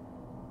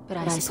 But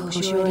I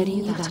suppose you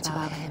already knew that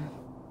about him.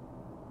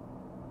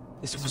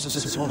 This wasn't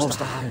supposed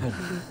to happen.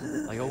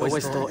 I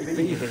always thought he'd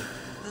be here,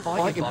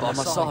 fighting by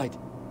my side.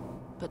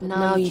 But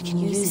now you can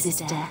use his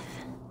death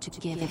to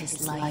give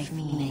his life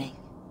meaning.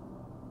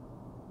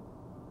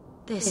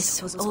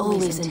 This was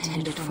always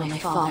intended for my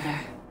father.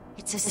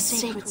 It's a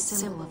sacred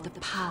symbol of the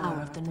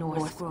power of the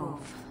North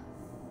Grove.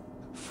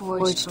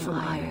 Forged from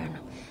iron,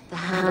 the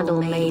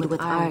handle made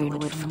with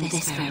ironwood from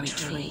this very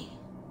tree.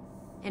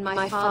 In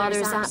my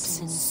father's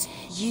absence,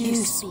 you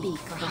speak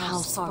for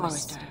House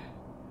Forrester.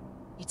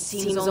 It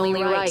seems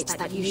only right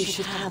that you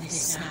should have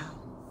this now.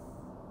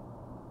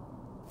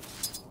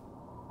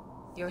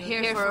 You're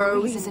here for a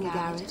reason,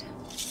 Garrett.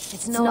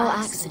 It's no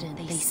accident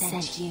they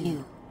sent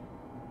you.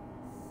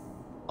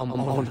 I'm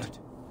honored.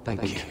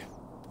 Thank you.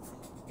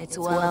 It's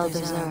well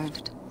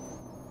deserved.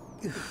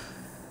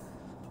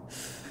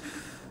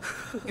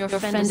 Your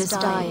friend is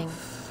dying,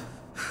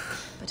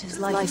 but his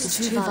life is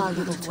too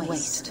valuable to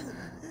waste.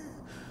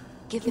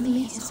 Give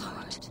me his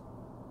heart,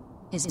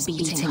 his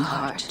beating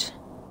heart,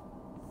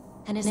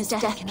 and his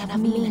death can have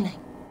meaning.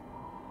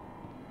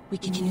 We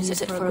can use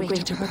it for a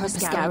greater purpose,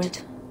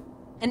 Garrett.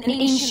 An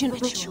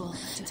ancient ritual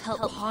to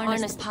help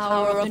harness the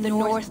power of the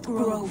North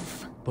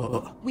Grove.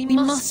 But We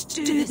must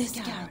do this,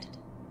 Garrett.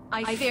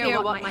 I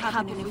fear what might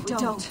happen if we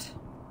don't.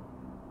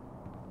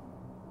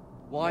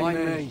 why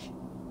me?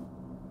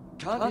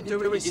 Can't you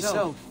do it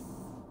yourself?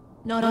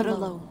 Not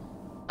alone.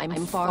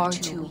 I'm far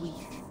too weak.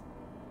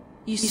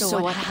 You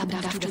saw what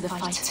happened after the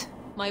fight.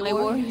 My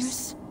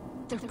warriors,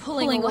 they're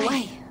pulling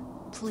away.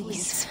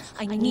 Please,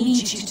 I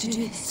need you to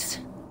do this.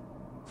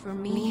 For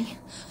me,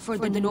 for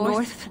the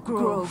North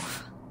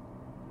Grove.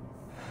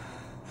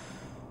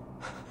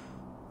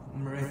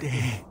 I'm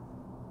ready.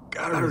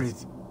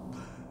 Gareth,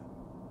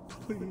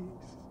 please.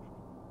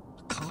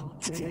 I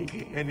can't take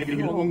it any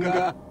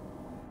longer.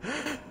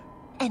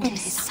 End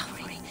his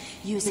suffering.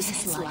 Use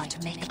his life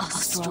to make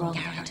us strong,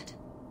 Garrett.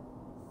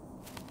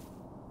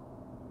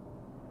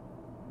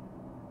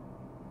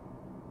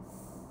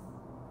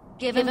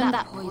 Give him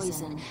that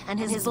poison, and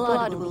his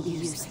blood will be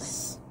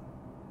useless.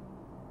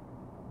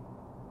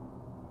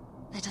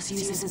 Let us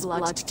use his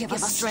blood to give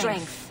us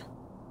strength.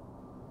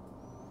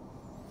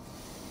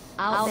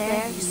 Out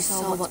there, you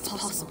saw what's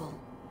possible.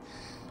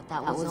 But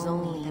that was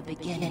only the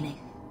beginning.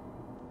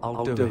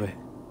 I'll do it.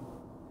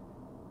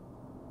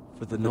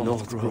 For the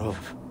North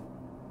Grove.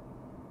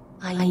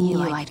 I knew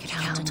I could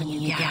count on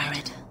you,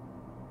 Garrett.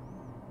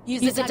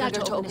 Use the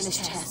dagger to open his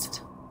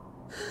chest.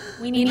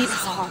 We need his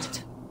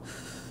heart.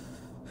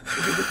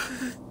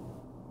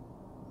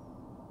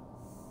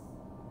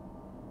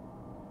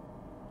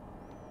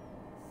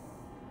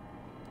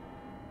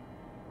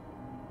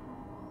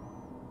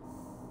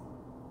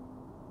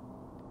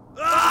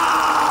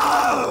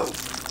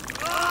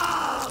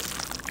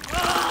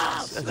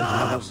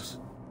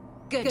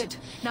 Good.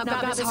 Now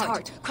grab his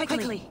heart,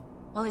 quickly,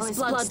 while his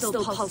blood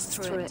still pulses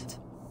through it.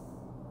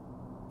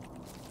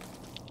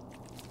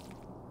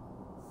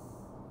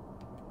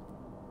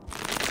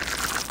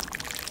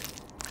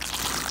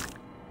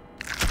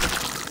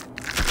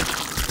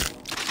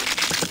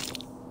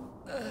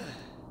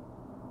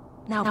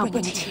 Now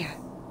bring it here.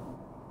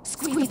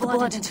 Squeeze the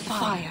blood into the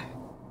fire.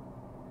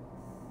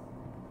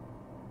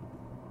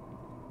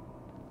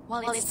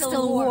 While it's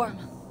still warm.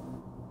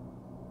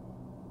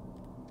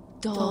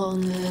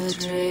 Donne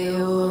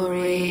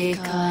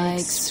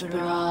kijk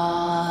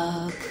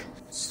sprak,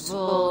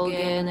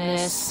 svogen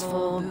is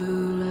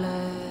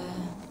fabule.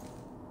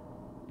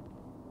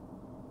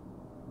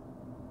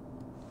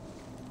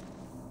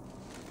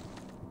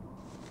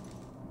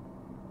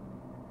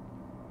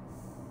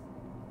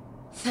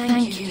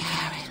 Thank you,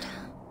 Garrett.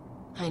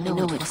 I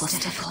know it was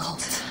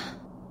difficult,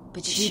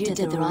 but you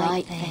did the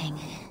right thing.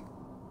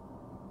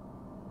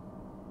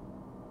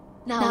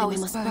 Now we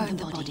must burn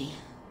the body.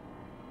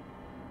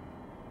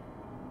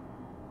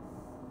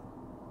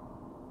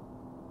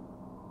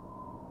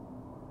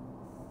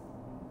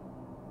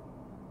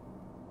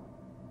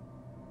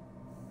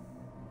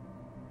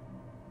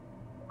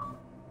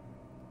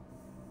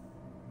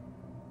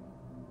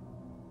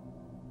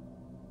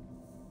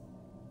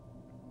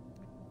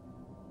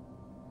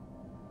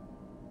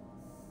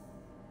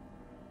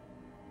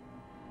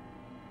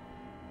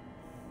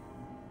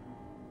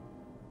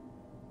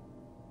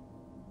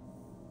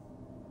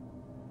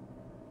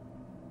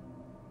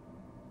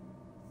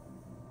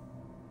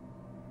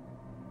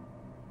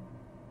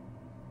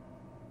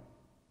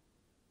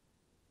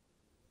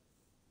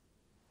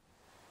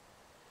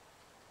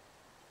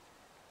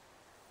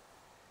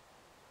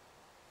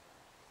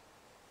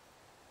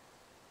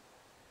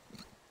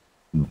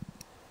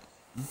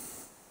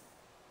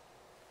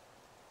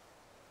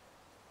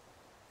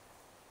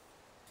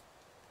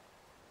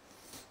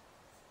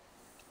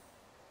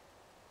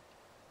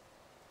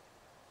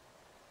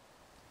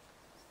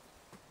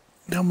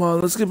 Come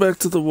on, let's get back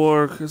to the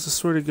war, because I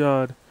swear to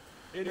God.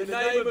 In the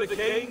name of the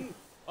king,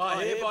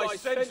 I hereby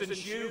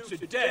sentence you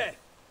to death.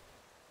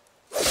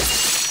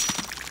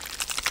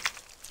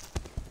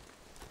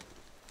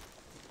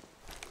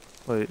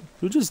 Wait,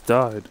 who just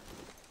died?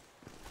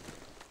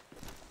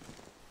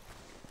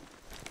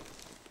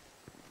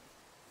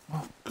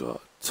 Oh God,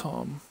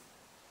 Tom.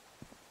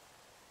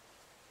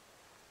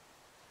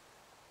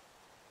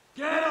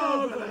 Get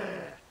over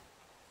there!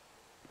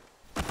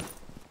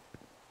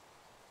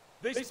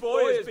 This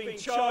boy has been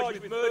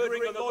charged with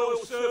murdering a loyal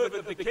servant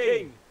of the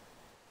king.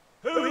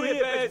 Who here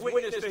bears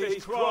witness to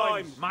his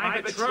crimes?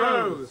 My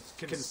betrothed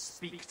can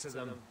speak to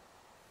them.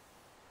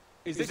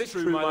 Is this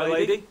true, my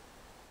lady?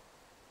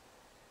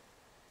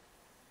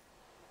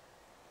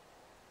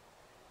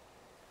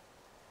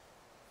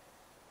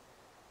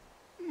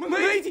 My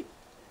lady!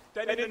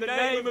 Then in the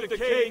name of the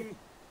king,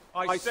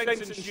 I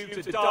sentence you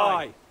to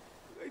die.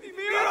 Lady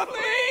Mira,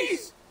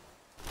 please!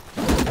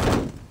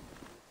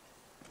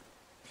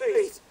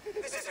 Please,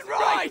 this isn't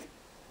right!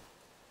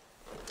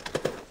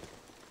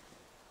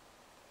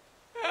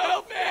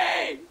 Help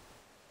me!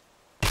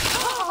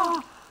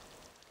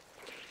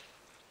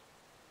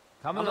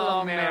 Come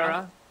along,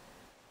 Mira.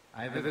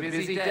 I have a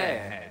busy day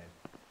ahead.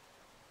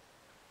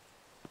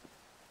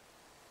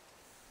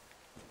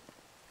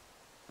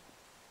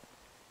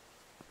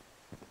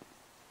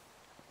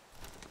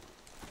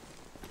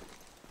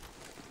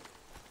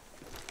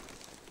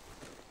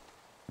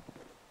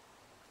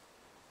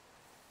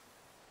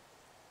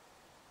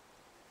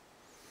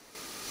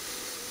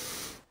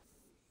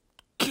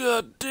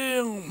 God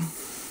damn.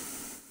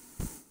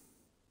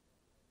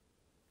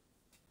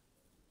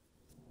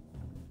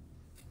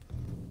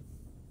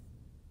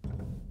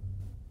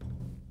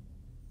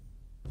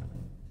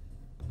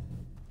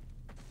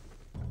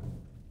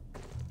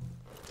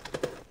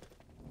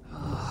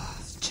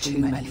 Too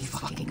many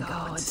fucking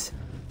guards.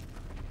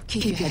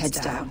 Keep your heads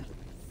down.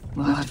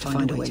 We'll have to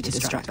find a way to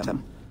distract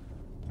them.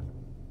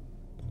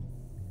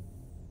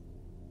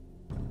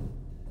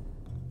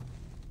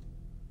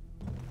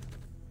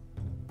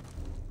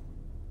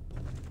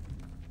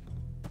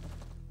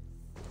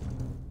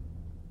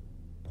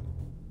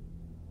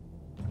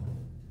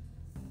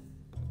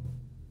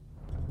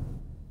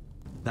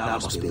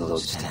 That must be the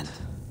Lord's tent.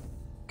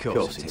 Of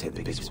course he'd take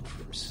the biggest one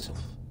for himself.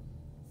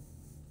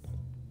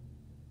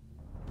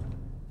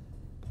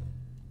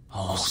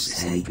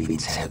 Horses ain't been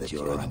tethered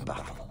during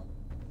battle.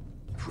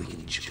 If we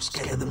can just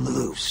get them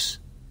loose.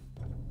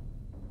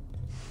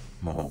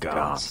 More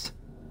guards.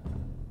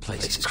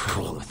 Place is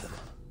crawling with them.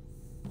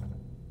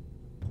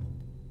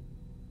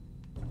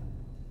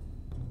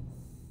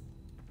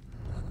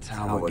 The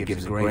tower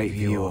gives a great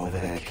view over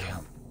their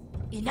camp.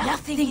 Enough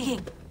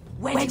thinking!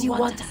 Where do you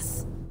want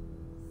us?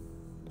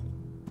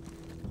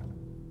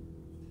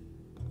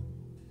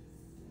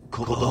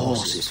 Cut the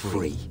horses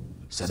free.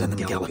 Send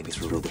them galloping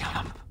through the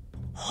camp.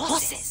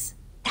 Horses?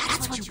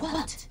 That's what you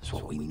want? That's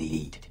what we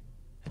need.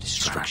 A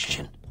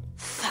distraction.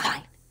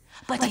 Fine.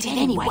 But if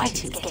any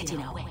whitetails get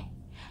in our way,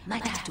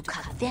 might have to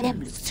cut them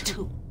loose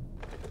too.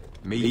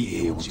 Meet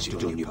here once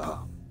you've done your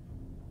part.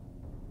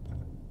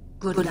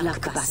 Good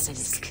luck,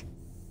 Basilisk.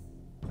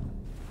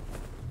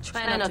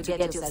 Try not to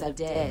get yourself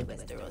dead,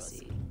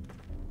 Westerosi.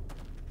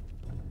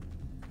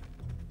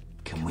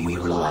 Can we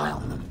rely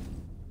on them?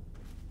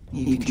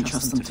 You can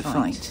trust them to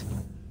fight.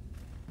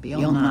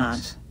 Beyond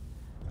that...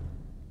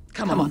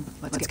 Come on,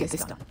 let's get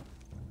this done.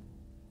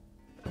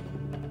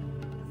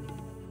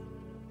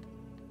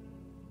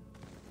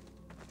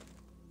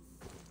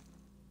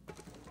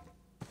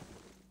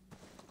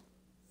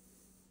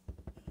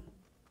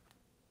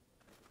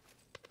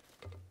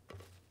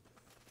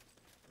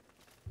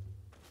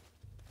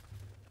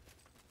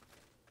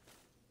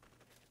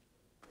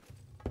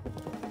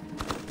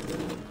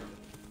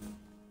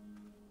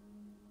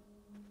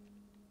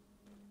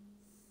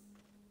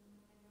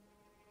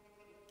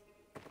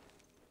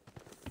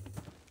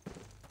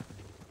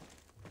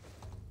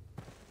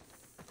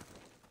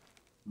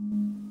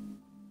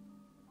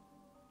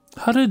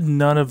 How did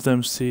none of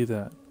them see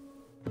that?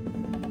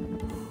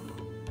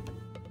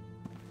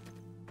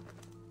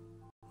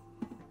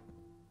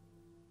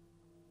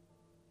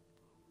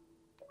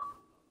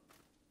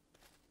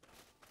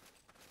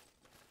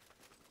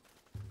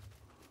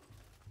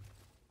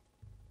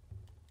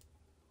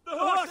 The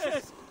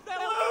horses! They're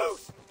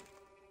loose!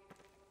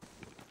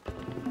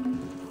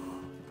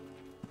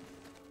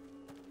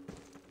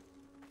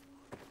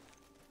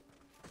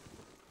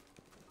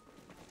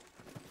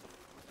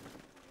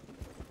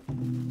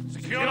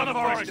 Secure the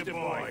forester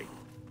boy.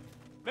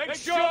 Make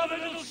sure the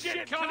little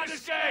shit can't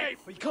escape.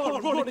 We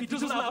can't run if he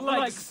doesn't have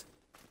legs.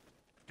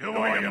 Do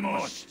what you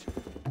must.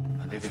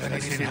 And if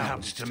anything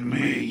happens to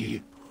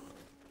me,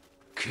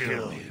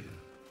 kill him.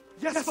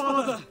 Yes,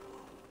 Father!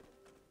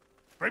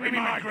 Bring me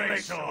my great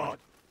sword.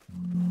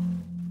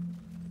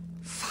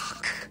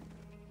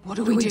 What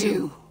do we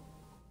do?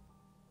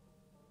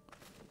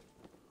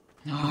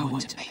 I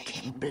want to make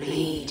him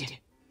bleed.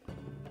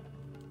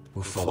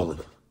 We'll follow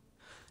them.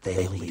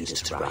 They'll lead us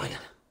to Ryan.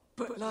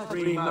 But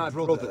freeing my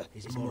brother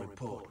is more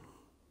important.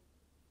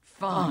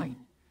 Fine.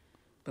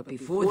 But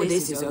before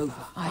this is over,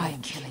 I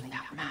am killing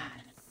that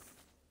man.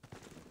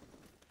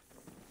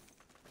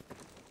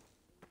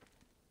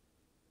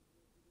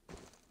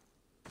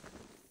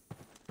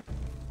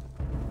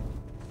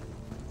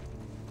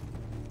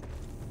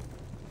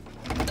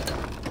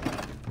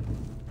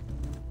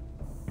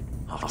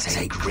 I'll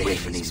take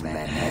Griff and his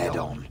men head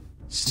on,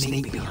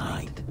 sneak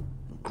behind,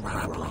 and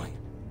grab Ryan.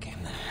 Get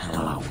him the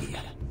hell out of here.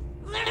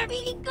 Let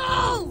me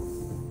go!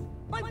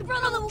 My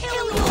brother will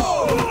kill you!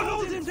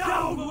 Hold him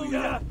down, will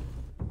ya?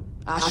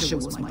 Asher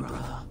was my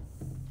brother,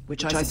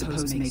 which I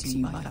suppose makes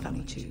you my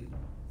family too.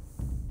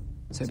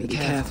 So be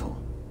careful.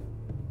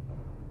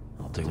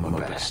 I'll do my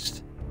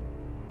best.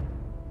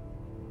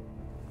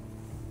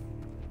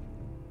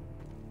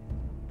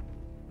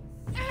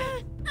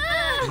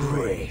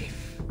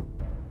 Griff.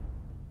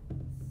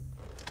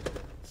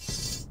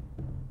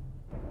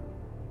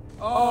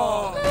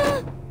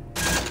 Oh!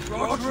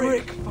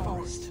 Roderick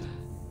Forrester.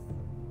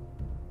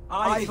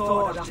 I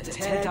thought I'd have to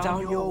tear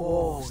down your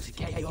walls to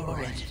get your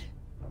head.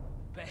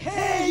 But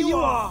here you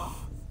are!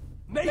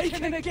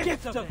 Making a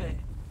gift of it!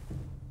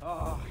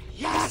 Oh,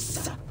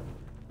 yes!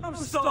 I'm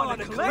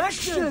starting a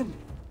collection!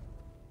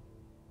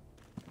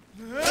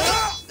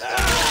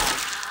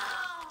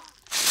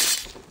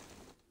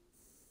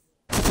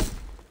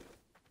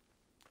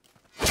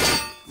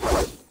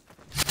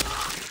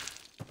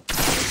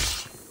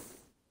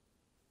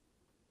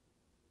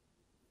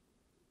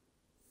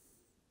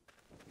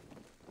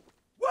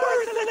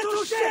 Where's the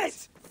little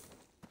shit?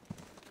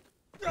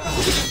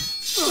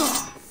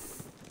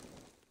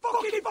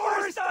 Fucking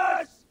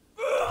foresters!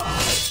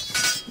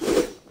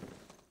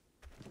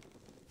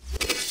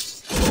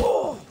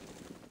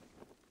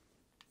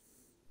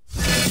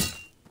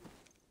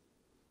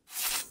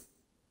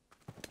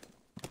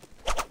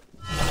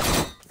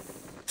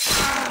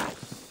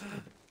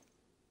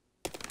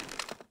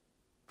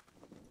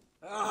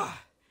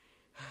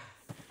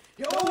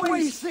 You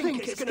always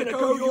think it's gonna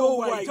go your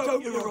way,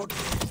 don't you, Rod?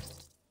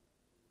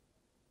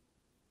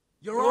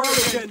 You're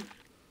arrogant.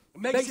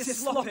 It makes you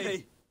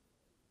sloppy.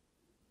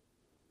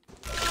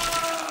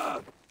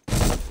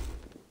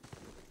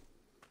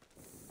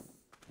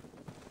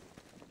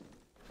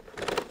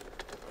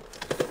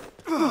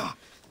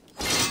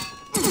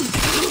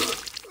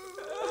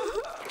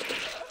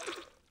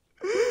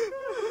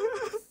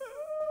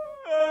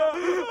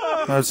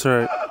 That's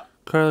right.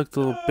 Cry like the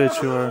little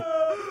bitch you are.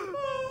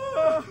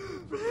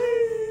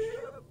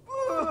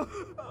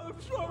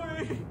 I'm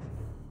sorry.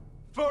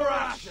 For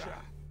Asher.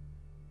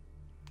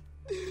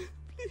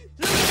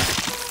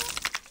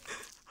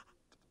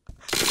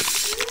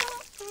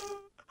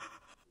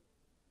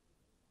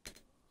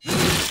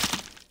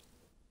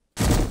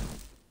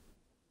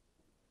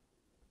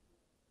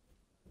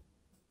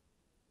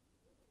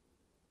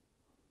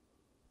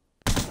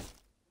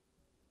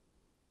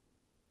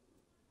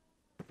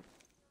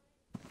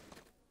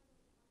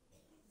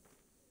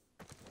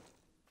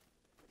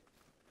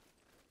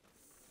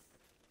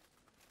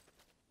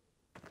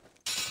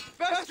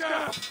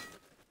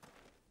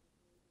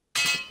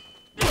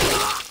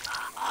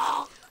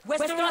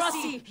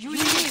 Westerosi, you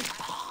leave.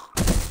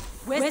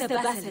 Where's the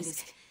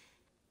basilisk?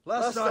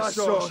 Last I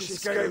saw, she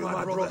escaped with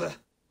my brother.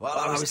 While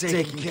I was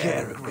taking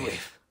care of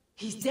Griff.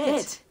 He's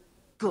dead.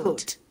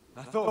 Good.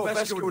 I thought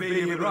Vesca would be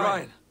here with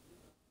Ryan.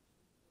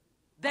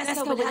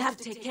 Vesca will have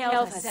to take care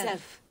of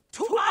herself.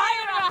 To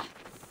Ira!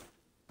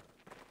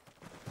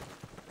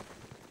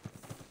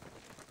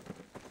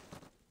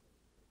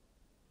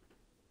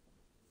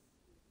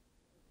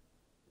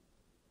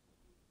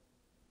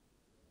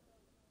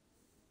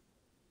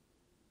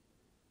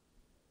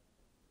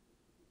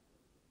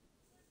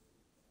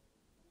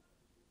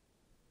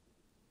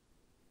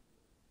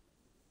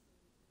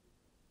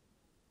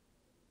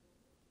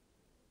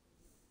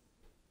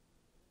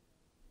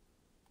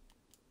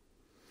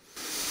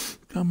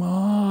 Come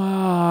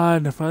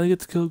on, I finally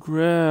get to kill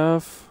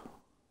Griff.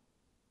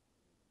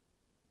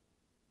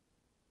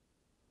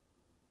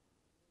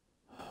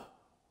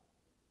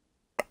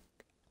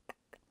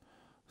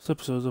 This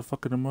episode's a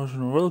fucking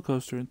emotional roller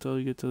coaster until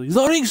you get to these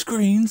loading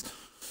screens.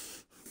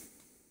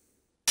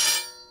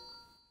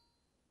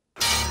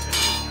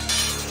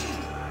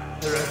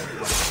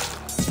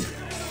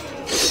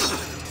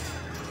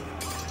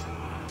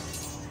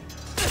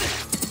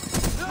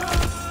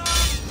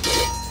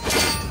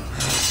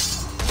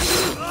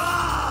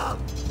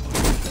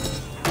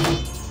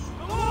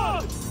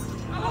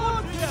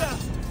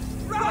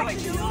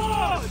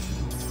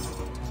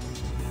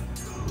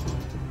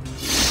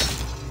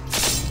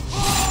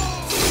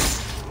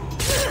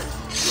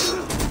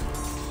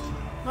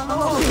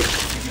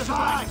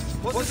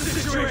 What's the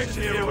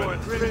situation here, Owen?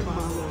 Grim, my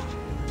lord.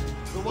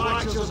 The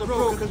White Hills are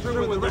broken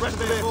through and the rest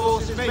of their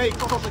forces may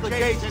cross the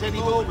gate at any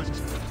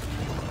moment.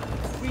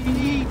 We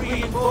need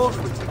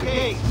reinforcements at the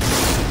gate.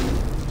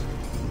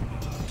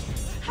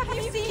 Have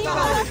you seen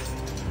her?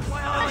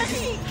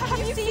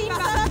 Have you seen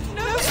her?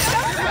 No,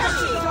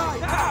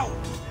 now!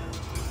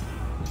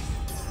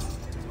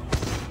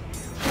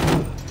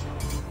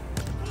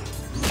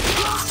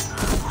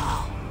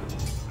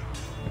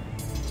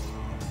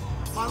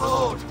 My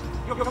lord,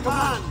 your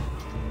command!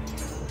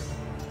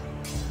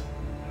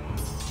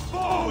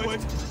 Forward!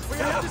 We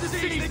have to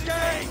seize the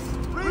gate!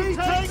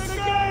 Retake the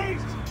gate!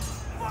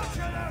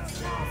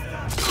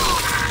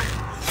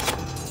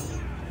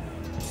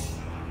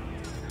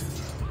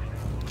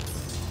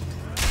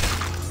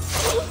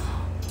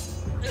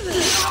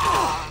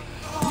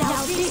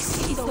 Now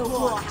this is the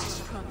war.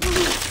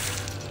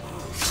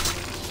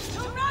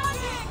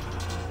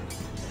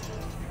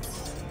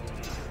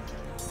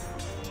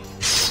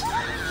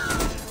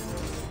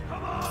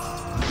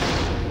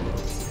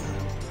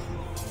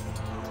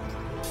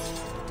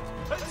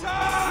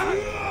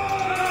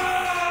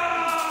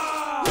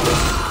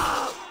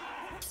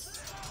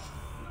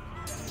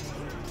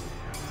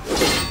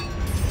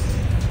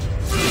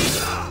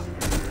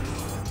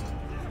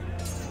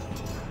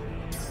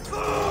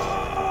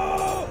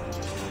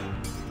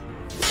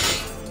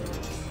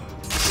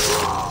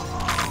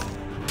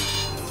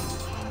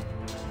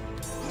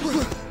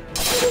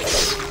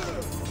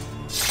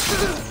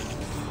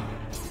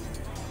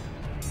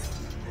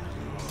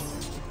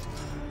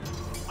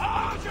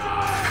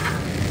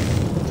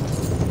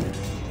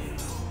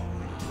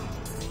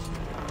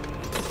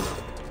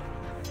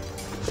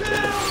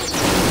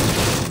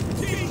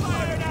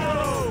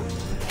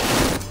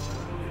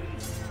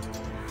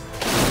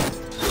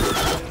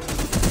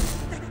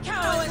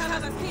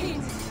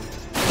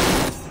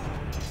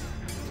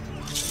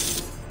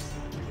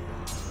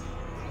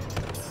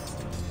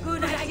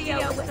 Good idea,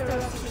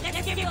 Westeros.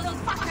 Let's give those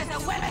fuckers a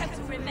weapon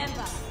to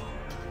remember.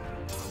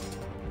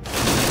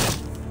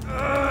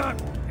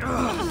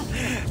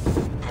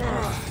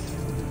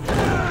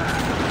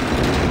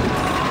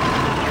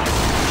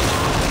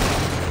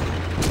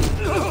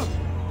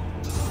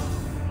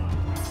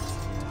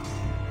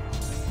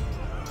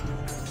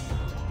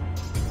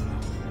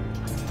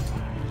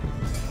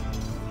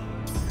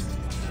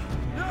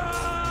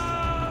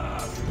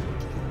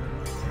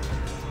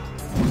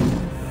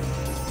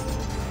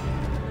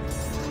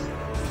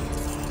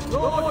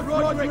 Lord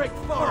Roderick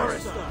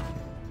Forrester,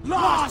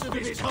 last of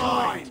his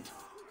kind!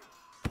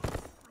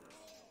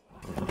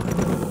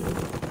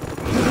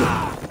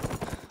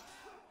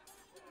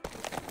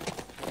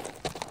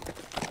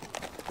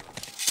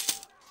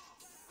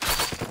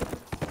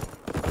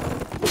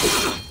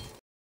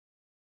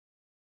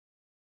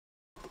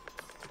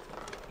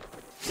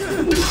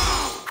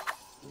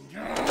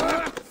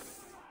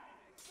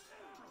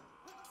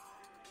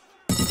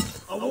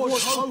 I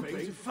was hoping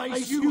to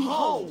face you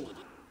whole.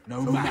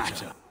 No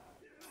matter.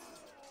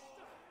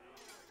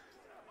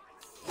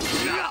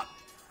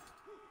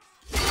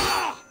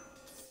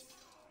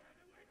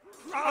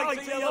 Right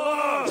to your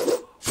lord!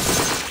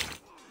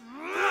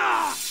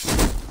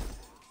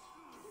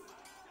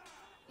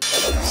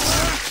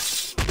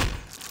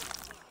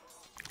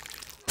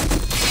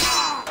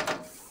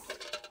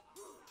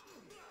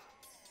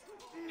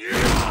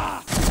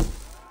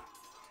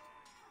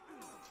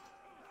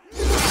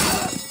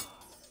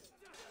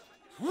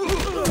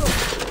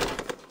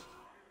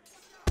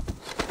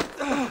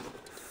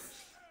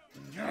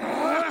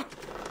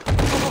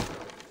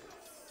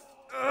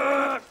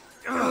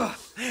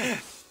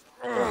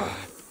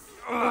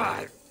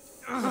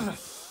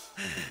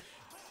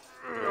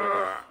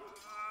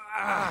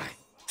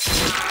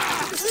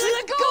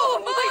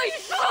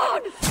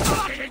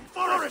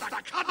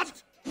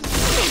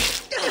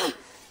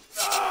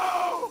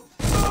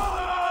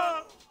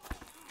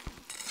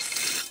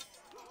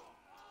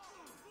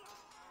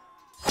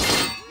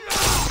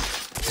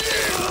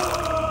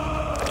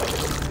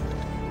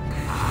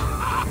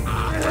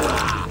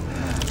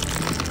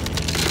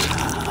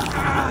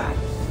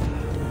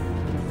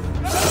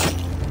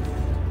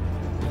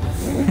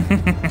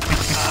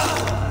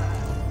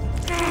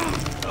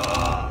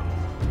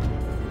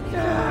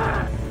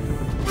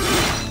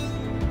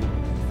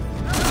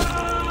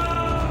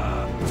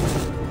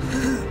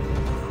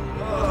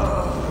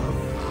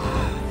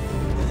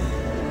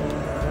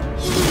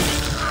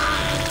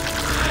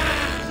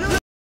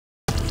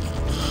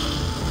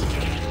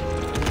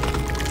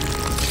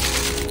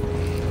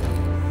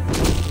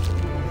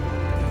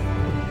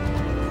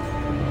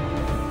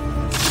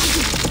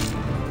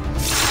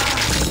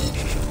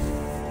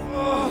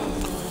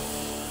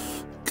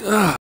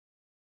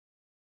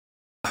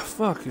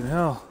 Fucking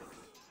hell.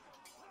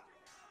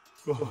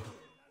 Oh.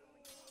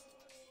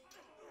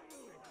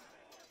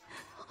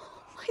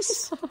 My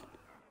son.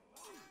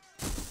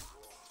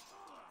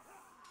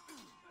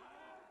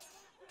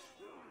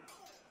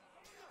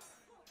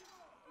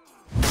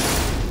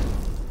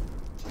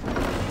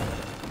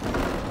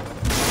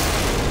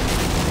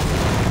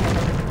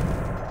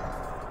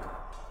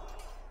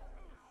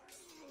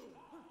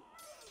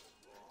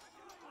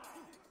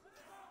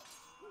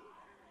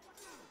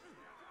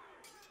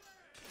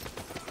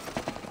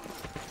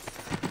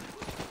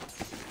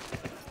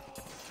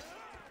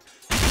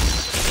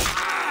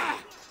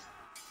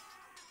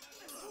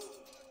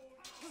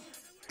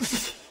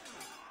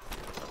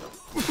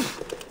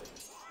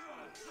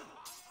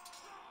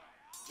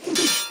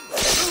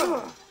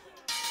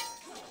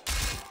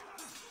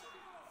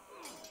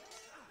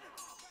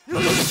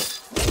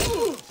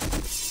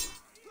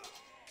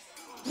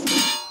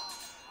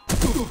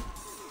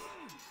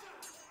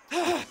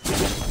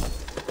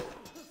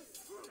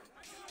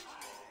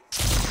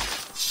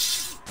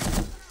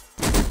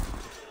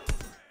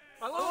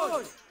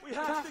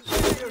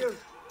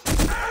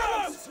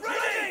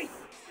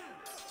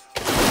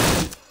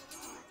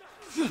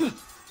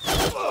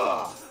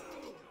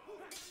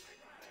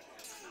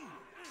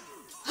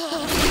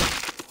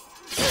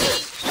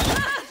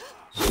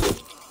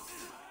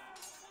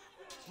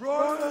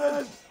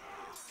 Ronan!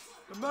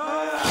 The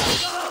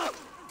man!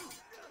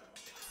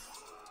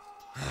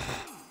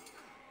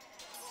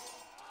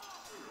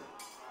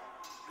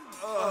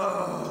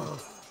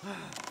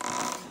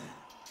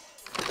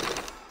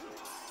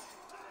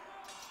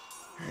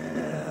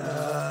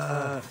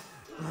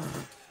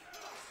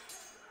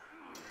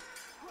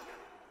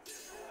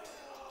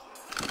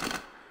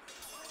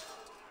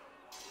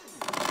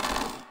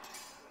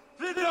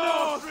 The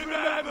North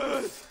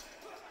remembers!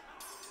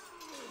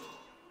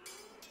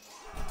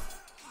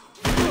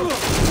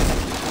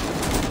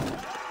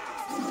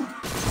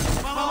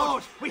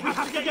 Maud, we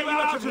have to get you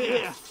out of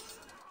here!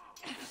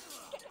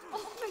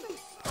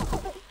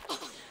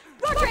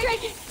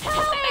 Roderick,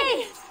 help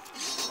me!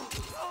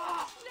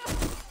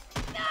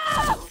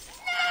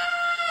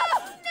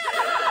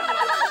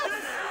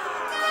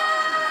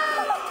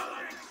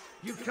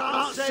 You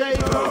can't save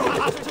her, you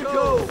have to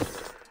go!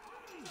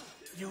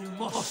 You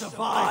must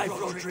survive,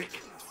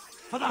 Roderick.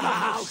 For the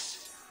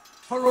house.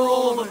 For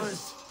all of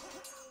us.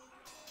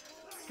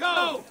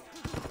 Go!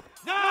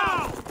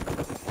 Now!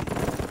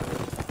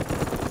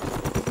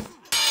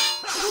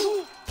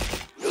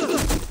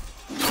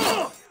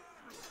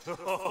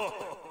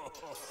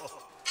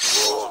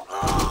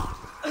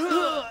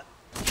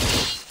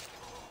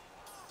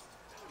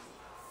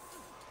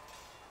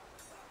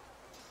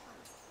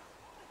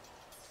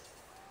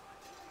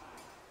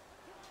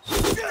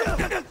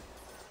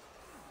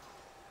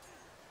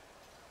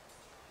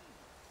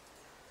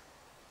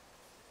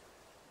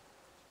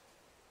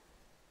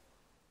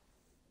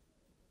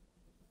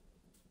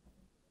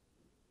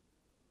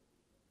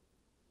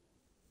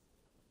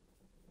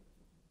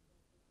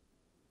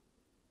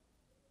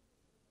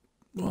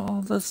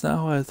 Well, that's not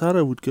how I thought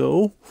it would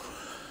go.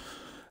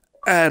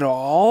 At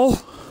all.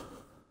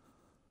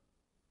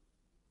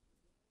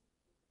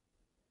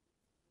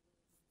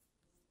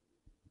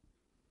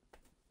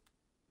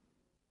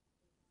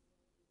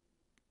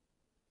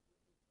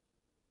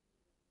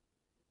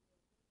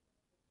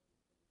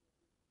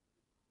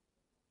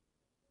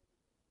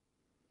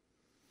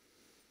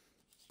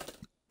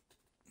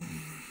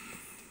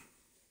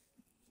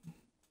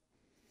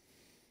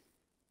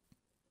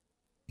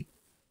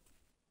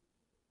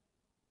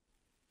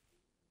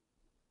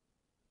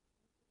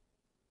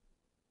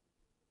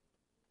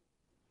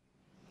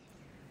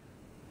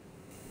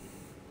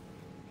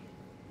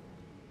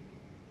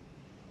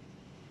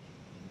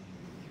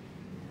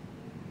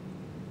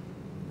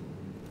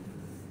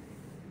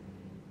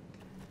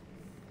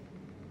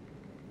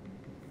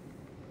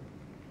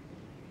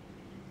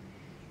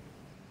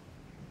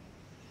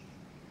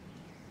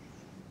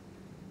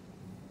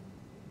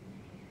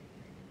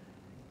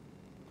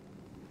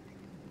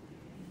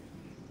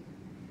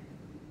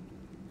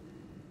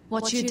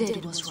 What you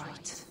did was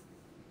right.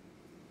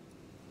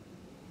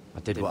 I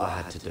did what I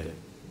had to do.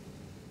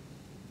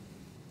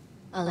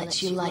 I'll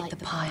let you light the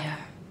pyre.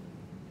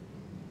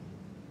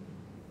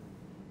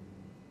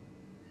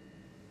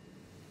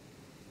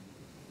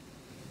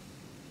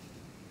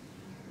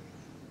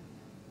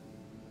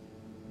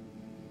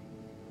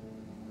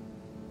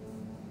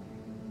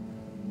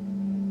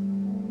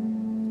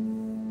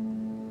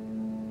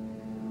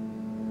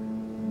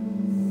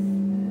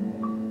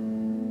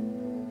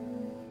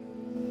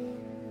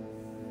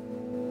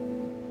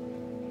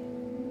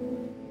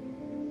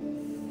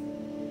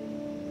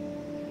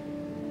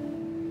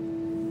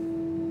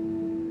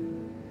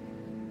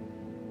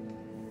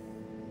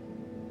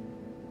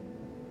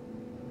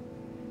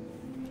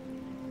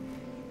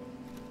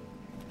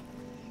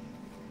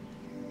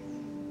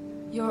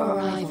 Your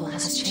arrival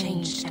has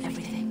changed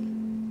everything.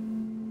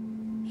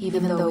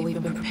 Even though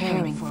we've been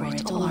preparing for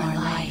it all our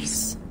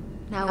lives.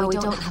 Now we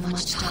don't have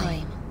much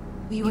time.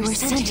 We were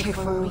sent here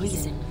for a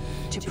reason.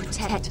 to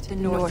protect the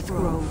North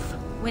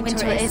Grove.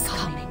 Winter is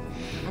coming,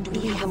 and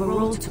we have a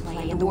role to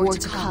play in the war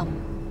to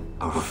come.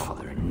 Our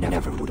father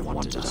never would have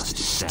wanted us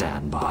to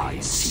stand by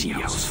and see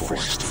our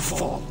forest to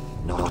fall.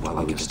 Not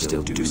while we can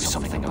still do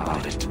something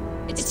about it.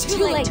 It's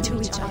too late to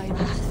reach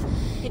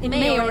Ironrath. It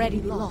may already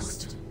be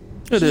lost.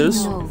 It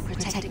is. You know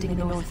protecting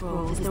the North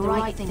Grove is the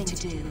right thing to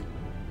do.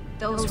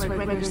 Those were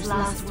Gregor's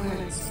last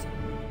words.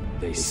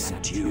 They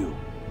sent you.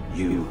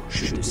 You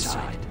should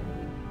decide.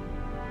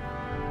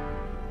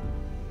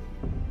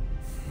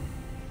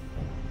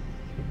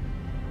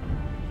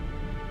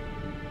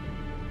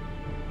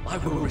 I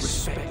will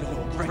respect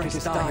Lord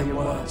Gregor's dying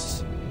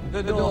words.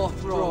 The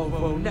North Grove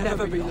will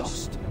never be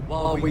lost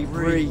while we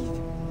breathe.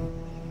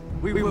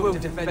 We will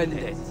defend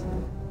it.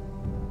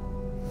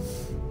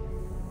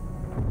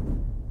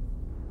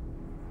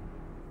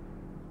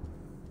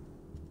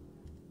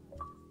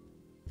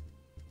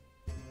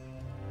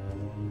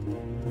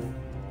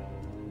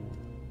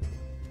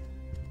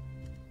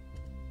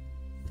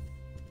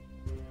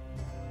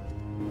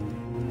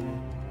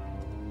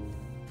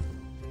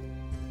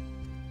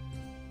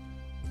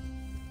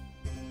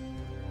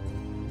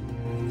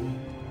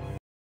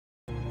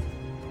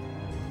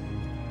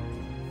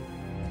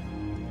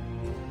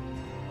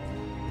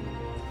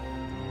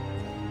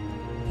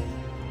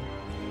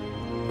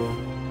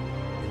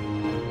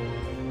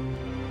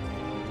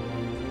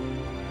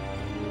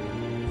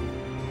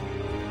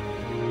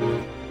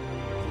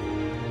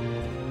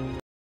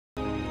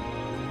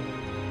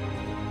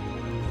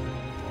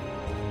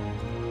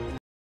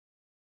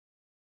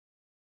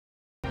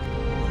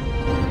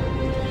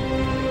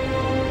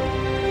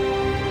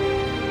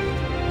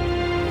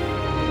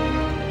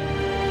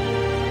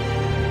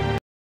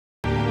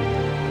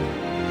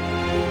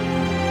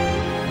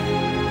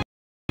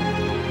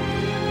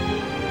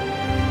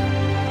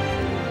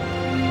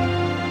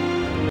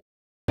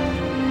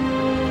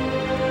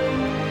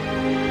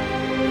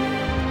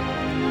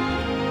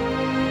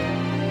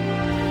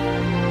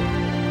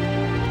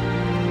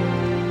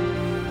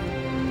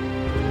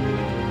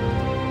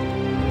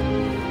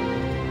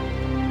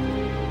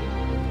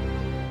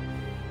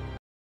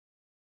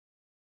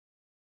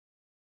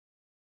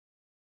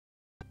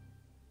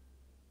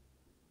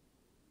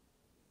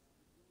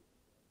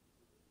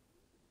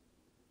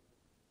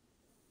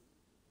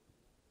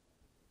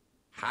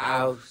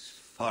 House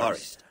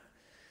Forrester.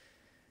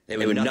 They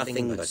were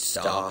nothing but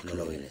Stark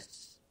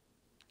loyalists.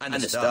 And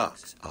the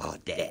Starks are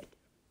dead.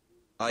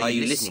 Are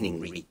you listening,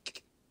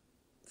 Reek?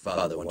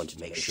 Father wanted to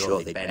make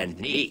sure they bend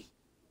the knee.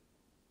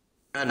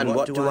 And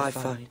what do I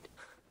find?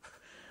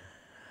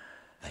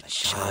 A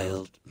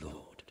child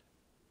lord.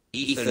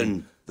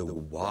 Ethan the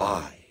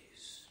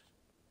Wise.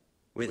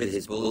 With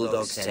his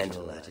bulldog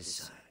sentinel at his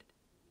side.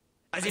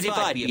 As if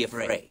I'd be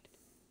afraid.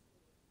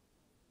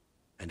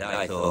 And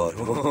I thought,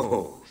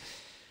 whoa,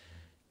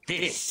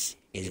 this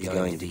is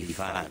going to be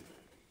fun.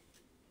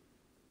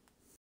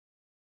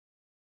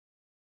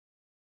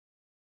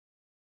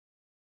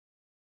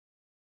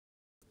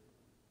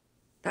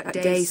 That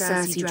day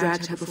Cersei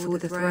dragged her before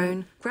the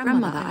throne,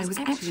 Grandmother, I was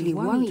actually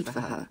worried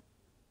for her.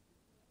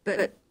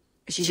 But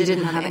she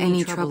didn't have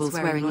any trouble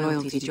swearing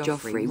loyalty to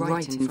Joffrey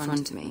right in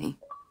front of me.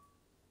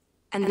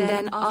 And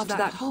then after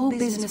that whole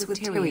business with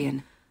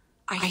Tyrion,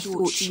 I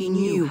thought she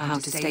knew how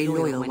to stay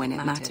loyal when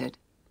it mattered.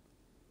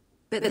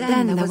 But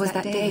then there was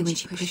that day when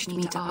she pushed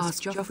me to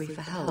ask Joffrey for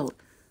help,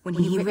 when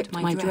he ripped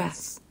my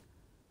dress.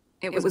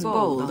 It was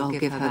bold, I'll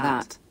give her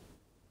that.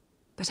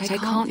 But I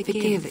can't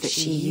forgive that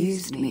she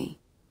used me.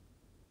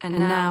 And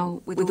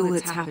now, with all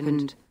that's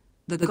happened,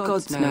 the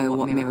gods know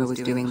what Mira was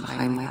doing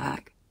behind my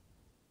back.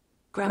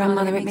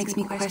 Grandmother, it makes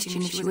me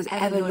question if she was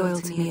ever loyal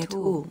to me at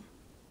all.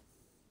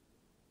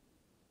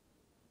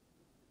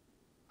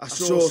 I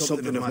saw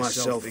something of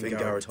myself in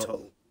Garrett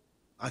Tuttle.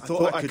 I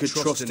thought I could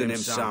trust in him,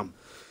 Sam,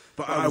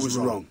 but I was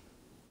wrong.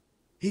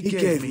 He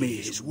gave me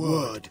his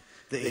word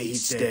that he'd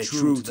stay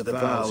true to the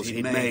vows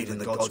he'd made in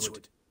the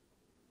Godswood.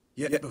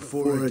 Yet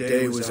before a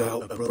day was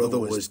out, a brother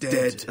was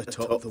dead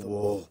atop the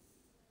wall.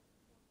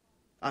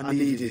 I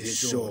needed his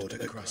sword at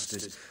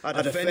Crasters.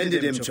 I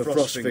defended him to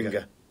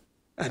Frostfinger,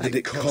 and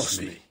it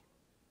cost me.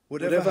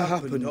 Whatever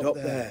happened up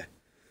there,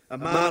 a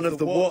man of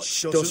the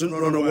Watch doesn't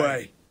run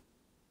away.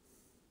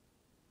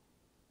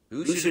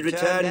 Who should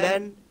return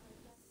then?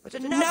 But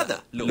another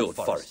Lord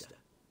Forrester.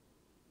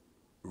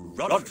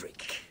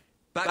 Roderick.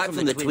 Back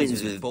from the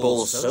twins with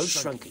balls so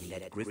shrunken he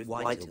let Griff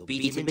Whitehill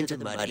beat him into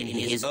the mud in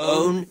his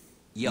own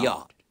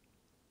yard.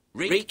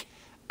 Reek,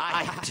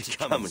 I had to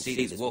come and see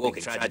this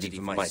walking tragedy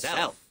for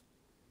myself.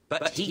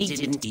 But he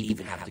didn't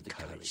even have the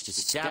courage to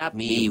stab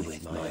me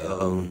with my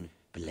own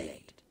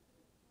blade.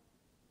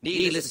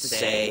 Needless to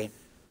say,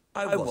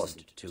 I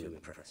wasn't too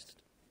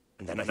impressed.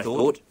 And then I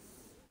thought,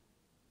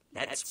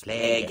 let's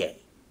play a game.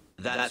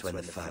 That's when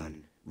the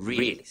fun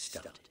really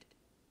started.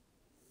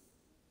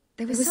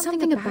 There was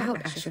something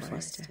about Asher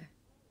Forrester.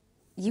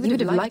 You would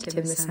have liked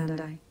him, Miss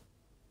Sandai.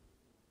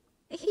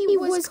 He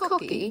was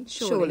cocky,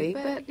 surely,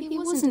 but he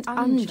wasn't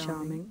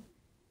uncharming.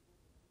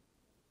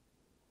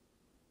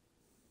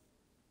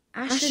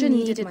 Asher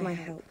needed my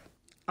help.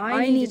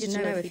 I needed to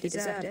know if he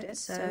deserved it,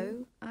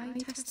 so I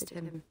tested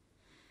him.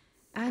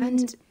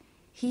 And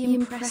he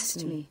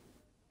impressed me.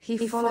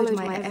 He followed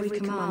my every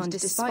command,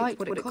 despite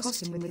what it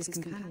cost him with his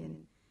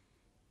companion.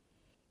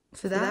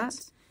 For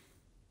that,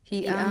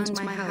 he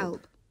earned my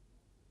help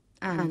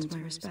and my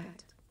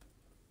respect.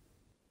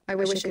 I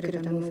wish I could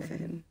have done more for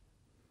him.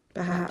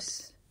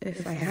 Perhaps,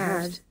 if I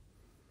had,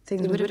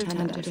 things would have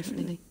turned out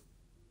differently.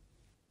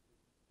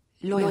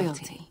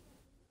 Loyalty,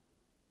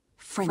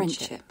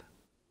 friendship,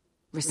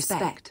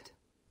 respect.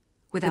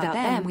 Without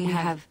them, we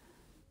have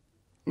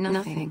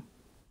nothing.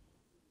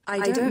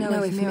 I don't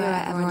know if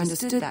Mira ever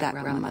understood that,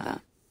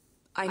 grandmother.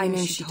 I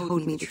know she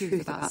told me the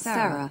truth about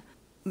Sarah,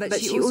 but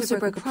she also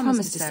broke a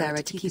promise to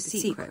Sarah to keep a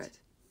secret.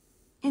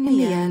 In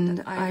the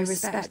end, I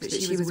respect that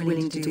she was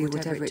willing to do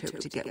whatever it took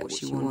to get what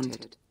she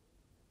wanted.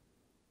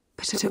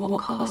 But at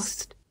what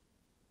cost?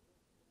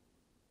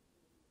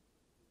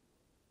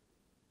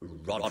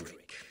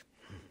 Roderick.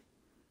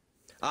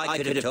 I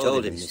could have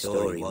told him the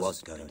story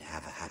wasn't going to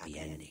have a happy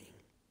ending.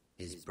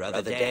 His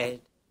brother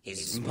dead,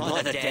 his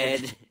mother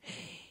dead,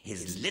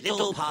 his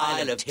little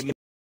pile of timber.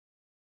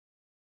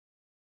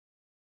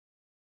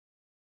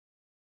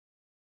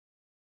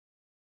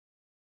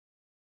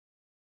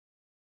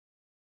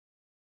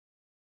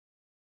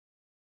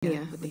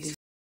 Yeah, but these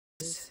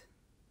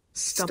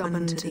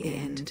stubborn to the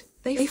end.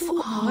 They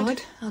fought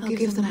hard, I'll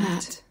give them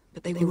that,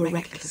 but they were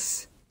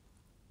reckless.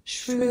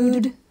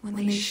 Shrewd when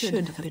they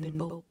should have been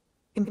bold.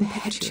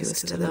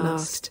 Impetuous to the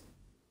last.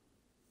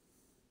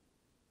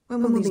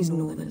 When will these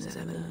Northerners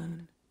ever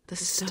learn? The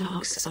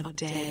Starks are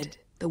dead,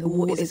 the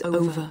war is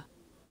over,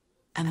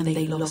 and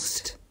they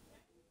lost.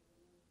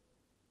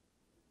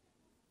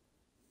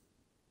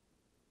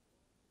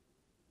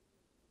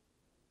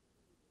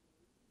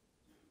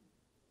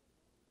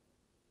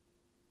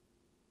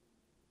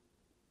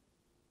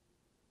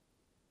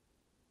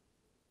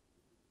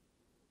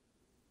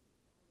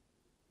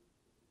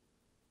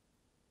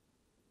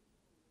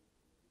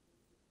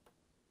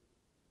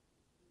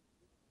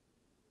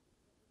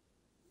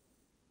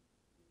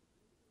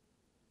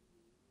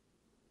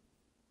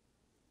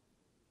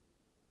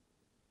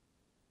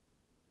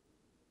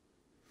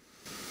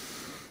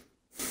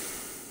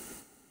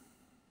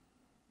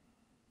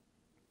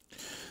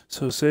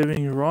 So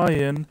saving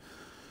Ryan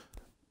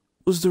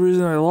was the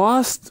reason I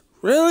lost?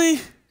 Really?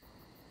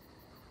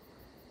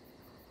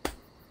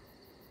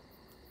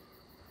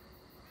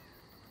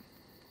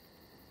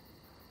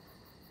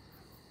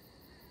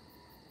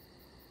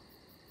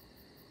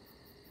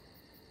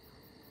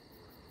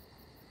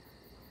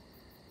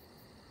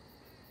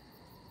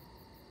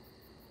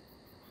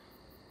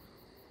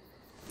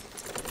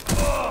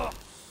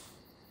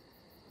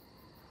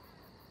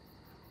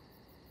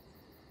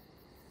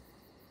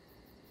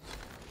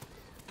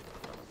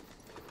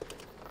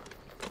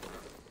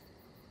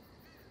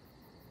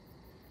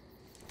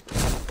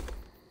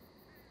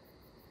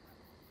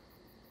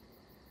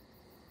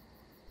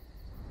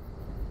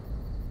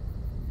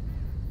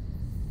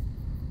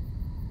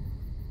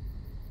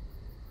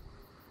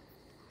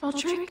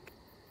 Roderick?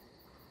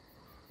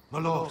 My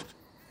lord.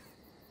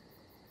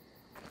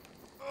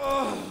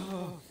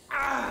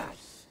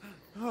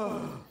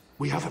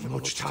 We haven't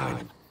much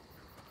time.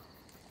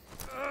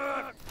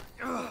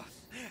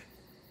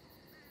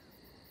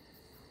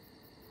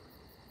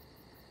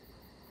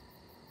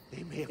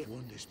 They may have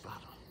won this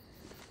battle,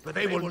 but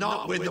they will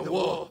not win the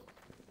war.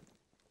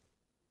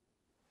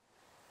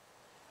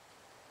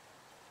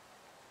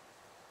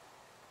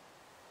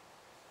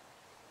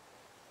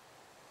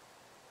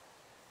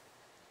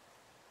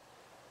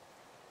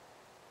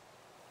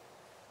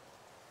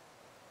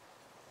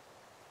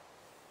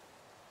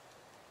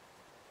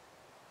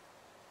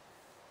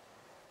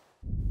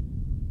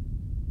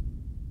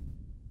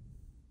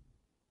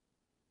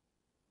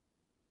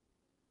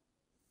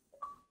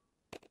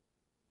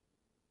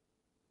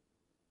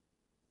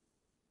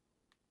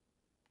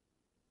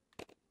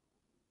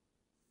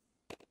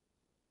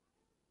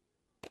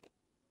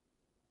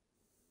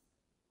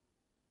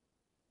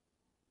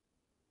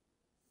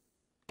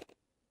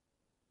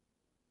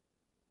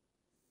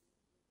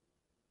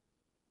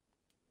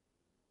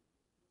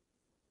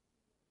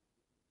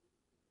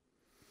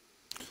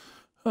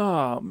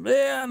 Oh,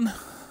 man.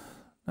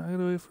 I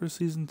gotta wait for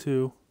season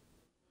 2.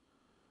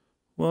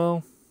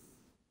 Well,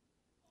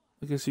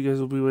 I guess you guys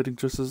will be waiting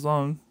just as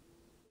long.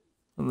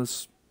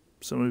 Unless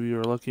some of you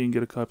are lucky and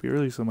get a copy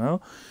early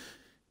somehow.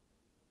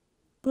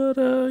 But,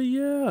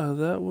 yeah,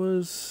 that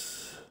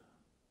was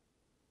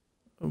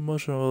an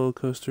emotional roller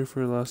coaster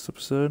for last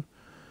episode.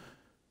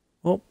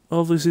 Well,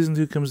 hopefully season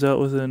 2 comes out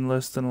within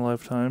less than a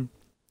lifetime.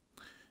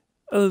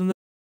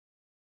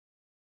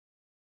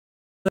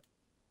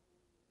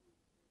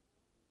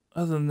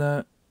 Other than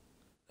that,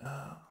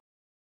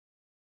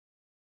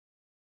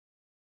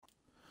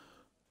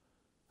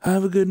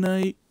 have a good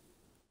night.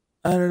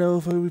 I don't know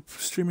if I'll be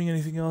streaming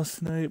anything else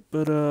tonight,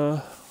 but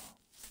I'll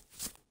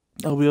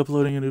be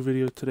uploading a new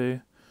video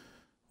today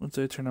once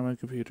I turn on my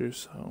computer,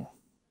 so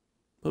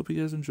hope you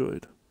guys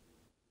enjoyed.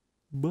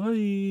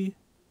 Bye!